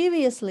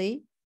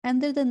 previously,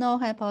 under the null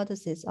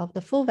hypothesis of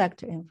the full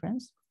vector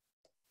inference,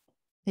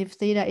 if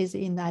theta is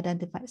in the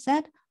identified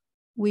set,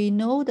 we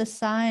know the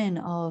sign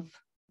of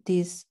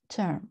this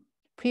term.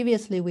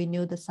 Previously, we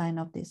knew the sign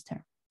of this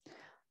term.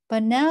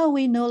 But now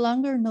we no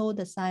longer know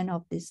the sign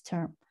of this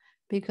term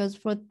because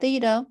for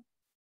theta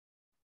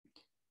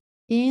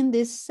in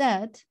this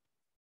set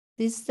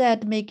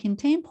may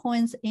contain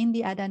points in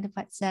the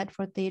identified set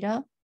for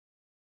theta,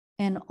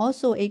 and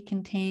also it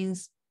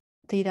contains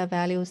theta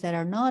values that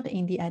are not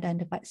in the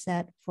identified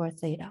set for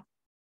theta.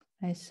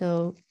 Okay,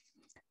 so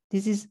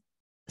this is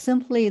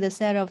simply the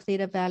set of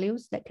theta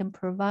values that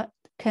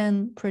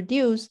can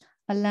produce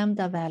a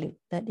lambda value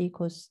that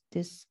equals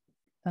this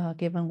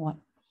given one.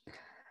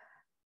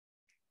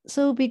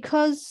 So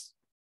because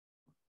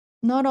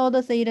not all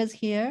the thetas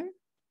here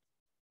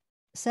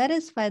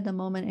satisfy the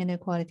moment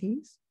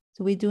inequalities,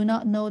 so we do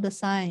not know the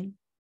sign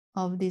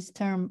of this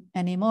term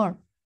anymore.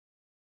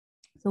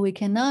 So we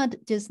cannot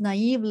just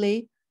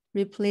naively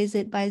replace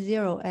it by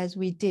 0 as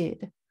we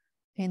did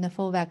in the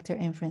full vector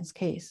inference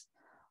case.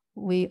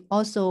 We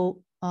also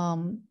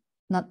are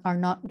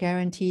not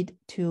guaranteed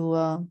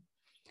to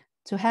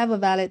have a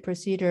valid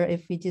procedure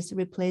if we just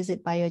replace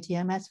it by a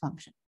GMS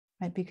function.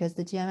 Right? Because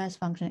the GMS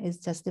function is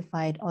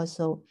justified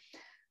also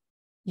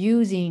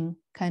using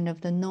kind of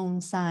the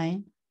known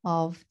sign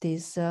of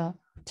this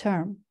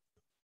term.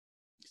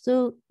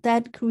 So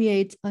that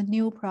creates a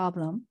new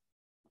problem.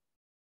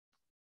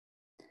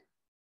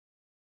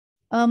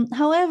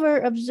 However,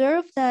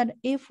 observe that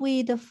if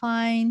we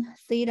define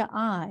theta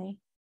I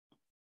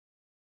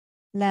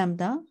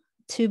lambda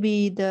to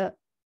be the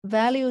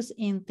values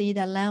in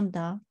theta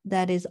lambda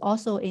that is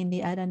also in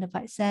the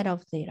identified set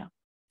of theta,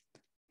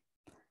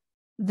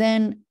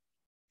 then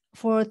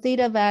for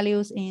theta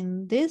values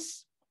in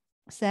this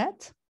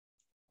set,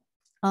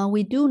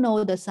 we do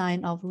know the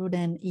sign of root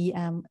n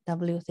em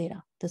w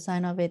theta. The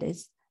sign of it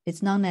is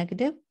it's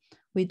non-negative.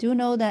 We do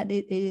know that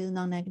it is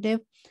non-negative,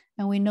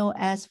 and we know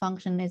S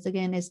function is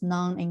again is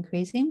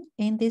non-increasing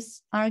in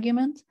this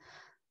argument.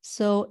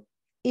 So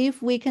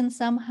if we can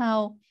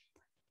somehow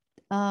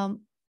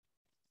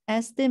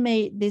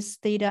estimate this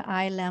theta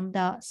I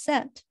lambda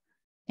set,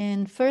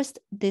 and first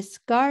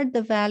discard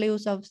the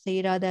values of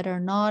theta that are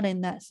not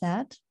in that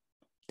set,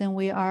 then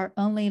we are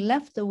only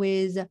left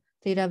with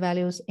theta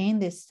values in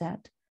this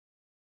set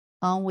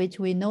on which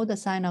we know the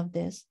sign of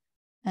this,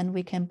 and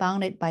we can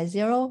bound it by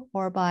 0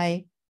 or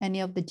by any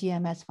of the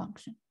GMS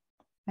function.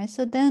 Right?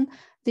 So then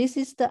this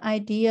is the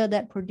idea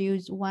that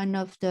produced one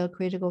of the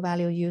critical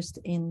value used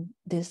in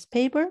this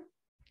paper.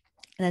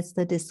 That's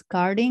the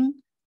discarding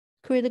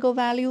critical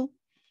value,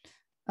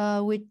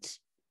 which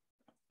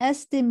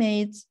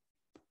estimates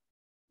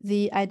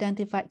the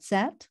identified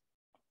set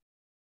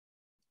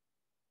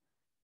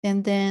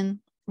and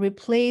then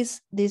replace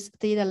this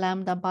theta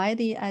lambda by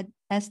the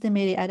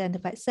estimated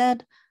identified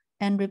set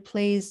and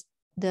replace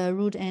the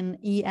root n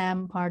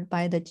EM part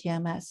by the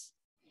GMS.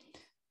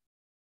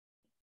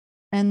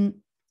 And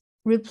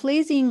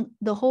replacing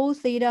the whole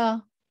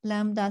theta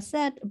lambda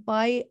set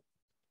by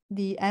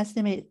the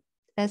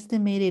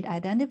estimated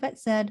identified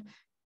set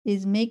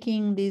is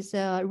making this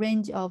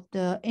range of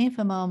the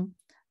infimum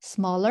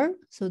smaller.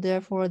 So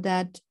therefore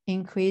that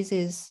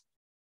increases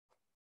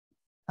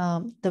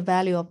the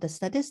value of the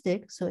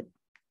statistic. So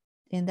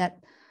in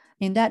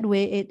that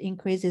way, it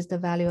increases the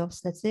value of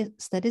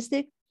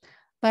statistic.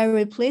 By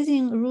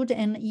replacing root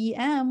n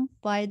EM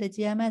by the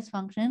GMS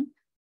function,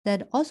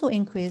 that also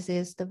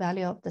increases the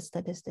value of the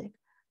statistic.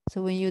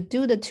 So when you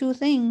do the two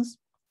things,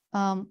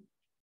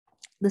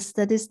 the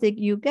statistic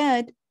you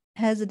get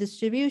has a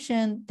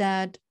distribution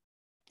that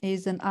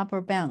is an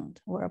upper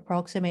bound or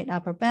approximate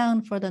upper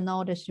bound for the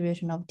null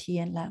distribution of T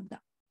and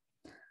lambda.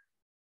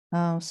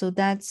 So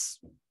that's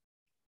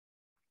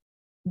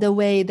the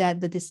way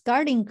that the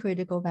discarding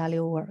critical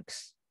value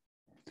works.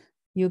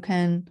 You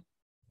can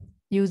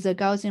use a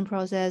Gaussian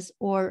process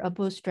or a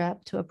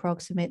bootstrap to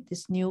approximate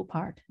this new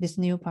part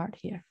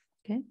here,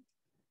 okay?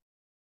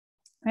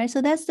 All right,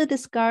 so that's the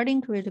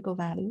discarding critical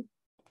value.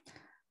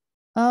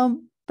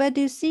 But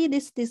you see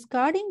this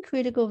discarding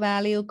critical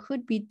value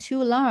could be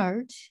too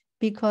large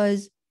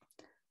because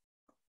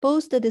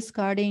both the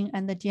discarding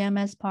and the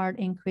GMS part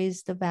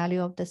increase the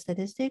value of the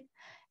statistic,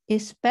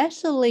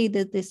 especially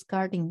the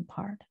discarding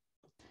part.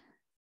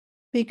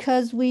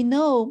 Because we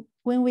know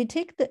when we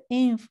take the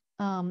inf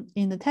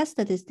in the test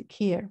statistic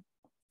here,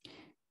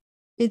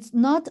 it's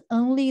not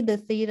only the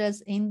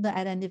thetas in the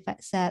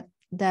identified set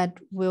that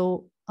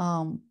will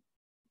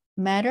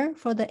matter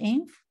for the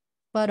inf,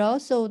 but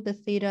also the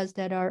thetas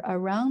that are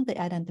around the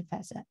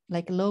identified set,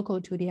 like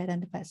local to the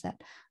identified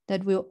set,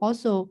 that will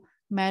also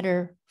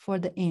matter for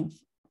the inf.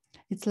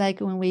 It's like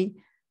when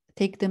we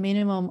take the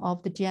minimum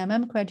of the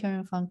GMM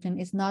criterion function,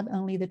 it's not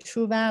only the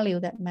true value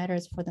that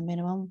matters for the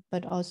minimum,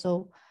 but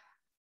also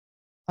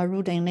a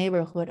root and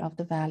neighborhood of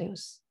the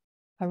values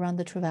around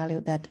the true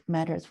value that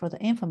matters for the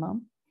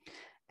infimum.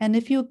 And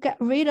if you get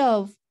rid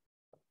of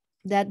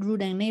that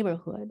root and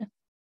neighborhood,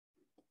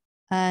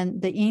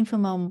 and the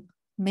infimum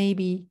may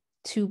be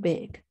too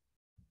big,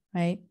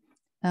 right?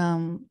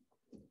 In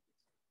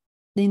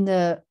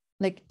the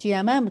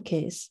GMM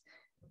case,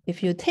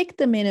 if you take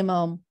the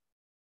minimum,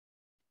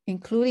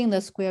 including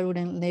the square root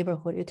and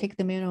neighborhood, you take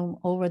the minimum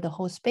over the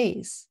whole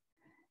space,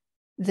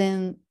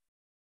 then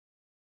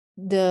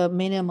the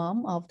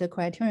minimum of the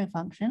criterion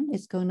function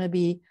is going to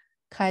be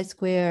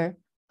chi-square,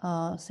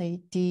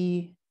 say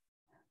d,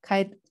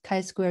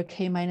 chi-square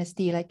k minus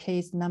d, like k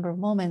is the number of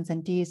moments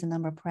and d is the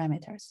number of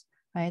parameters,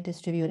 right?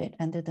 Distributed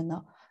under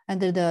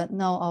the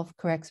null of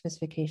correct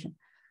specification.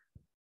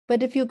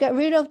 But if you get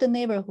rid of the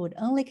neighborhood,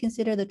 only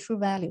consider the true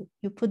value.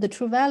 You put the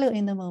true value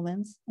in the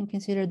moments and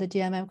consider the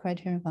GMM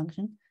criterion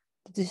function.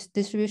 The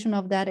distribution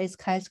of that is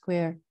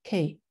chi-square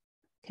k.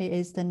 K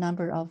is the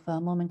number of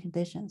moment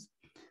conditions.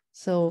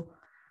 So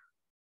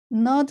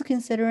not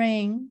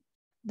considering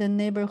the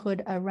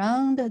neighborhood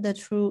around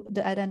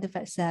the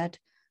identified set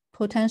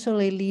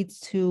potentially leads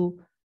to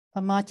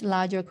a much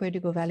larger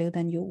critical value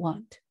than you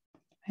want.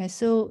 Okay,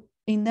 so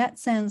in that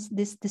sense,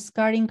 this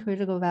discarding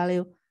critical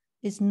value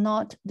is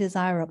not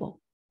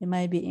desirable. It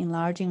might be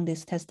enlarging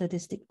this test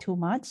statistic too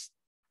much.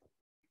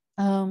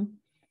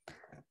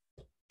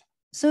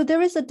 So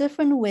there is a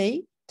different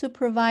way to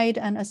provide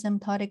an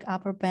asymptotic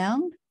upper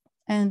bound.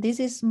 And this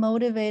is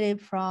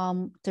motivated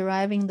from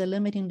deriving the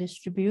limiting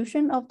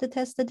distribution of the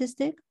test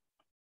statistic.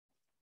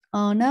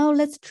 Now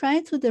let's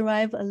try to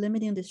derive a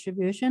limiting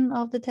distribution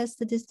of the test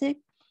statistic.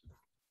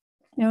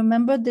 You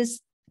remember this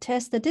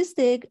test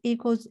statistic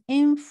equals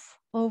inf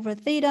over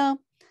theta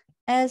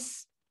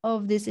s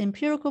of this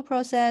empirical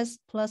process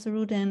plus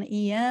root n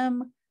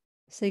EM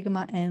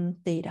sigma n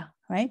theta,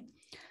 right?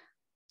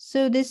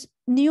 So this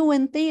nu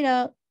n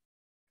theta,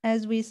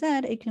 as we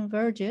said, it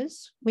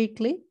converges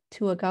weakly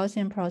to a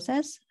Gaussian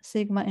process.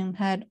 Sigma n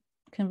hat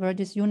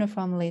converges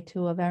uniformly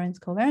to a variance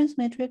covariance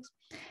matrix.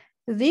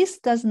 This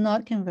does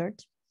not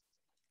convert.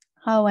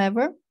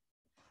 However,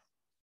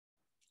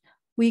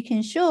 we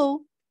can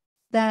show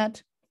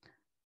that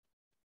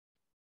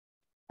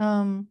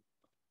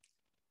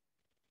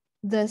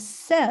the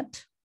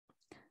set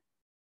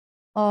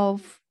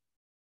of,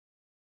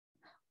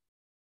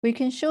 we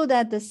can show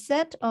that the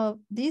set of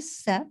this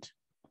set,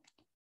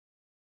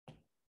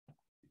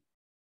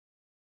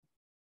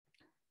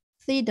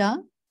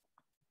 theta,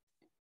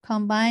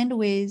 combined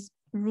with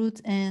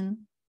root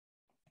n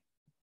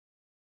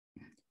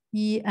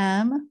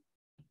EM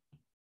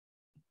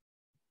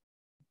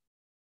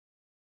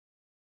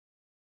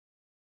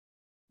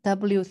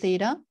W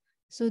theta.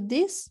 So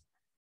this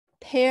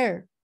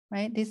pair,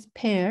 right? This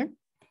pair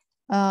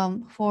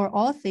for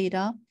all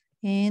theta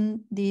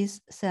in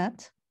this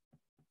set.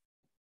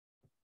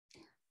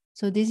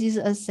 So this is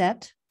a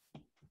set,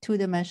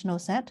 two-dimensional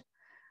set.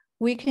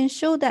 We can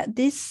show that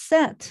this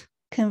set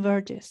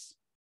converges.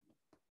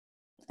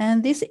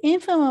 And this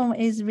infimum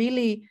is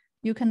really,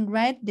 you can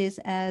write this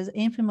as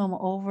infimum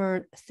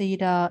over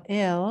theta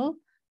L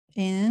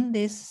in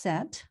this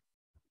set,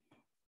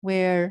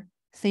 where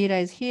theta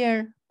is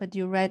here, but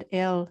you write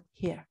L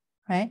here,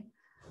 right?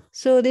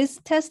 So this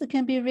test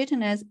can be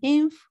written as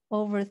inf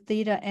over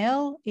theta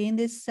L in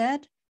this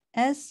set,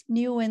 S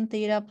nu n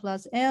theta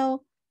plus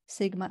L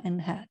sigma n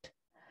hat.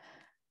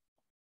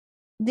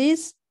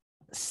 This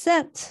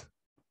set,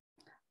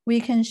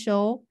 we can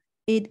show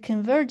it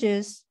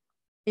converges,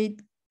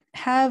 it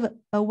have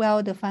a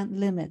well-defined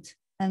limit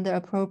and the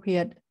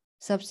appropriate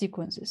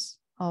subsequences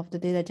of the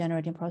data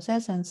generating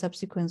process and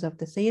subsequence of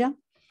the theta.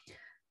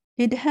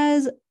 It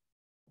has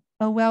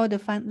a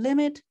well-defined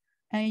limit,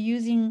 and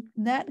using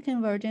that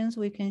convergence,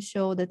 we can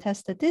show the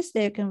test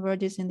statistic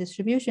converges in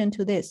distribution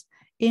to this,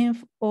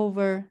 inf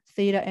over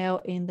theta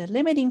L in the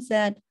limiting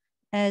set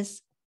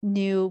as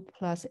nu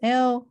plus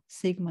L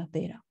sigma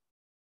theta,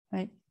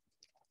 right?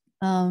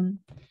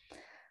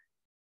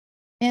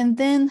 And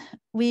then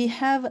we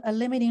have a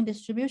limiting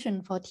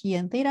distribution for T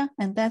and theta,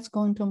 and that's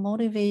going to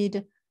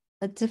motivate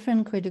a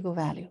different critical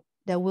value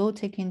that will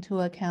take into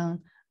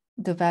account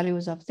the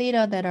values of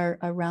theta that are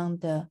around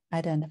the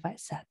identified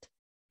set.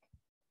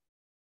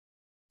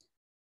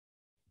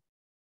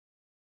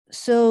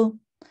 So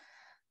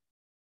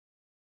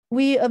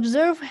we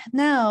observe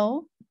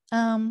now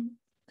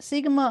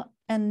sigma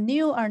and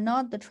nu are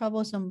not the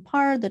troublesome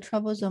part. The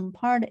troublesome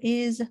part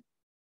is,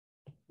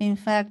 in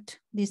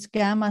fact, this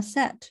gamma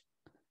set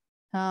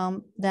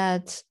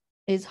that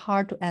is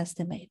hard to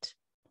estimate.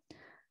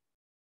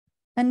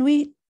 And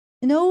we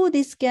know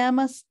this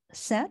gamma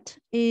set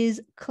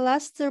is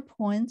cluster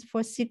points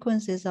for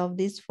sequences of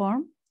this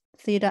form,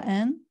 theta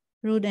n,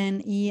 root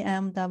n, e,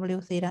 m,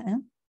 w, theta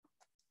n.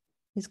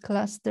 This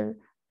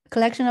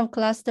collection of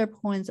cluster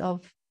points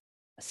of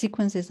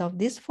sequences of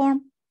this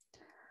form.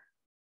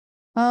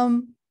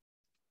 And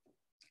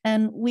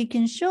we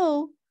can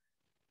show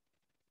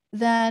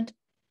that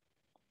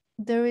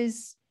there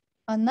is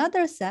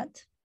another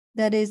set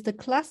that is the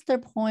cluster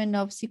point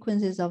of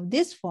sequences of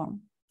this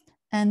form.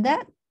 And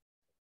that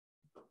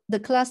the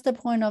cluster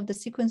point of the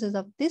sequences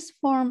of this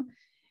form,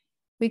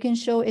 we can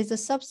show is a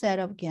subset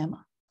of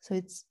gamma. So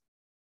it's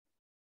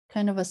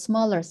kind of a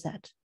smaller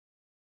set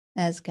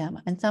as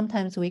gamma. And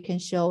sometimes we can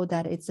show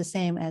that it's the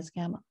same as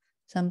gamma.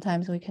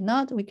 Sometimes we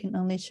cannot, we can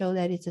only show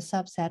that it's a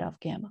subset of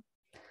gamma.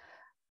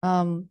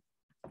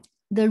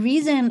 The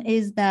reason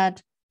is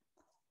that,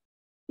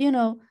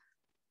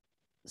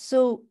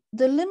 so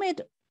the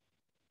limit,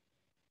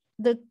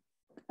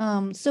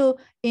 so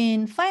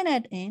in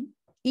finite n,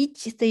 each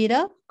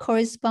theta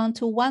corresponds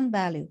to one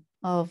value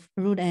of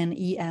root n,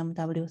 e, m,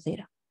 w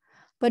theta.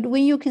 But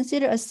when you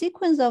consider a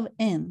sequence of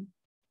n,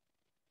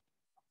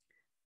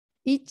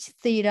 each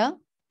theta,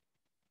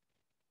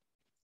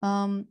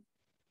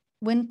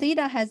 when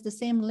theta has the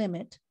same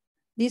limit,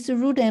 this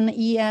root n,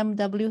 e, m,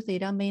 w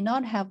theta may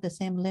not have the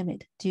same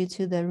limit due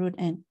to the root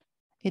n.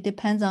 It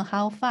depends on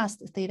how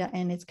fast theta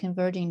n is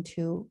converging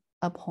to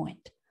a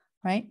point,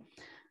 right?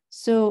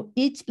 So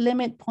each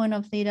limit point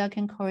of theta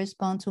can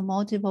correspond to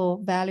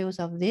multiple values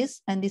of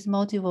this, and this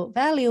multiple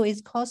value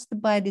is caused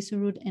by this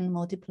root n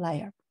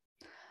multiplier.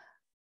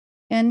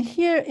 And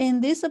here in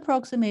this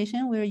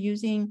approximation, we're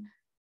using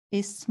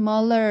a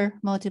smaller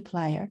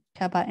multiplier,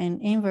 kappa n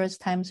inverse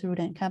times root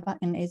n. Kappa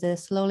n is a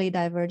slowly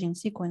diverging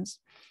sequence.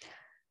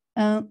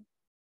 And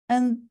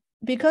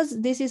because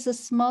this is a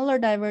smaller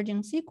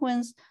diverging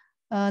sequence,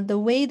 the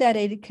way that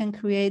it can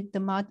create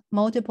the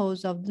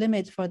multiples of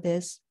limits for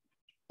this,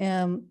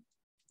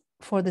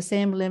 for the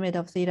same limit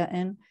of theta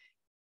n,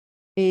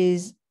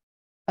 is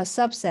a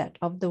subset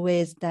of the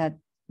ways that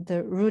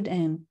the root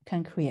n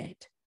can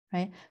create,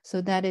 right?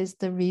 So that is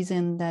the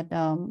reason that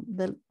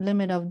the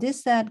limit of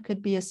this set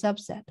could be a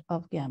subset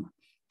of gamma.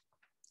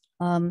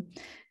 And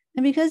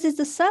because it's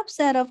a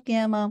subset of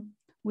gamma,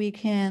 we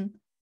can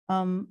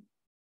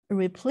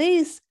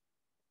replace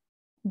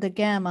the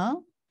gamma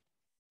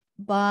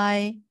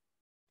by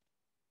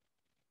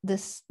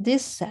this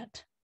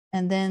set.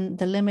 And then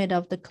the limit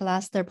of the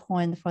cluster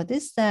point for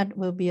this set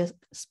will be a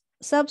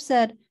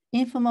subset.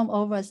 Infimum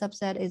over a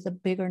subset is a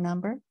bigger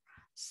number.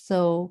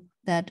 So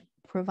that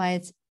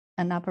provides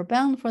an upper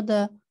bound for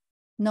the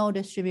null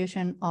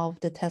distribution of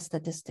the test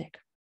statistic.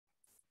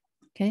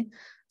 Okay,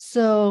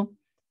 so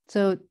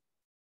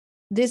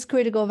this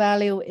critical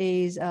value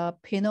is a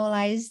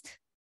penalized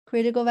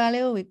critical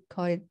value. We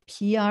call it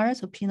PR,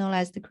 so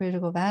penalized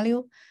critical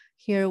value.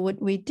 Here,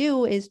 what we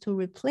do is to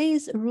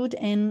replace root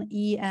n,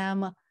 e,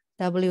 m,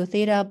 w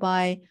theta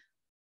by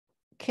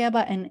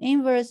kappa n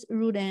inverse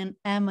root n,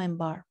 m, and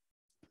bar.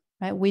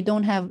 right? We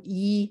don't have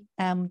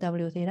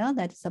EMW theta,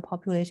 that is the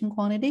population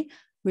quantity.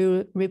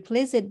 We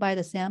replace it by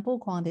the sample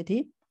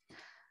quantity.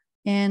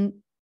 And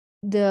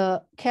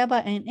the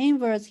kappa n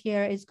inverse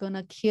here is going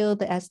to kill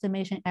the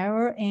estimation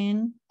error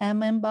in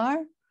M bar.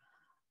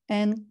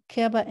 And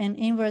kappa n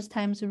inverse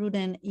times root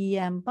n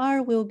EM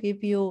bar will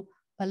give you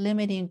a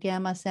limiting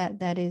gamma set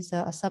that is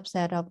a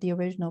subset of the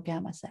original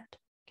gamma set,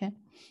 okay?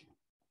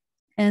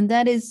 And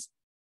that is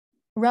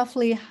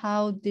roughly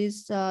how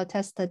this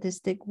test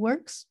statistic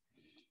works.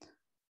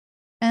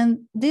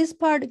 And this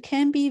part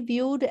can be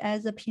viewed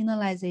as a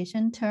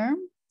penalization term,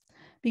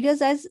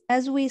 because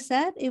as we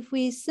said, if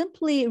we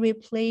simply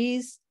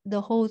replace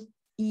the whole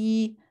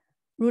E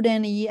root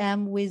n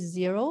EM with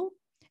 0,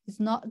 it's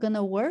not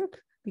gonna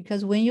work,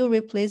 because when you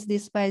replace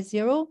this by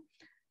 0,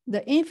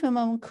 the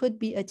infimum could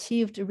be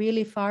achieved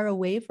really far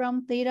away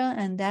from theta,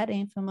 and that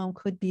infimum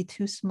could be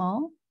too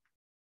small.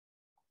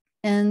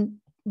 And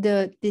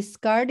the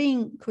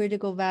discarding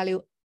critical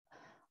value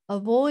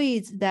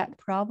avoids that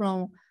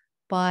problem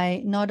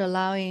by not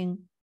allowing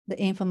the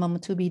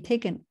infimum to be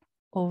taken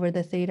over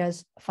the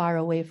thetas far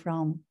away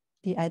from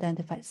the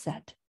identified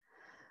set.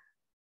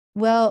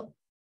 Well,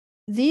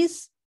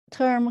 this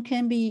term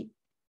can be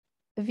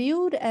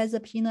viewed as a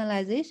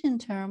penalization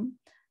term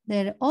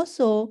that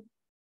also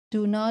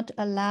do not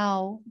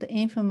allow the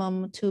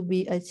infimum to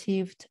be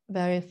achieved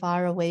very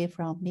far away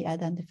from the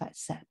identified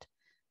set.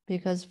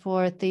 Because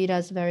for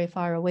thetas very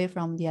far away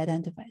from the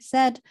identified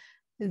set,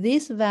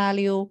 this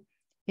value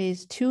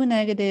is too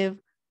negative,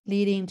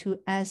 leading to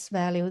S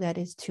value that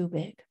is too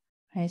big,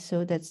 right?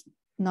 So that's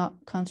not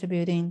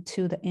contributing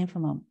to the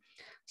infimum.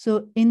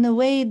 So in a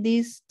way,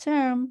 this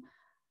term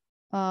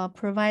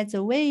provides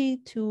a way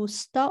to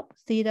stop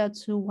theta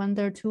to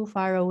wander too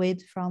far away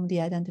from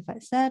the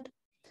identified set.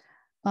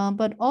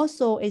 But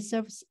also it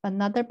serves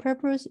another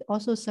purpose. It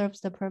also serves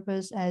the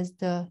purpose as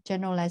the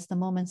generalized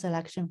moment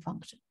selection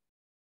function.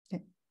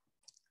 Okay.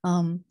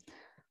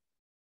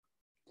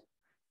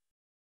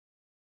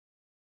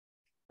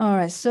 All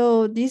right,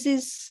 so this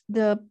is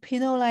the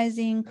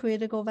penalizing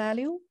critical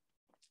value.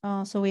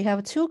 So we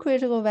have two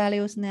critical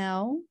values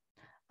now.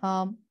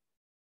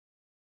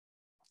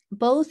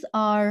 Both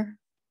are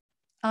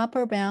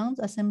upper bounds,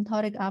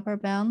 asymptotic upper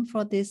bound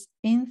for this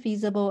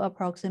infeasible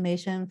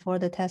approximation for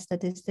the test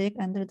statistic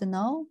under the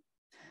null.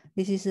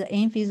 This is an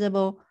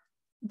infeasible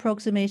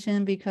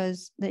approximation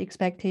because the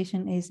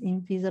expectation is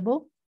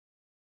infeasible.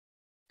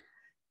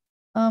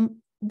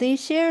 They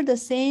share the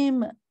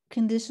same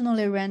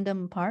conditionally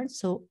random parts.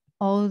 So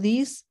all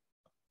these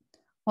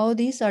are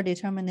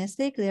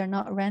deterministic. They are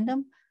not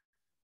random.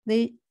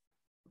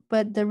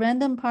 But the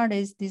random part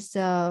is this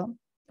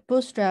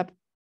bootstrap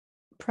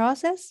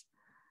process.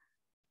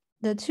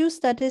 The two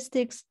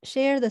statistics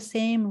share the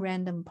same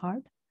random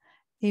part.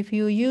 If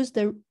you use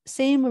the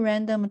same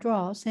random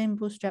draw, same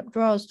bootstrap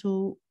draws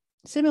to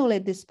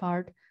simulate this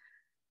part,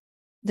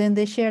 then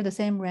they share the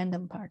same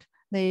random part.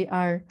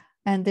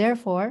 And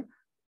therefore,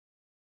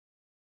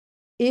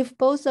 if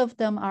both of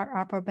them are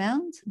upper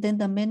bounds, then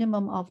the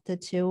minimum of the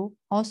two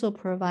also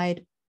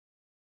provide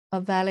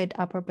a valid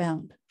upper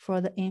bound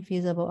for the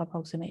infeasible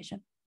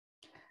approximation.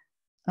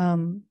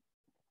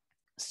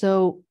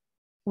 So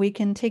we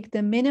can take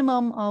the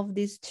minimum of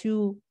these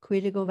two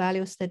critical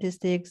value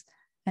statistics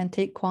and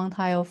take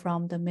quantile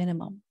from the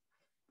minimum,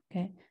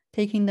 okay?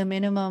 Taking the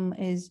minimum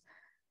is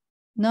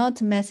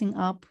not messing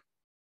up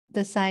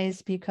the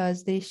size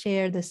because they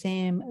share the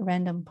same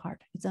random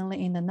part. It's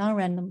only in the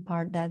non-random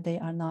part that they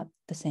are not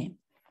the same.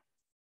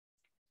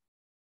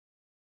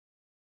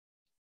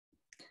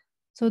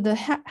 So the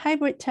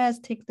hybrid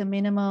test take the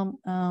minimum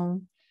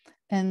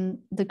and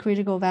the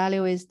critical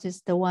value is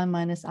just the 1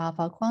 minus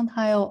alpha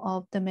quantile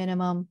of the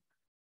minimum.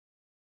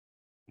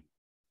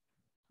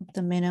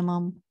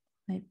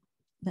 Right?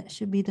 That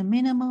should be the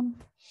minimum.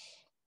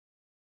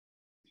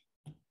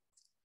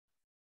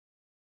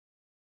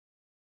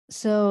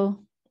 So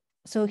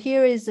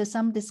here is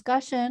some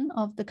discussion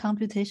of the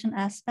computation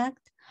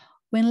aspect.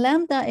 When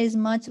lambda is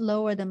much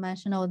lower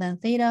dimensional than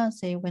theta,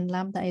 say when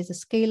lambda is a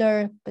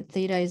scalar, but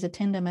theta is a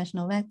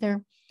 10-dimensional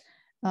vector,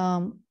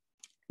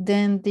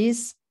 then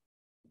this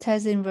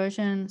test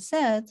inversion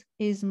set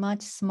is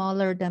much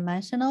smaller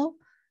dimensional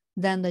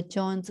than the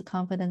joint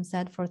confidence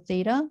set for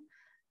theta.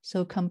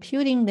 So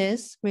computing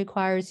this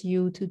requires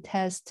you to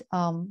test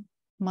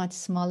much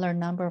smaller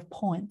number of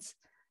points.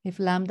 If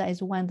lambda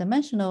is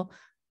 1-dimensional,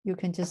 you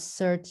can just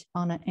search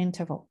on an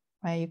interval,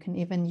 right? You can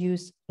even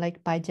use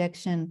like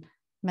bijection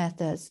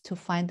methods to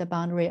find the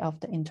boundary of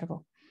the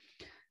interval.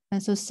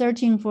 And so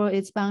searching for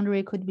its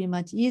boundary could be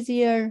much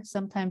easier.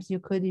 Sometimes you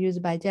could use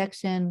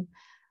bijection,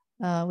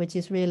 which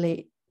is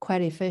really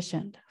quite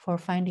efficient for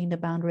finding the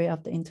boundary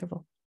of the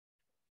interval.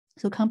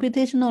 So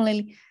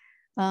computationally,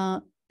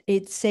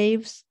 it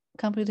saves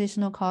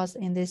computational cost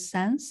in this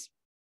sense.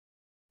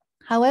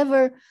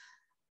 However,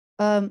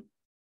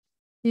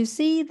 you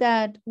see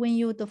that when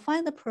you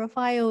define the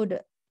profiled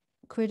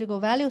critical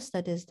value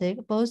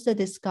statistic, both the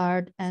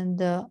discard and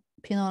the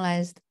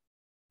penalized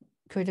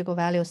critical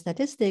value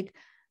statistic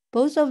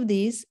Both of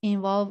these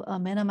involve a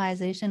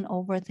minimization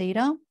over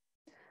theta,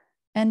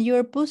 and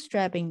you're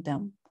bootstrapping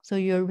them. So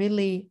you're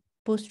really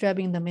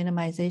bootstrapping the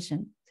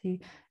minimization. See,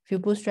 if you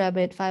bootstrap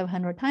it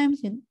 500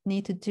 times, you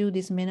need to do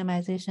these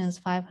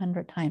minimizations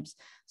 500 times.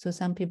 So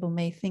some people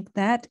may think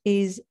that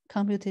is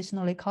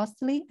computationally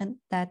costly, and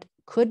that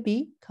could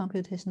be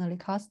computationally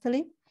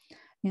costly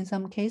in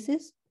some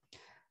cases.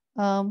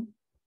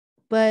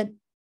 But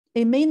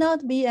it may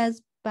not be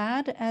as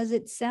bad as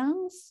it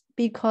sounds,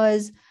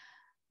 because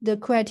the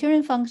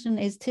criterion function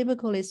is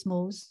typically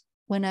smooth.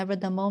 Whenever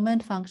the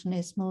moment function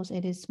is smooth,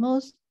 it is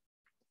smooth.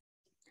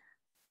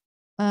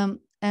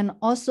 And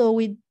also,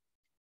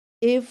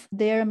 if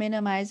their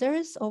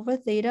minimizers over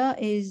theta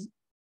is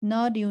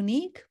not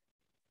unique,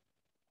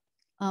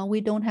 we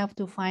don't have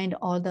to find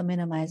all the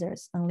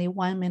minimizers. Only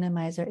one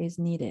minimizer is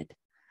needed.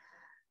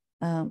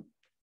 And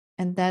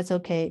that's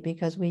okay,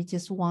 because we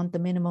just want the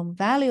minimum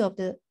value of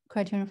the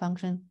criterion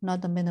function,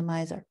 not the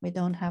minimizer. We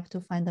don't have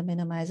to find the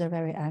minimizer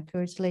very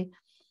accurately.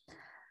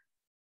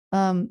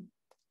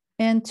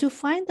 And to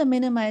find the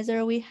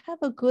minimizer, we have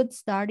a good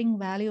starting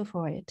value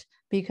for it,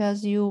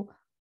 because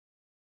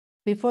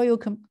before you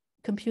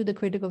compute the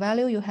critical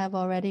value, you have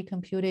already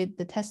computed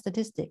the test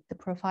statistic, the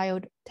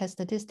profiled test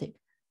statistic,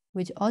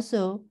 which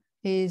also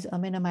is a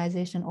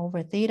minimization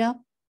over theta.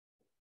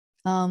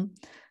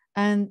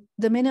 And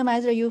the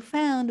minimizer you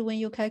found when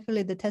you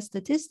calculate the test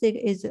statistic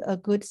is a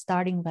good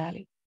starting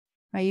value,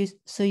 right?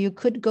 So you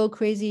could go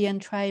crazy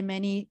and try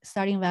many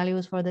starting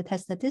values for the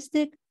test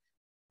statistic.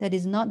 That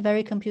is not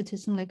very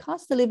computationally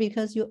costly,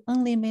 because you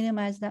only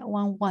minimize that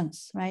one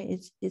once, right?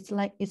 It's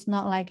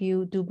not like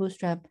you do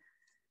bootstrap.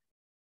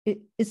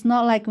 It's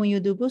not like when you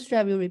do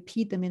bootstrap, you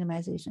repeat the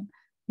minimization.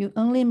 You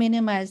only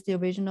minimize the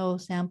original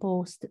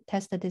sample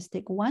test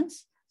statistic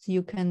once, so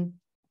you can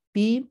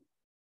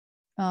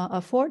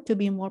afford to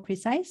be more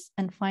precise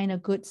and find a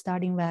good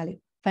starting value,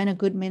 find a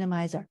good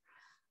minimizer.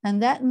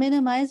 And that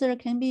minimizer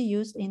can be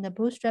used in the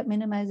bootstrap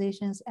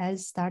minimizations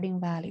as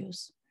starting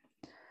values.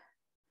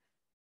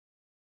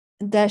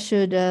 That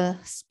should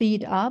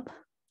speed up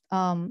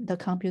the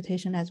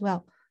computation as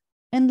well.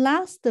 And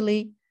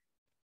lastly,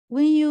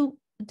 when you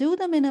do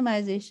the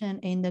minimization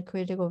in the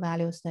critical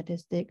value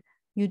statistic,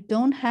 you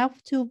don't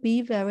have to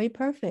be very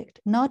perfect.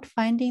 Not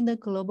finding the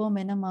global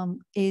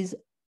minimum is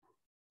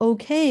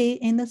okay,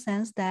 in the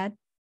sense that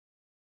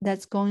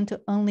that's going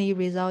to only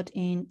result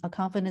in a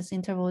confidence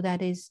interval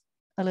that is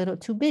a little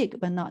too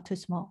big, but not too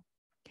small.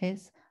 Okay,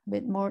 it's a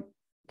bit more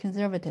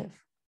conservative.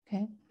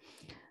 Okay,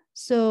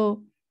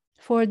 so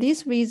for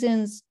these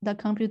reasons, the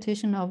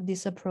computation of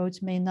this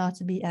approach may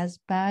not be as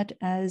bad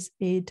as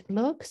it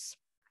looks.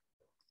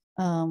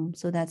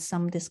 So that's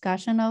some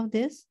discussion of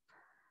this.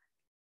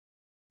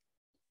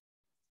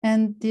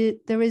 And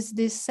there is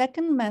this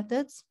second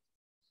method,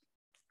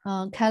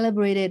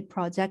 calibrated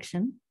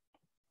projection.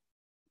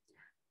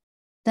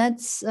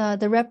 That's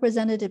the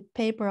representative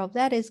paper of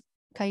that is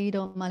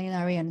Kaido,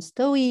 Molinari, and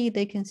Stowe.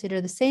 They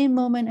consider the same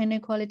moment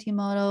inequality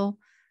model,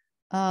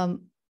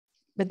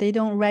 but they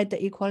don't write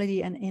the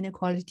equality and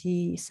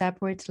inequality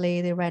separately.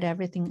 They write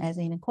everything as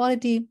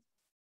inequality.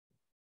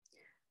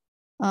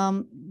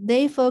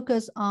 They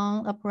focus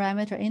on a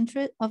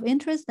parameter of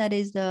interest, that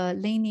is the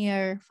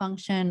linear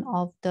function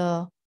of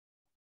the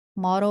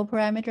model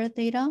parameter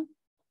theta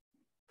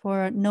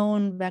for a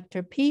known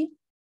vector P.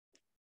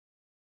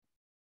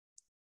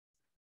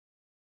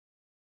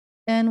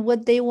 And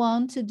what they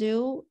want to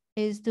do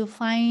is to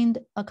find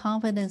a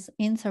confidence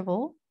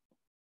interval,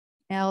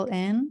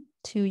 Ln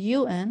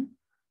to Un,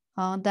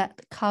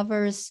 that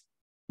covers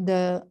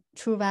the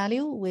true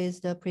value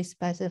with the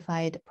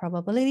pre-specified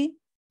probability.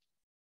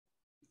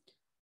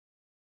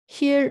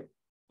 Here,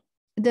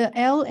 the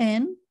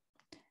Ln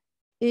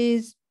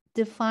is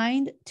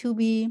defined to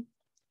be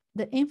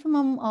the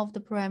infimum of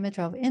the parameter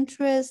of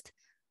interest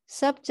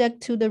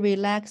subject to the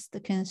relaxed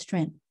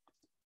constraint,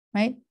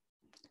 right?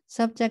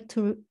 Subject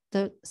to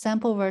the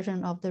sample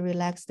version of the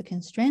relaxed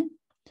constraint,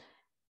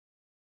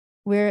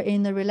 where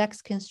in the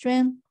relaxed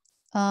constraint,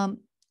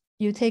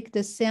 you take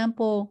the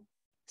sample,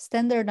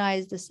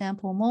 standardize the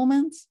sample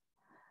moments,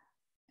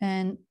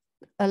 and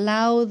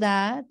allow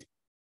that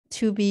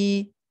to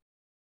be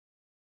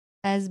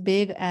as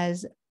big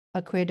as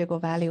a critical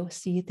value,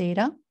 C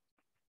theta.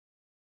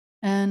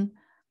 And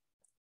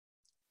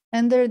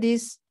under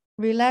this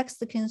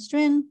relaxed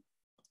constraint,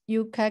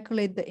 you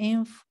calculate the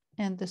inf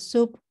and the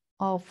sup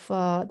of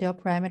their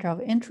parameter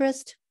of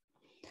interest.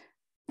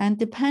 And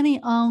depending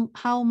on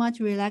how much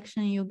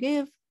relaxation you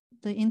give,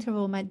 the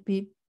interval might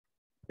be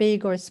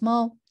big or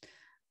small,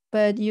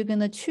 but you're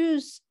gonna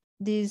choose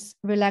this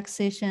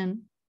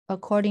relaxation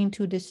according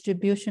to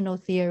distributional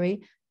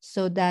theory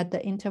so that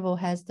the interval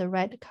has the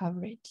right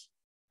coverage,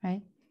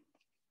 right?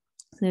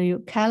 So you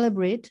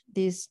calibrate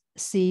these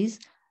C's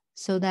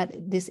so that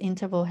this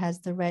interval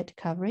has the right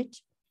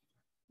coverage.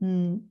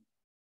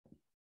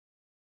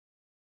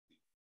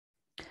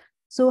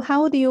 So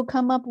how do you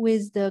come up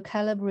with the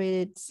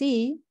calibrated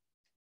C?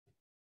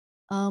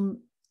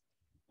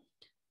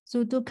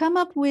 So to come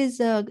up with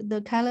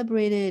the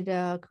calibrated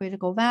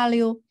critical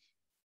value,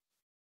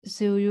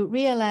 So you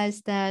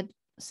realize that,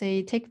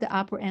 say, take the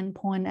upper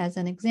endpoint as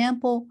an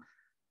example.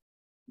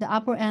 The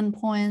upper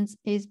endpoint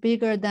is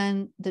bigger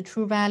than the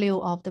true value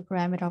of the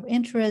parameter of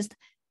interest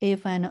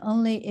if and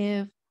only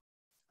if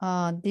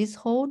this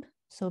hold.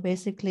 So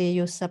basically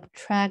you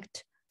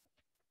subtract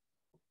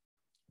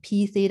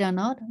p theta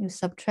naught,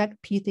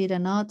 p theta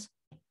naught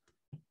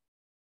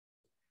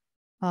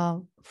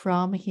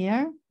from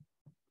here.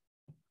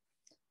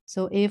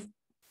 So if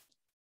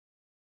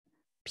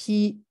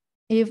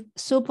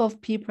sup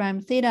of p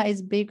prime theta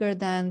is bigger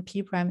than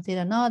p prime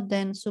theta naught,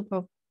 then sup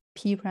of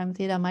p prime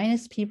theta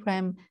minus p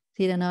prime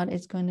theta naught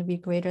is going to be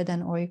greater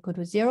than or equal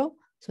to 0.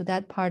 So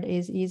that part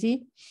is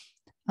easy.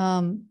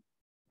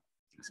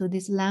 So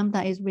this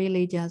lambda is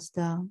really just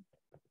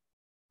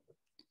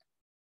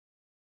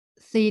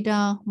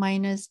theta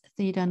minus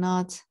theta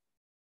naught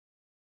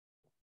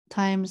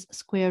times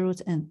square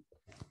root n,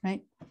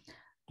 right?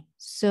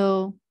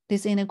 So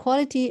this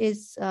inequality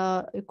is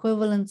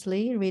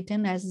equivalently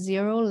written as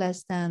 0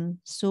 less than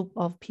sup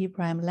of p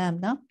prime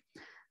lambda.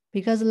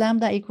 Because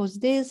lambda equals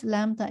this,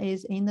 lambda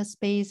is in the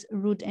space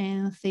root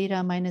n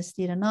theta minus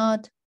theta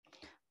naught.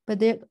 But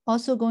they're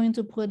also going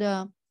to put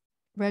a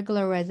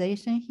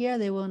regularization here.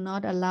 They will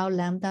not allow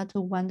lambda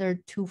to wander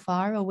too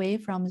far away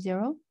from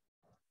 0.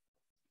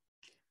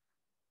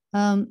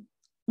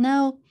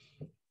 Now,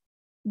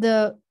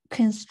 the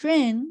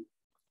constraint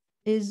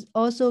is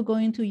also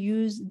going to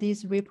use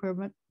this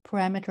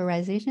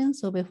reparameterization.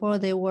 So before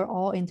they were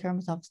all in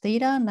terms of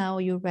theta, now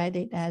you write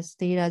it as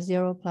theta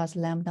 0 plus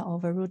lambda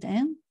over root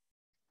n,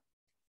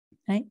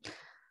 right?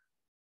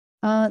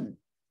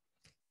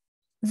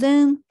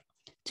 Then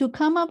to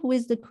come up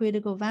with the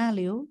critical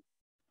value,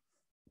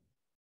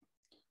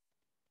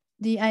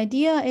 the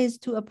idea is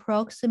to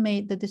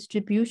approximate the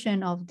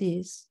distribution of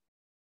this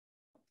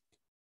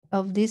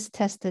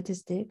test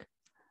statistic,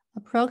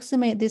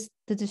 approximate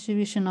the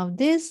distribution of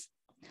this,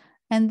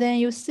 and then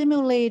you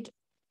simulate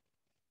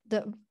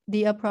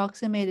the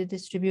approximated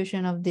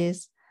distribution of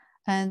this.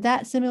 And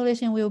that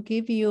simulation will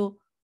give you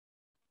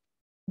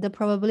the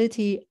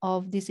probability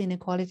of this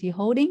inequality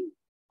holding,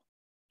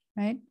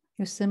 right?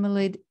 You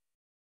simulate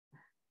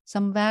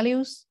some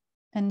values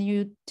and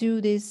you do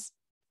this,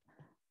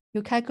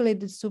 you calculate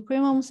the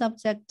supremum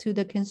subject to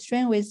the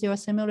constraint with your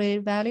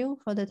simulated value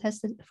for the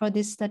test for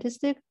this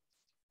statistic.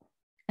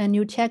 And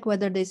you check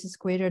whether this is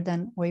greater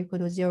than or equal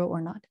to 0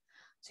 or not.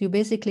 So you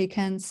basically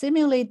can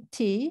simulate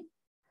t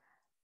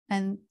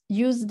and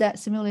use that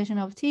simulation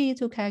of t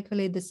to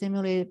calculate the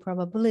simulated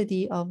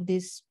probability of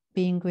this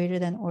being greater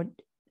than or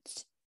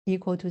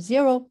equal to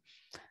 0.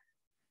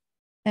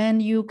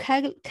 And you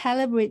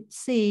calibrate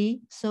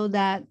c so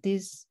that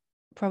this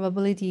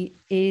probability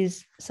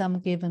is some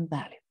given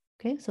value.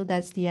 Okay, so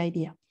that's the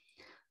idea.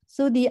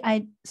 So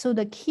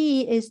the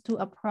key is to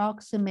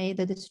approximate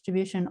the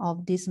distribution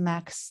of this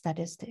max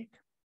statistic.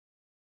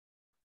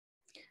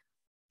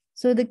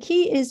 So the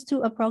key is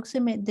to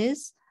approximate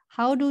this.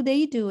 How do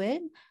they do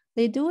it?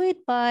 They do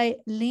it by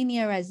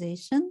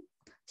linearization.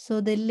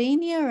 So they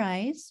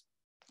linearize.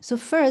 So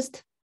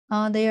first,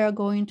 they are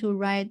going to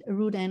write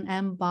root n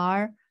m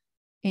bar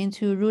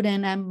into root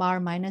n m bar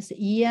minus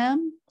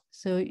em.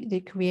 So they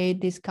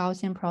create this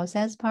Gaussian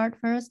process part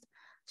first.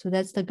 So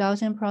that's the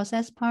Gaussian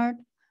process part.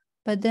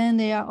 But then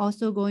they are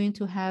also going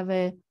to have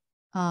a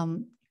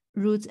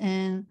root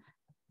n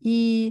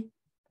e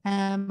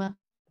m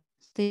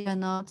theta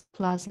naught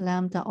plus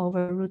lambda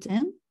over root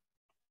n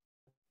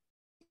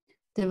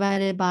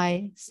divided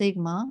by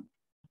sigma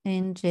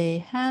nj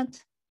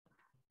hat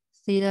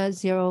theta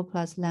 0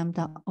 plus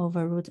lambda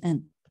over root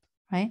n,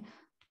 right?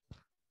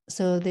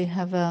 So they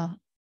have a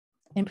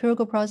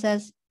empirical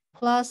process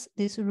plus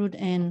this root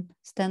n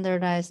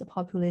standardized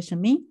population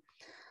mean.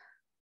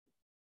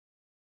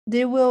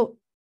 They will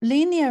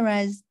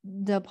linearize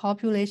the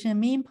population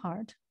mean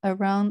part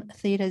around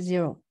theta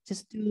 0,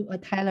 just do a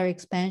Taylor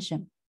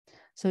expansion.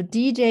 So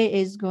dj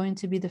is going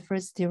to be the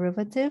first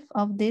derivative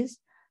of this.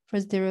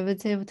 First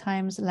derivative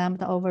times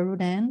lambda over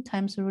root n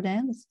times root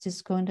n. It's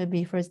just going to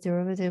be first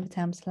derivative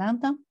times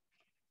lambda.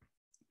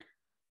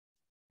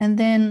 And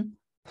then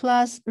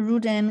plus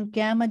root n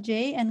gamma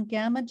j, and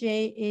gamma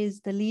j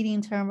is the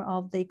leading term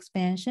of the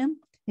expansion,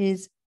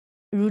 is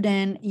root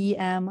n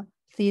em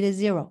theta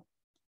 0.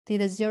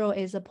 Theta 0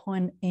 is a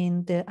point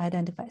in the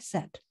identified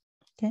set.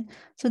 Okay,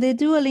 so they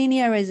do a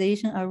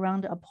linearization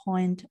around a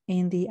point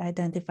in the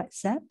identified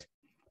set.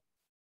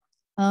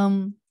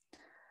 Then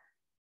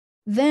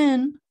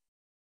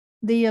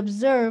they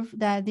observe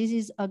that this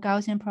is a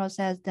Gaussian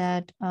process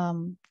that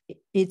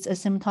it's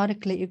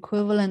asymptotically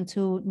equivalent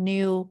to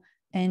nu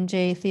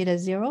nj theta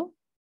 0.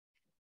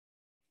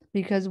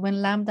 Because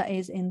when lambda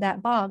is in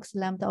that box,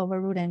 lambda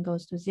over root n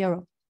goes to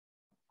 0.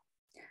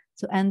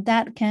 So, and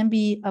that can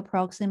be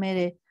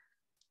approximated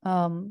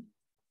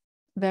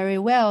very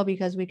well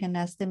because we can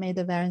estimate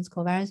the variance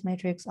covariance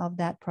matrix of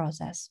that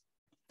process.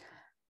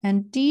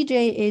 And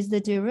dj is the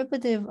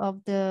derivative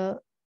of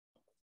the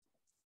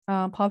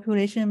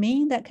population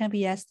mean that can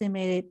be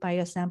estimated by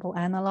a sample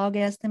analog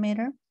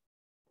estimator.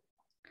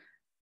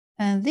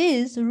 And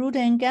this root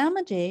n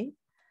gamma j,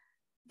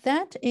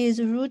 that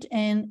is root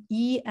n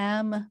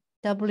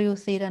EMW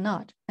theta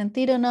naught. And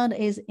theta naught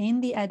is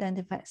in the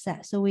identified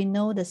set. So we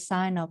know the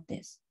sign of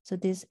this. So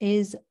this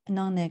is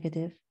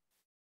non-negative.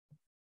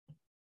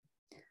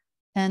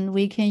 And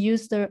we can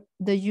use the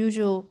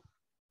usual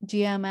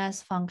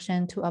GMS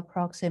function to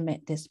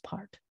approximate this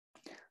part.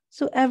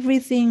 So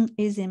everything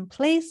is in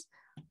place.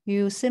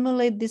 You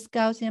simulate this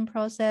Gaussian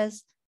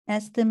process,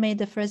 estimate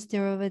the first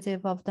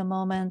derivative of the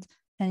moment,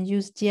 and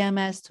use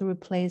GMS to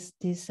replace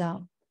this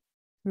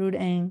root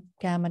n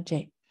gamma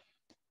j.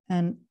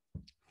 And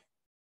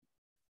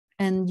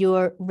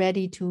you're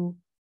ready to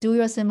do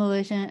your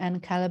simulation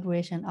and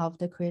calibration of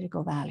the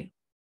critical value,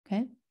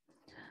 okay?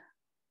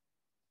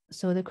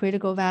 So the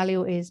critical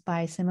value is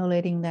by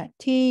simulating that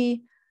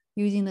t,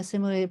 using the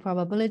simulated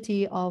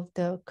probability of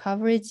the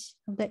coverage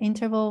of the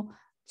interval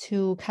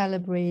to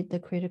calibrate the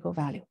critical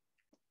value,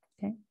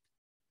 okay?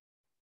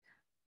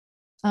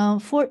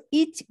 For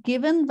each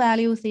given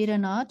value theta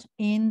naught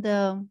in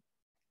the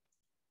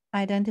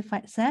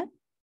identified set,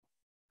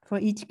 for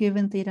each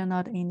given theta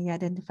naught in the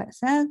identified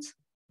set,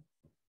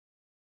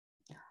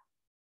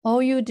 all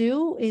you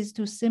do is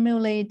to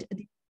simulate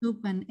the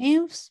sup and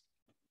infs,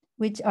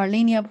 which are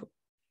linear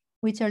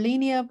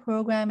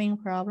programming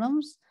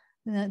problems.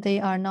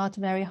 They are not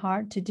very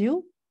hard to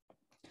do.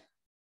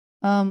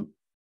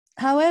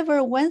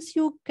 However, once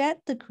you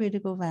get the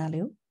critical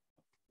value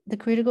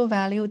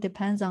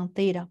depends on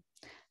theta.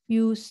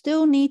 You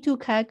still need to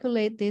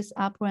calculate this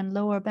upper and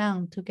lower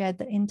bound to get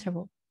the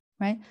interval,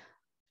 right?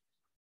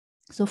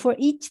 So for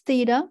each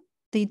theta,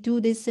 they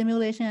do this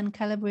simulation and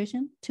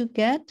calibration to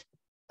get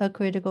a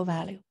critical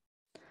value.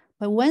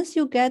 But once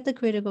you get the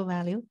critical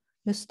value,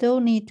 you still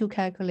need to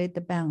calculate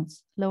the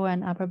bounds, lower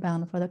and upper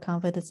bound for the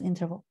confidence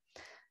interval.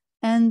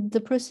 And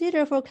the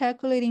procedure for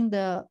calculating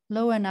the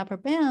lower and upper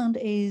bound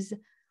is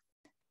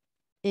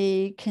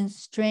a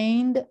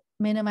constrained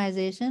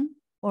minimization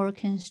or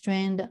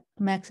constrained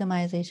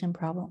maximization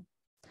problem.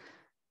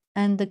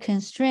 And the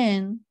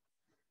constraint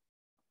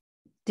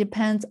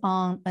depends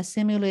on a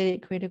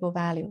simulated critical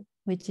value,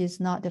 which is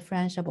not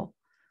differentiable.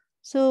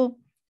 So,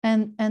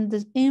 and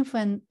the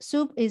infant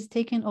sup is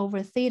taking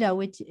over theta,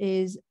 which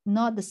is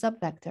not the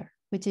subvector,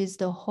 which is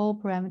the whole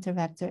parameter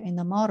vector in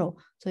the model.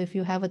 So if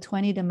you have a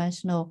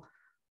 20-dimensional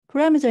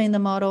parameter in the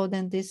model,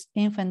 then this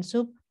infant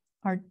sup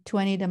are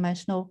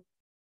 20-dimensional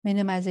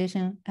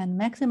minimization and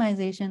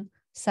maximization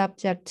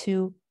subject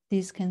to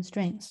these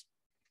constraints,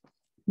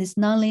 these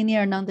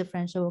nonlinear,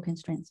 non-differentiable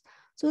constraints.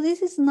 So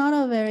this is not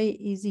a very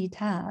easy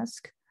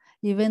task,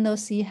 even though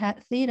C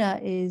hat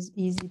theta is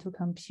easy to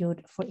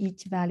compute for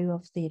each value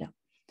of theta.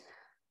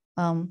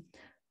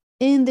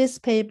 In this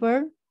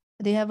paper,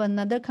 they have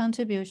another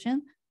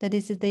contribution, that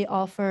is they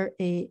offer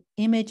a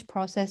image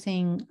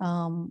processing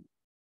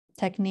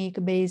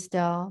technique-based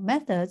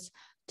methods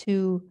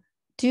to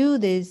do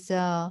this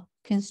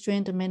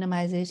constraint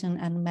minimization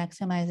and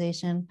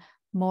maximization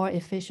more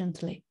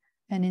efficiently.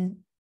 And in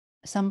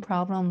some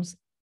problems,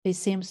 it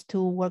seems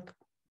to work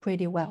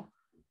pretty well,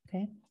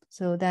 okay?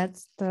 So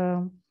that's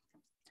the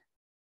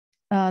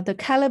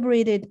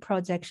calibrated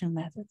projection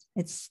method.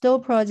 It's still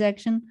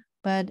projection,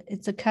 but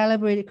it's a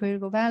calibrated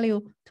critical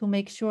value to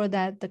make sure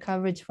that the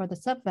coverage for the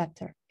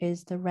subvector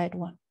is the right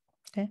one,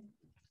 okay?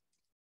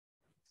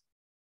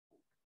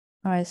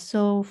 All right,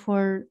 so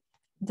for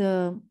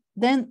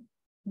then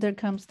there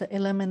comes the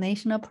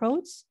elimination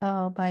approach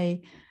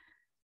by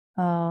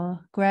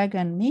Greg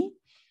and me.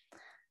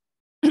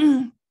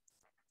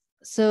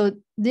 So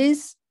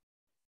this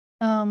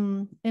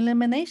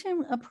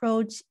elimination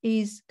approach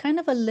is kind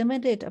of a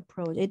limited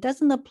approach. It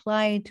doesn't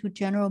apply to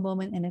general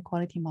moment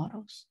inequality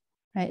models,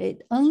 right?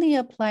 It only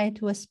applies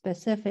to a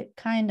specific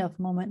kind of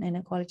moment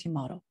inequality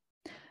model.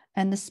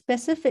 And the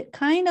specific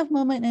kind of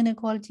moment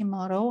inequality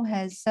model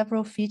has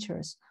several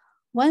features.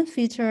 One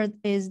feature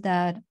is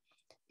that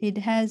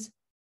the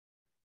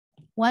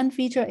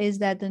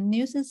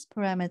nuisance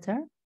parameter,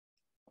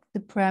 the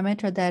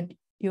parameter that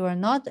you are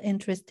not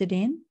interested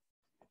in,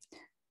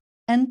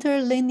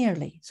 enter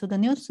linearly. So the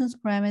nuisance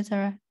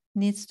parameter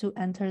needs to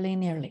enter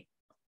linearly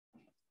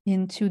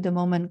into the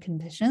moment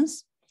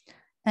conditions.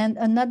 And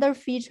another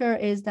feature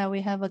is that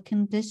we have a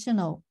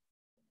conditional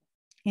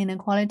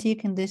inequality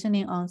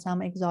conditioning on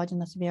some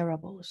exogenous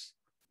variables.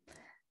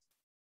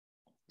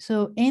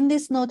 So in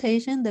this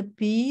notation, the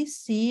B,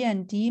 C,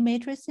 and D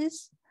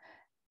matrices,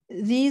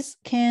 these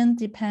can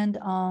depend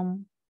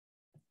on,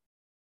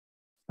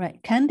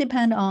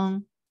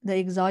 the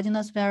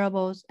exogenous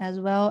variables as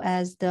well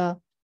as the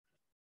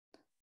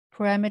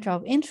parameter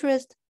of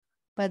interest,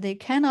 but they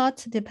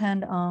cannot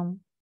depend on,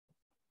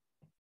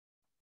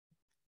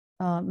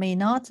 may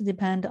not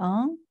depend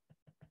on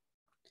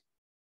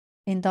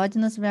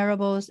endogenous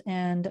variables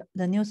and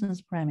the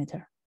nuisance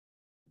parameter.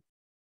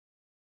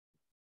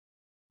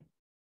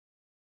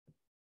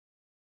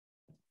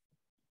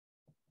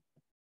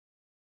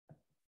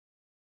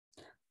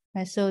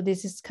 Right, so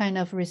this is kind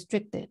of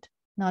restricted,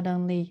 not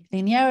only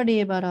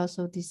linearity, but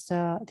also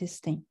this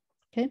thing,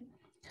 okay?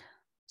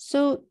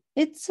 So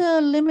it's a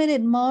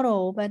limited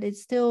model, but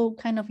it's still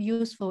kind of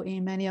useful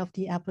in many of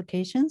the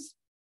applications.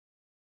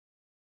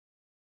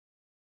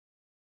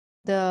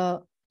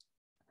 the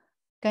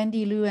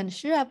Gandhi, Liu, and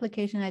Shi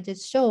application I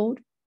just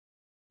showed,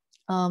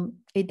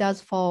 it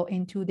does fall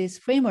into this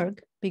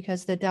framework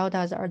because the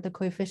deltas are the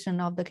coefficient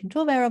of the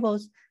control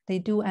variables. They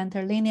do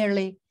enter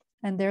linearly,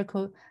 and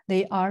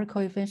they are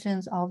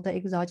coefficients of the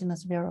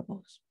exogenous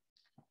variables.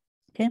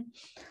 Okay,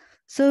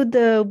 so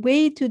the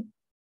way to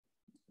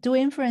do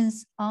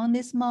inference on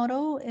this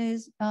model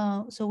is,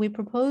 so we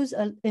propose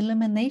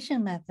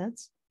elimination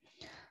methods.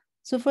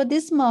 So for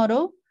this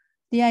model,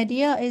 the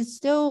idea is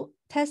still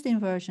test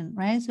inversion,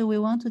 right? So we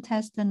want to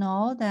test the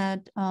null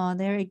that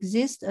there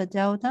exists a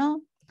delta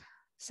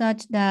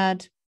such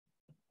that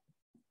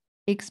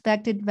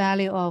expected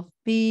value of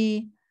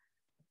B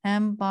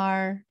m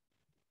bar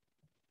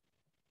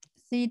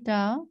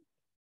theta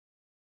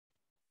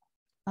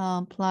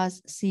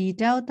plus C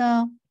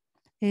delta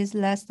is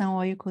less than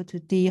or equal to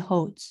D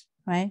holds,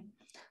 right?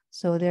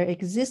 So there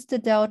exists a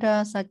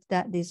delta such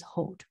that this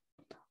hold.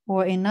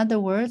 Or in other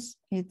words,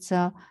 it's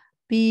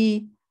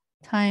B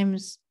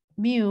times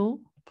mu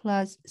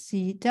plus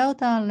C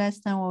delta less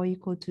than or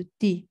equal to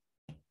D,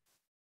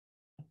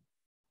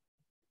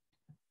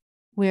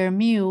 where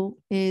mu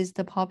is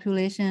the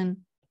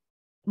population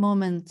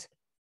moment,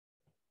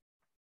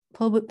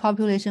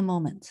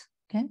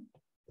 okay?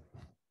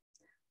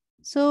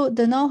 So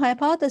the null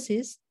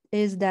hypothesis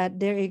is that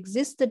there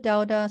exists a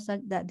delta such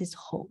that this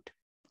hold.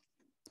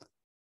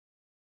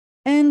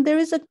 And there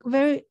is a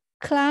very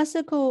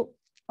classical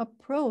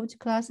approach,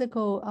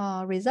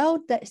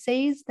 result that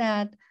says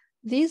that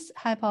this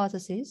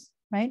hypothesis,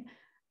 right?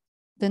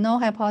 The null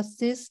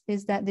hypothesis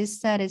is that this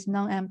set is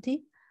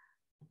non-empty.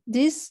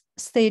 This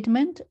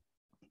statement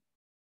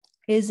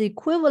is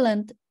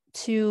equivalent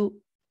to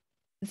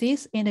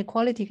these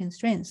inequality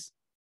constraints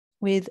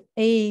with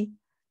A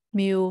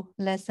mu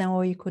less than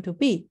or equal to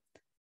B.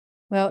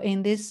 Well,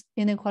 in this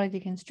inequality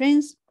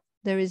constraints,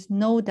 there is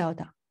no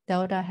delta.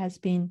 Delta has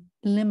been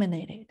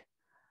eliminated.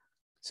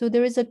 So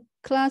there is a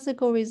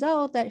classical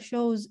result that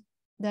shows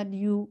that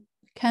you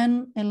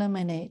can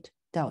eliminate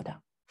delta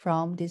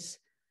from this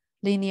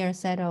linear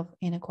set of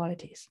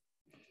inequalities.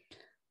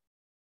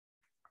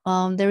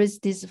 There is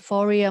this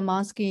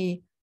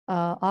Fourier-Monsky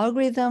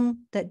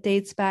algorithm that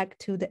dates back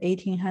to the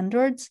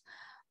 1800s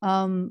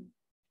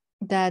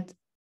that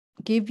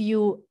give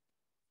you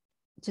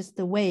just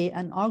the way,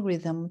 an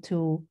algorithm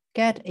to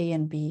get A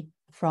and B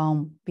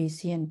from B,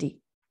 C, and D,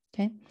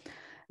 okay?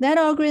 That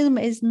algorithm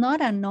is not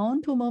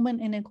unknown to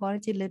moment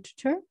inequality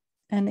literature,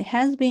 and it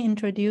has been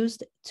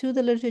introduced to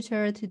the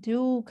literature to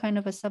do kind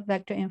of a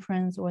subvector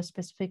inference or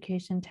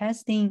specification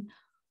testing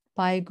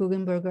by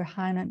Guggenberger,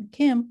 Han, and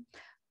Kim,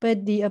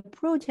 but the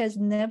approach has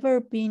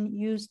never been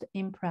used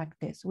in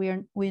practice.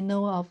 We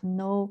know of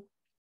no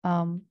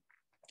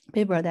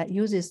paper that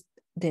uses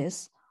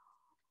this,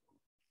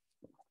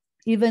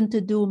 even to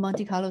do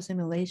Monte Carlo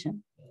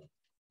simulation.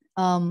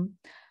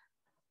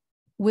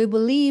 We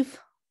believe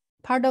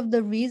part of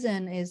the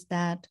reason is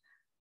that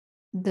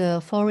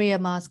the Fourier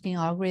masking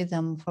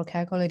algorithm for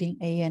calculating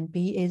A and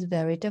B is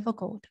very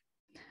difficult.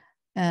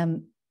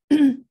 In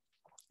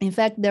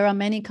fact, there are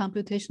many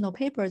computational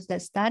papers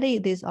that study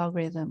this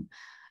algorithm,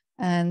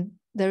 and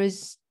there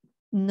is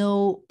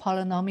no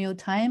polynomial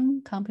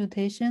time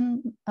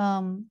computation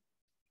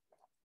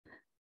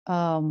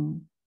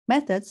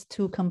methods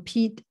to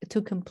complete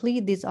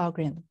this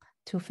algorithm,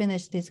 to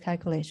finish this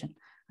calculation,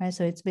 right?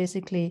 So it's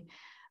basically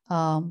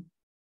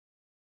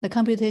the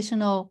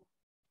computational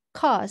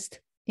cost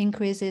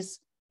increases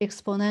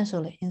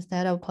exponentially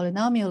instead of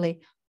polynomially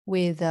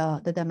with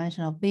the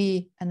dimension of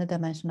B and the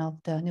dimension of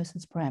the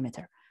nuisance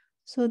parameter.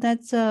 So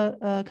that's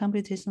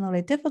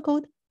computationally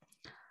difficult.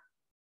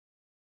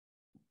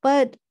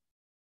 But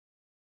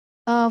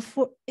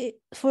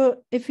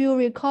if you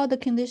recall the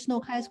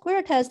conditional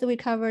chi-square test we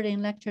covered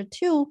in lecture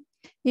 2,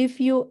 if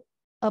you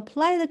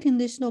apply the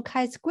conditional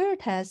chi-square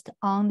test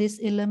on this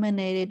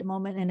eliminated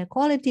moment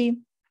inequality,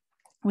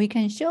 we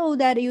can show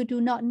that you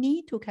do not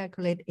need to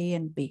calculate A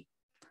and B.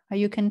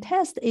 You can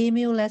test A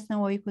mu less than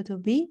or equal to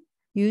B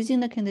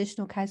using the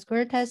conditional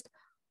chi-square test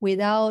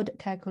without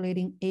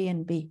calculating A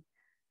and B.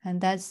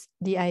 And that's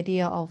the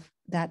idea of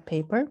that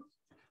paper.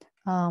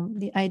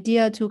 The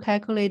idea to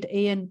calculate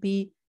A and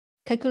B,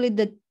 calculate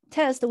the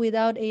test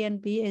without A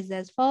and B is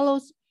as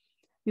follows.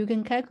 You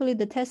can calculate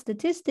the test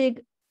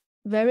statistic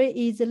very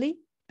easily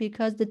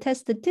because the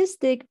test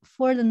statistic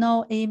for the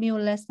null A mu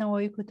less than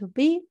or equal to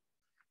B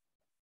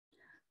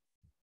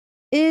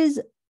is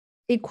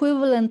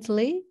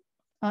equivalently,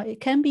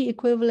 it can be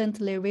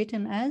equivalently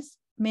written as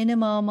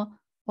minimum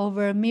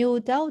over mu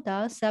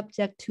delta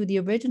subject to the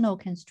original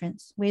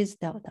constraints with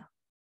delta,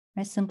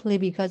 right? Simply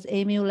because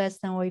A mu less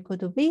than or equal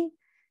to B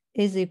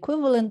is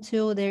equivalent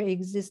to there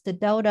exists a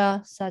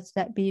delta such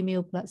that B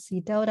mu plus C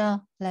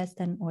delta less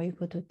than or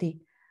equal to D.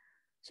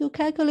 So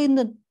calculating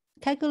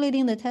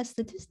the test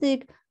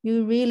statistic,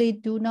 you really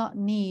do not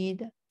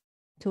need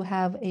to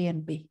have A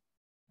and B,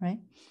 right?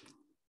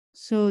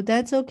 So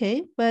that's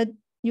okay, but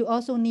you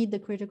also need the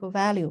critical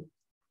value.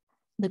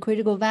 The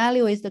critical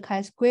value is the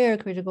chi-square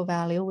critical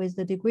value with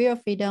the degree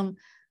of freedom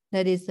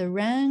That is the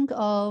rank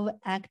of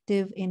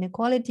active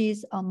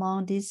inequalities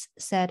among this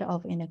set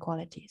of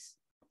inequalities.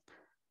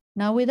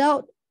 Now,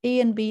 without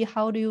A and B,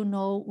 how do you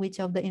know which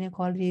of the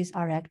inequalities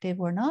are active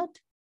or not?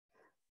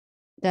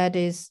 That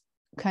is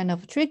kind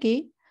of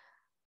tricky.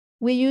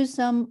 We use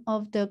some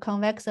of the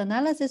convex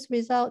analysis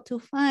result to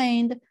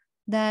find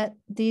that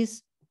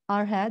this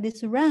R hat,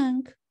 this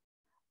rank,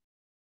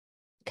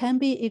 can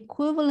be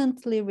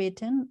equivalently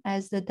written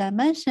as the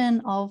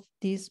dimension of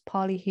this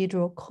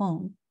polyhedral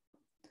cone.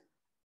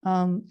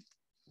 And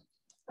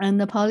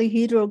the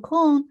polyhedral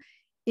cone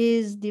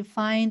is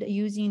defined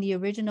using the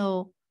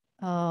original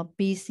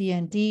B, C,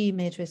 and D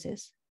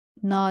matrices,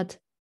 not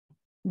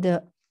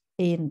the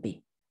A and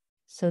B.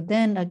 So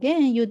then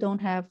again, you don't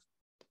have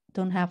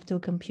to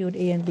compute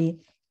A and B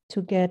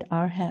to get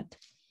R hat.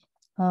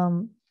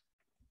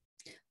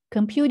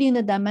 Computing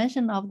the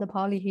dimension of the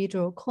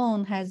polyhedral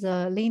cone has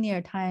a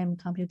linear time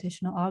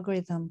computational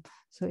algorithm,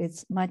 so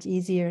it's much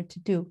easier to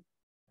do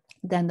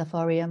than the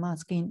Fourier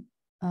masking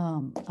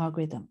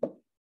algorithm.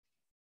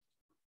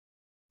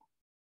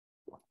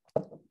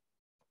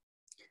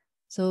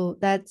 So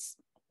that's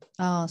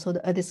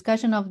a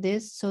discussion of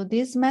this. So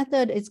this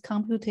method is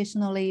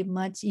computationally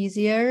much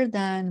easier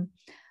than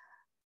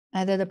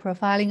either the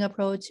profiling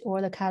approach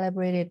or the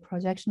calibrated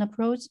projection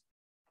approach.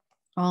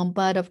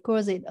 But of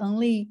course, it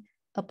only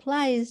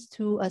applies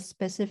to a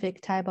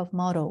specific type of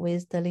model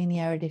with the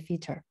linearity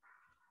feature.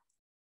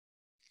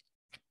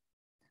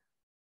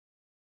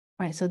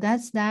 All right, so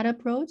that's that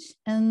approach.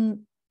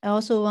 And I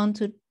also want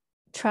to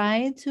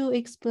try to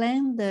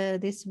explain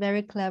this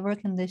very clever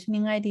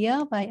conditioning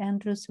idea by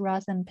Andrews,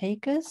 Ross, and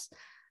Pecos.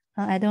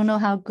 I don't know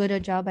how good a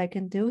job I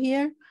can do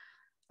here.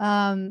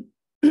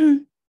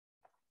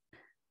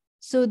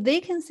 So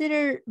they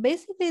consider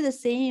basically the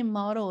same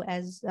model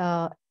as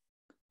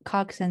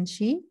Cox and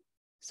Shi.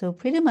 So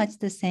pretty much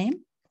the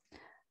same,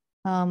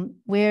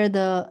 where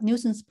the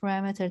nuisance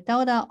parameter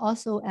delta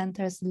also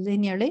enters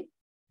linearly.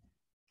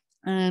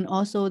 And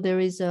also there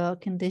is a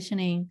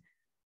conditioning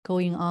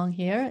going on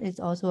here. It's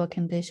also a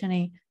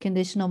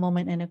conditional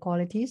moment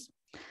inequalities.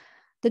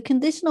 The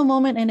conditional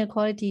moment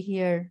inequality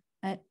here,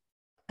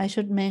 I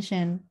should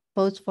mention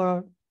both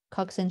for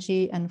Cox and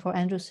Shi and for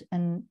Andrews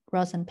and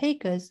Ross and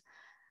Pecos,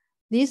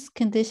 this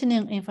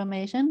conditioning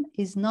information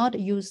is not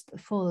used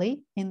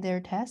fully in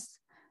their tests.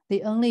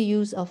 They only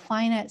use a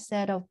finite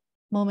set of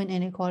moment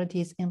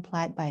inequalities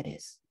implied by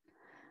this.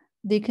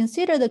 They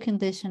consider the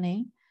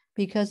conditioning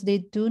because they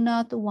do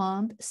not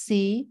want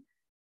to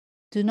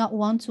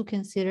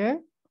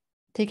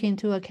take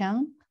into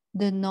account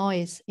the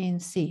noise in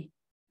C.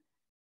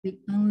 They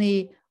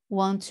only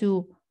want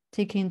to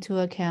take into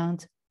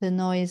account the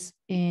noise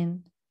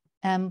in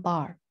M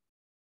bar,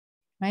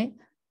 right?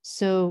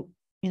 So,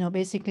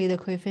 basically the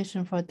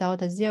coefficient for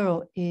delta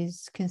 0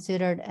 is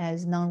considered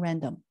as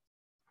non-random.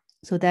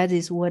 So that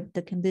is what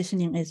the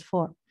conditioning is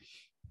for.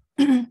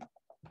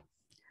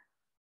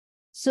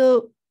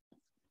 So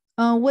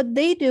what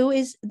they do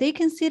is they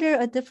consider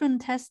a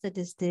different test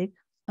statistic.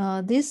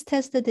 This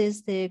test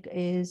statistic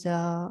is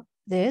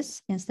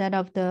this. Instead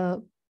of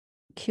the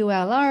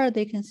QLR,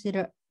 they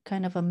consider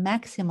kind of a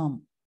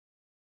maximum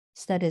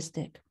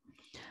statistic.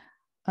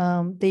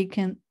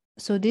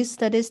 So this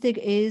statistic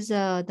is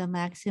the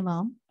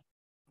maximum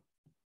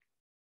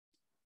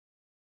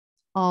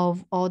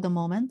of all the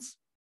moments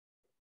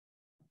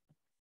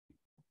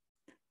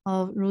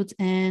of roots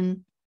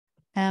n,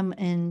 m,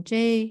 and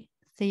j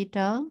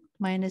theta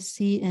minus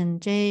c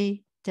and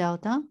j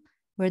delta,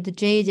 where the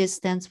j just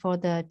stands for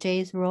the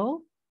j's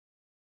row.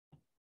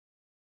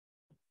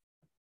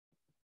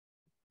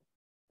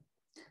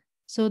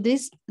 So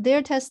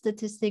their test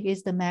statistic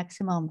is the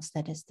maximum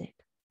statistic.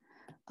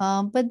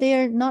 But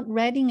they're not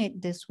writing it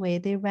this way.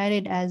 They write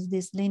it as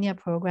this linear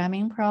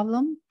programming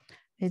problem.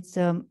 It's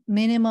a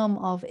minimum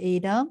of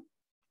eta,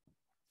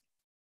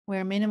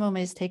 where minimum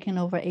is taken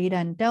over eta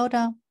and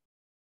delta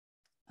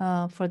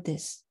for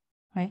this,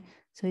 right?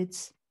 So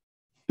it's,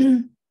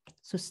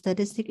 so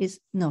statistic is,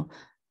 no,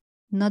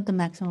 not the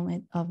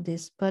maximum of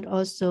this, but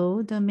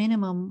also the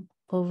minimum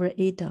over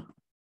eta.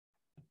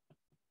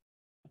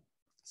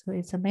 So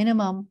it's a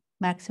minimum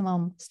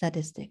maximum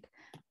statistic.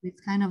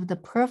 It's kind of the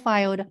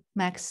profiled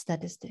max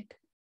statistic.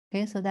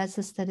 Okay, so that's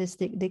the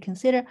statistic they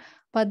consider,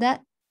 but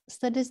that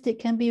statistic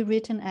can be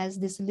written as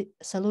this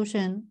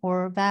solution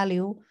or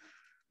value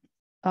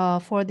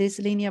for this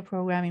linear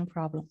programming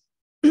problem.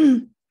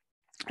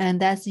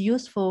 And that's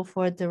useful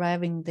for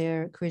deriving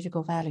their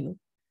critical value.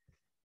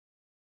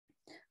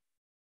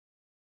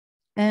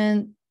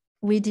 And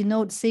we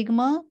denote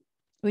sigma.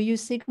 We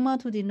use sigma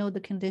to denote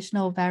the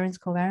conditional variance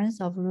covariance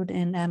of root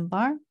n m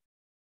bar.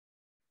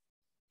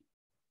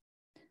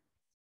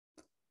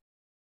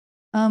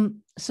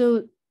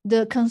 So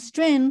the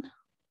constraint,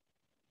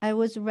 I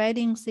was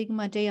writing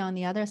sigma j on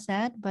the other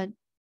side, but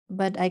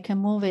I can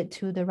move it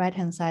to the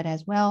right-hand side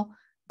as well.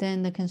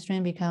 Then the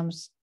constraint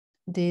becomes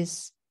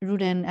this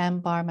root n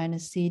m bar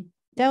minus c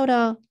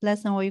delta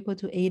less than or equal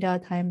to eta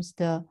times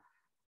the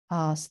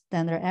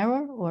standard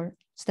error or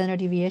standard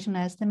deviation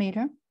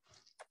estimator.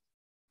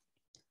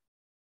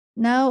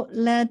 Now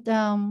let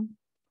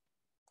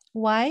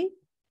y,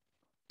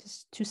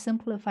 just to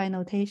simplify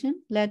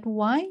notation, let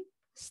y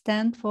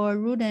stand for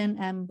root n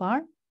m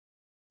bar.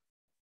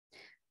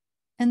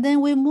 And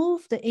then we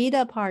move the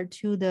eta part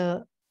to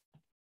the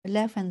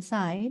left-hand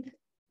side.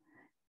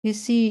 You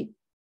see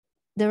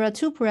there are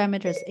two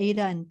parameters,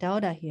 eta and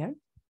delta here.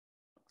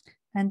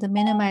 And the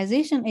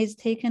minimization is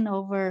taken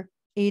over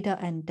eta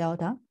and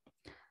delta.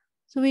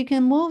 So we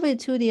can move it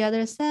to the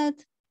other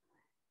set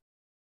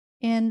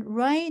and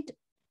write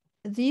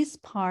this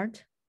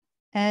part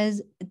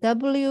as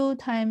W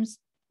times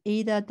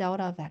eta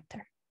delta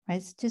vector, right?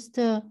 It's just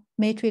a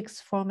matrix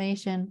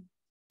formation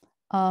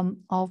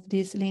of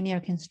this linear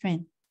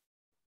constraint.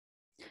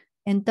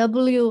 And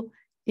W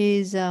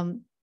is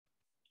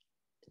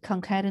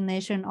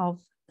concatenation of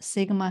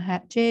sigma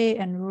hat J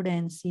and root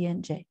n C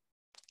and J,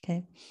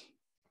 okay?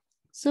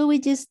 So we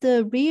just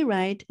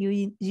rewrite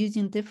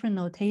using different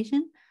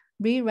notation,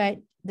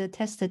 rewrite the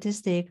test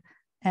statistic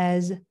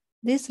as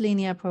this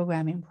linear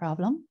programming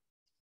problem.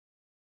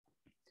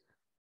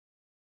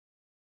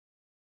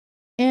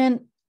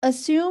 And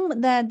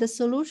assume that the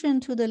solution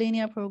to the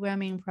linear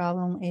programming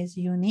problem is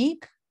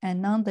unique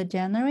and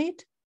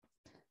non-degenerate.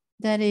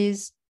 That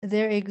is,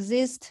 there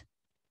exists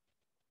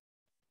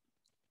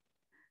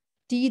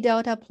d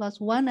delta plus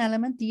one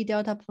element. D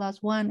delta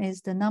plus one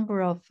is the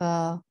number of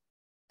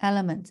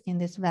elements in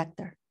this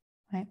vector,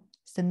 right?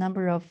 It's the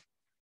number of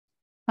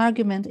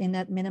arguments in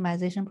that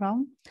minimization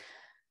problem.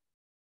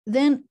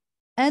 Then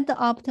at the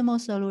optimal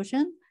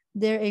solution,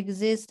 there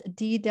exists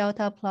d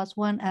delta plus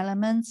one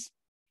elements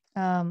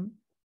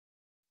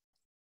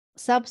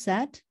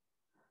subset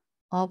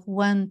of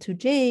 1 to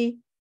j.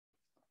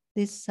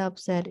 This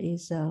subset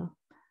is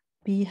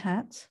b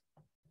hat,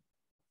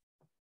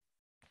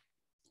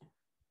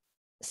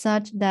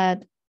 such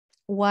that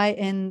y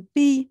and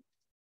b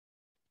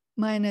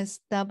minus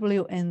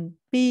w and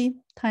b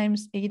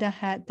times eta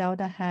hat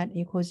delta hat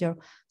equals 0.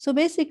 So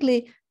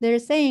basically, they're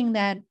saying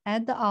that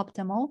at the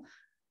optimal,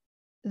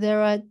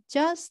 there are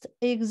just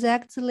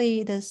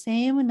exactly the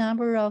same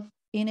number of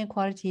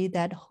inequality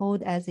that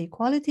hold as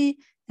equality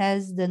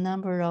as the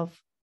number of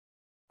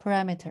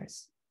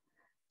parameters.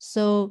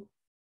 So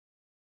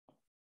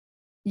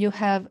you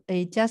have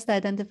a just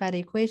identified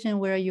equation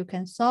where you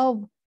can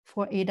solve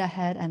for eta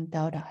hat and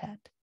delta hat,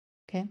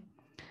 okay?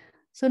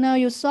 So now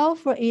you solve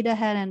for eta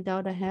hat and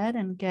delta hat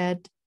and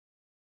get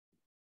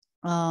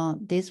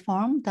this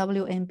form,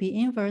 W and B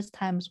inverse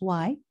times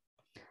Y.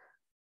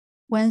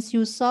 Once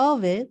you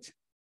solve it,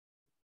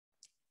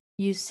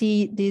 you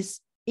see this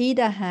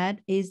eta hat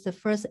is the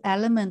first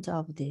element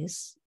of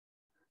this.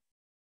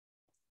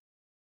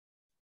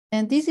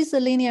 And this is a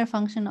linear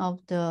function of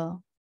the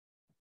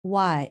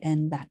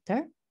yn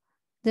vector.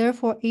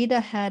 Therefore, eta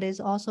hat is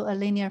also a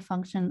linear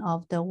function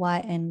of the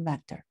yn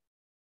vector.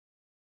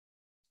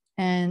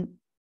 And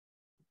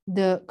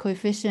the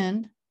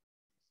coefficient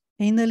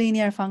in the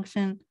linear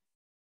function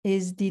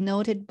is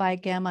denoted by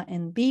gamma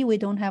and b. We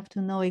don't have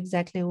to know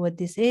exactly what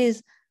this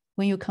is.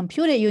 When you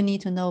compute it, you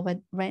need to know, but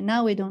right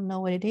now we don't know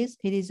what it is.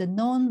 It is a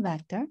known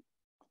vector,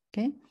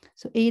 okay?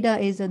 So eta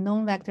is a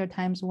known vector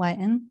times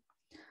yn.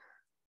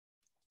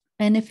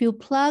 And if you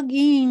plug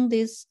in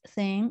this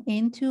thing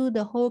into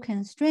the whole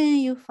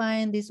constraint, you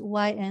find this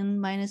yn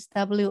minus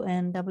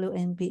wn,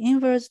 wnb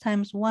inverse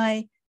times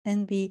y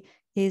and b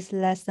is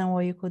less than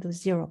or equal to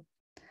 0.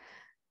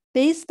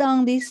 Based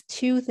on these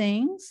two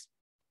things,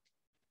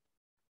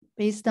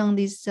 based on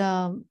these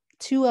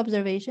two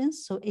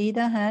observations, so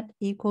eta hat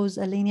equals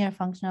a linear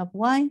function of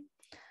y,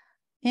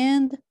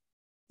 and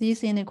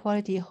this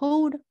inequality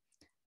hold,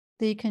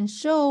 they can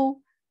show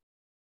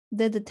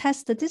that the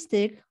test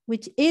statistic,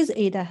 which is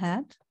eta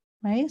hat,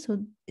 right?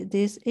 So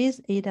this is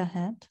eta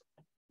hat,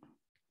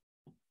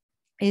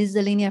 is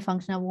the linear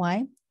function of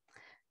y.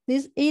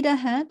 This eta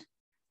hat,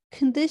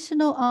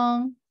 conditional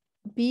on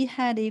b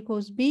hat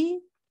equals b,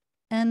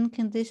 and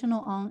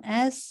conditional on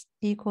s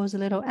equals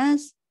little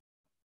s,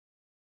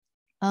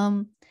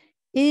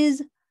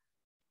 is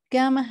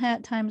gamma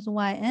hat times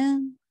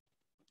yn,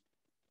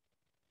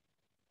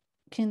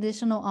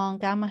 conditional on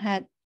gamma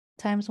hat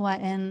times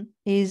yn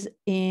is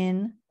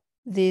in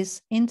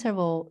this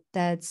interval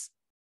that's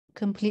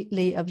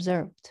completely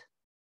observed,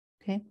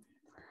 okay?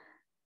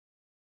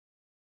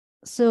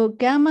 So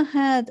gamma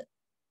hat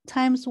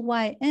times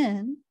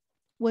yn,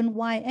 when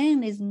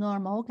yn is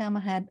normal, gamma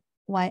hat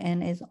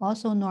yn is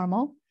also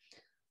normal.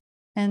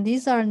 And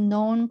these are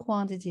known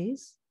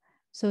quantities.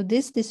 So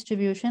this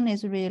distribution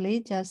is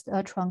really just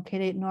a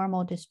truncated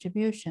normal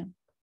distribution.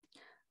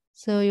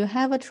 So you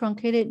have a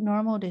truncated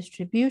normal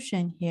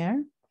distribution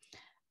here.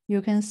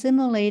 You can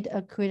simulate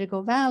a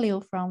critical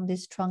value from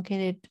this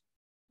truncated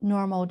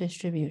normal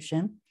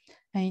distribution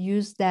and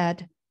use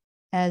that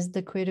as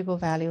the critical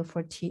value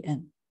for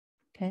Tn,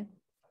 okay?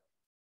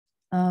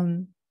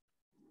 And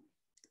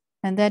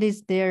that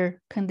is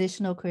their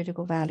conditional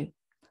critical value.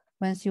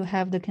 Once you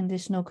have the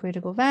conditional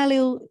critical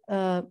value,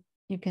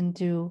 you can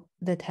do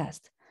the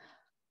test,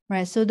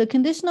 right? So the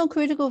conditional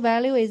critical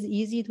value is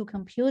easy to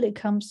compute. It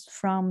comes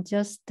from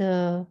just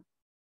the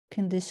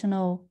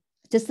conditional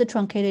just the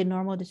truncated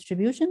normal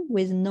distribution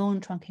with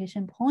known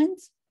truncation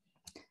points,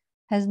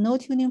 has no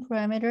tuning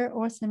parameter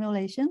or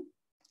simulation.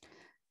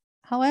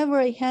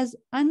 However, it has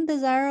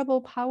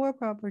undesirable power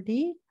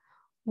property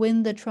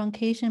when the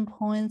truncation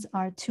points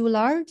are too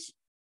large.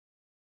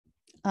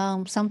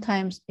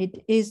 Sometimes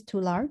it is too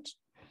large.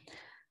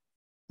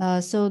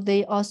 So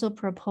they also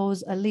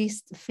propose a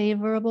least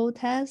favorable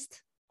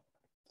test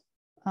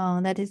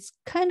that is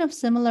kind of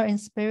similar in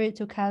spirit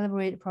to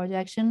calibrate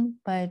projection,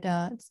 but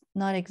it's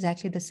not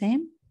exactly the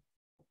same.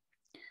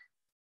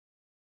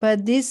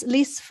 But this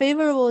least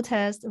favorable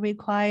test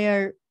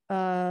require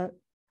a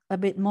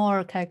bit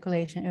more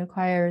calculation. It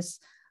requires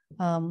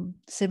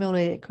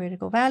simulated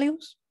critical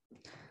values.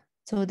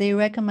 So they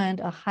recommend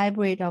a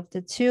hybrid of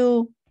the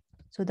two.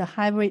 So the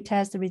hybrid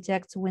test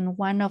rejects when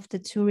one of the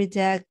two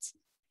rejects,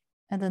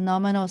 and the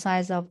nominal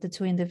size of the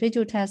two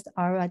individual tests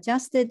are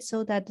adjusted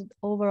so that the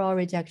overall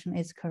rejection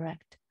is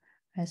correct.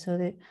 Right? So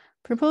they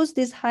propose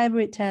this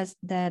hybrid test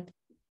that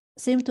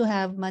seems to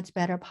have much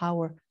better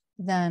power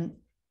than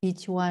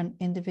each one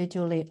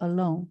individually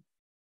alone.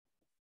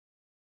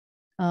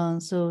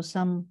 So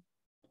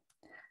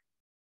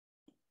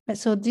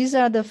these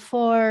are the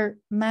 4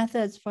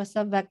 methods for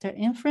subvector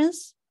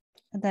inference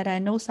that I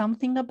know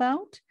something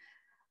about.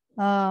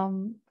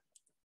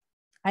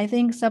 I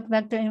think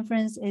subvector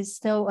inference is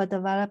still a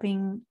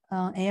developing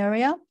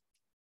area,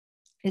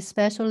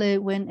 especially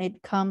when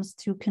it comes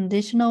to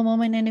conditional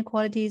moment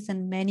inequalities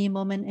and many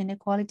moment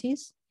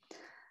inequalities.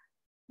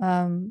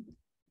 Not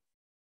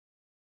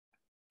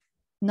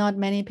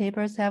many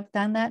papers have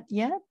done that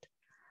yet.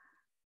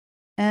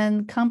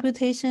 And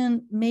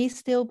computation may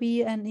still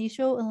be an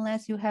issue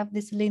unless you have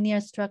this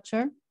linear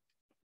structure.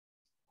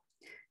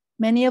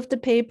 Many of the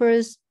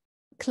papers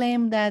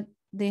claim that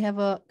they have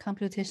a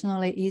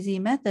computationally easy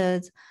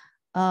method.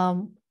 But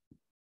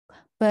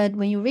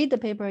when you read the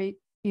paper,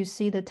 you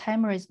see the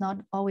timer is not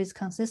always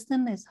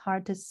consistent. It's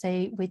hard to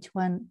say which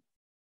one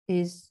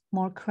is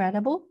more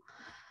credible.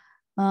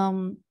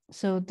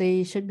 So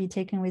they should be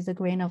taken with a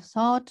grain of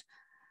salt.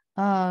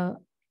 On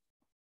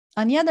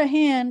the other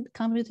hand,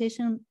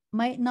 computation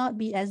might not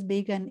be as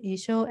big an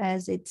issue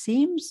as it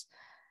seems,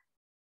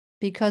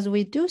 because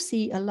we do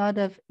see a lot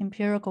of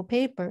empirical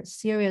papers,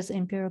 serious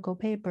empirical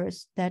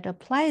papers that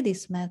apply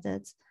these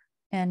methods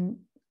and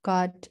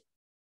got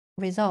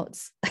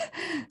results.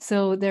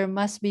 So there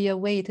must be a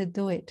way to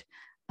do it.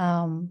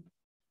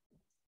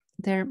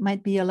 There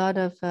might be a lot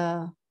of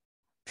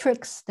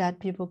tricks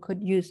that people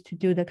could use to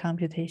do the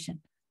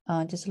computation.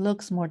 Just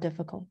looks more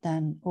difficult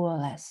than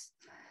OLS.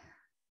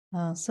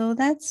 So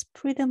that's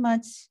pretty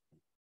much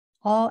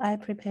all I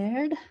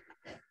prepared.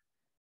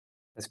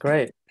 That's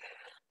great.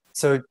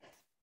 So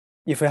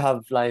if we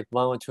have like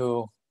 1 or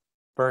 2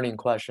 burning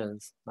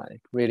questions, like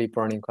really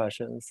burning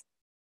questions,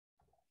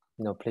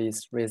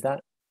 please raise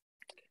that.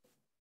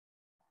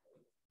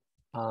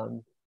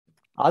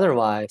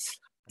 Otherwise,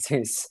 I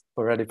think it's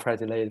already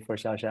pretty late for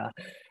Xiaoxia.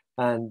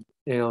 And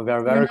we are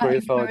very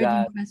grateful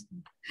that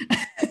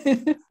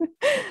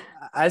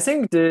I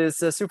think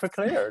this is super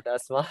clear.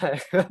 That's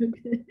why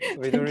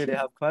we don't really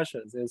have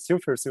questions. It's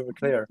super, super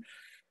clear.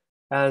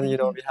 And we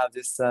have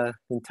this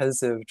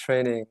intensive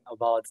training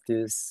about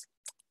this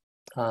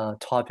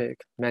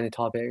many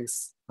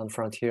topics on the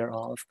frontier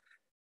of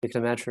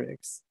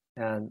econometrics.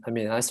 And I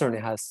mean, I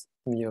certainly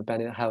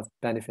have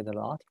benefited a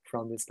lot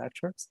from these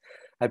lectures.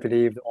 I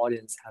believe the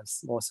audience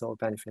has also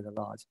benefited a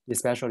lot,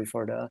 especially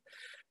for the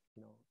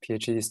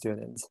PhD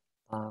students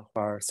who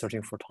are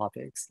searching for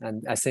topics.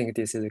 And I think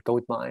this is a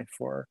goldmine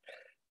for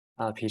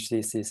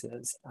PhD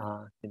thesis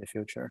in the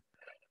future.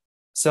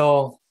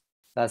 So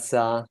that's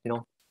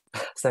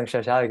thanks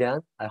Xiaoxia again.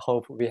 I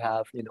hope we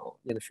have in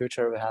the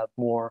future we have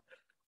more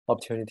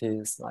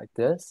opportunities like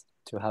this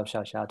to have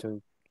Xiaoxia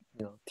to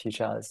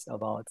teach us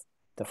about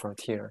the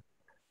frontier,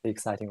 the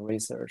exciting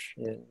research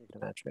in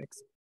econometrics.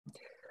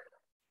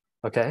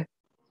 Okay,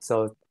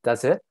 so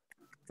that's it.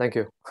 Thank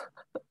you.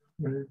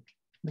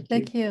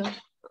 Thank you.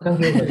 Thank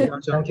you.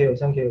 Thank you.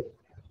 Thank you.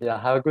 Yeah,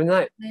 have a good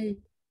night.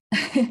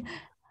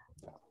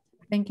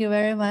 Thank you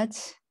very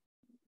much.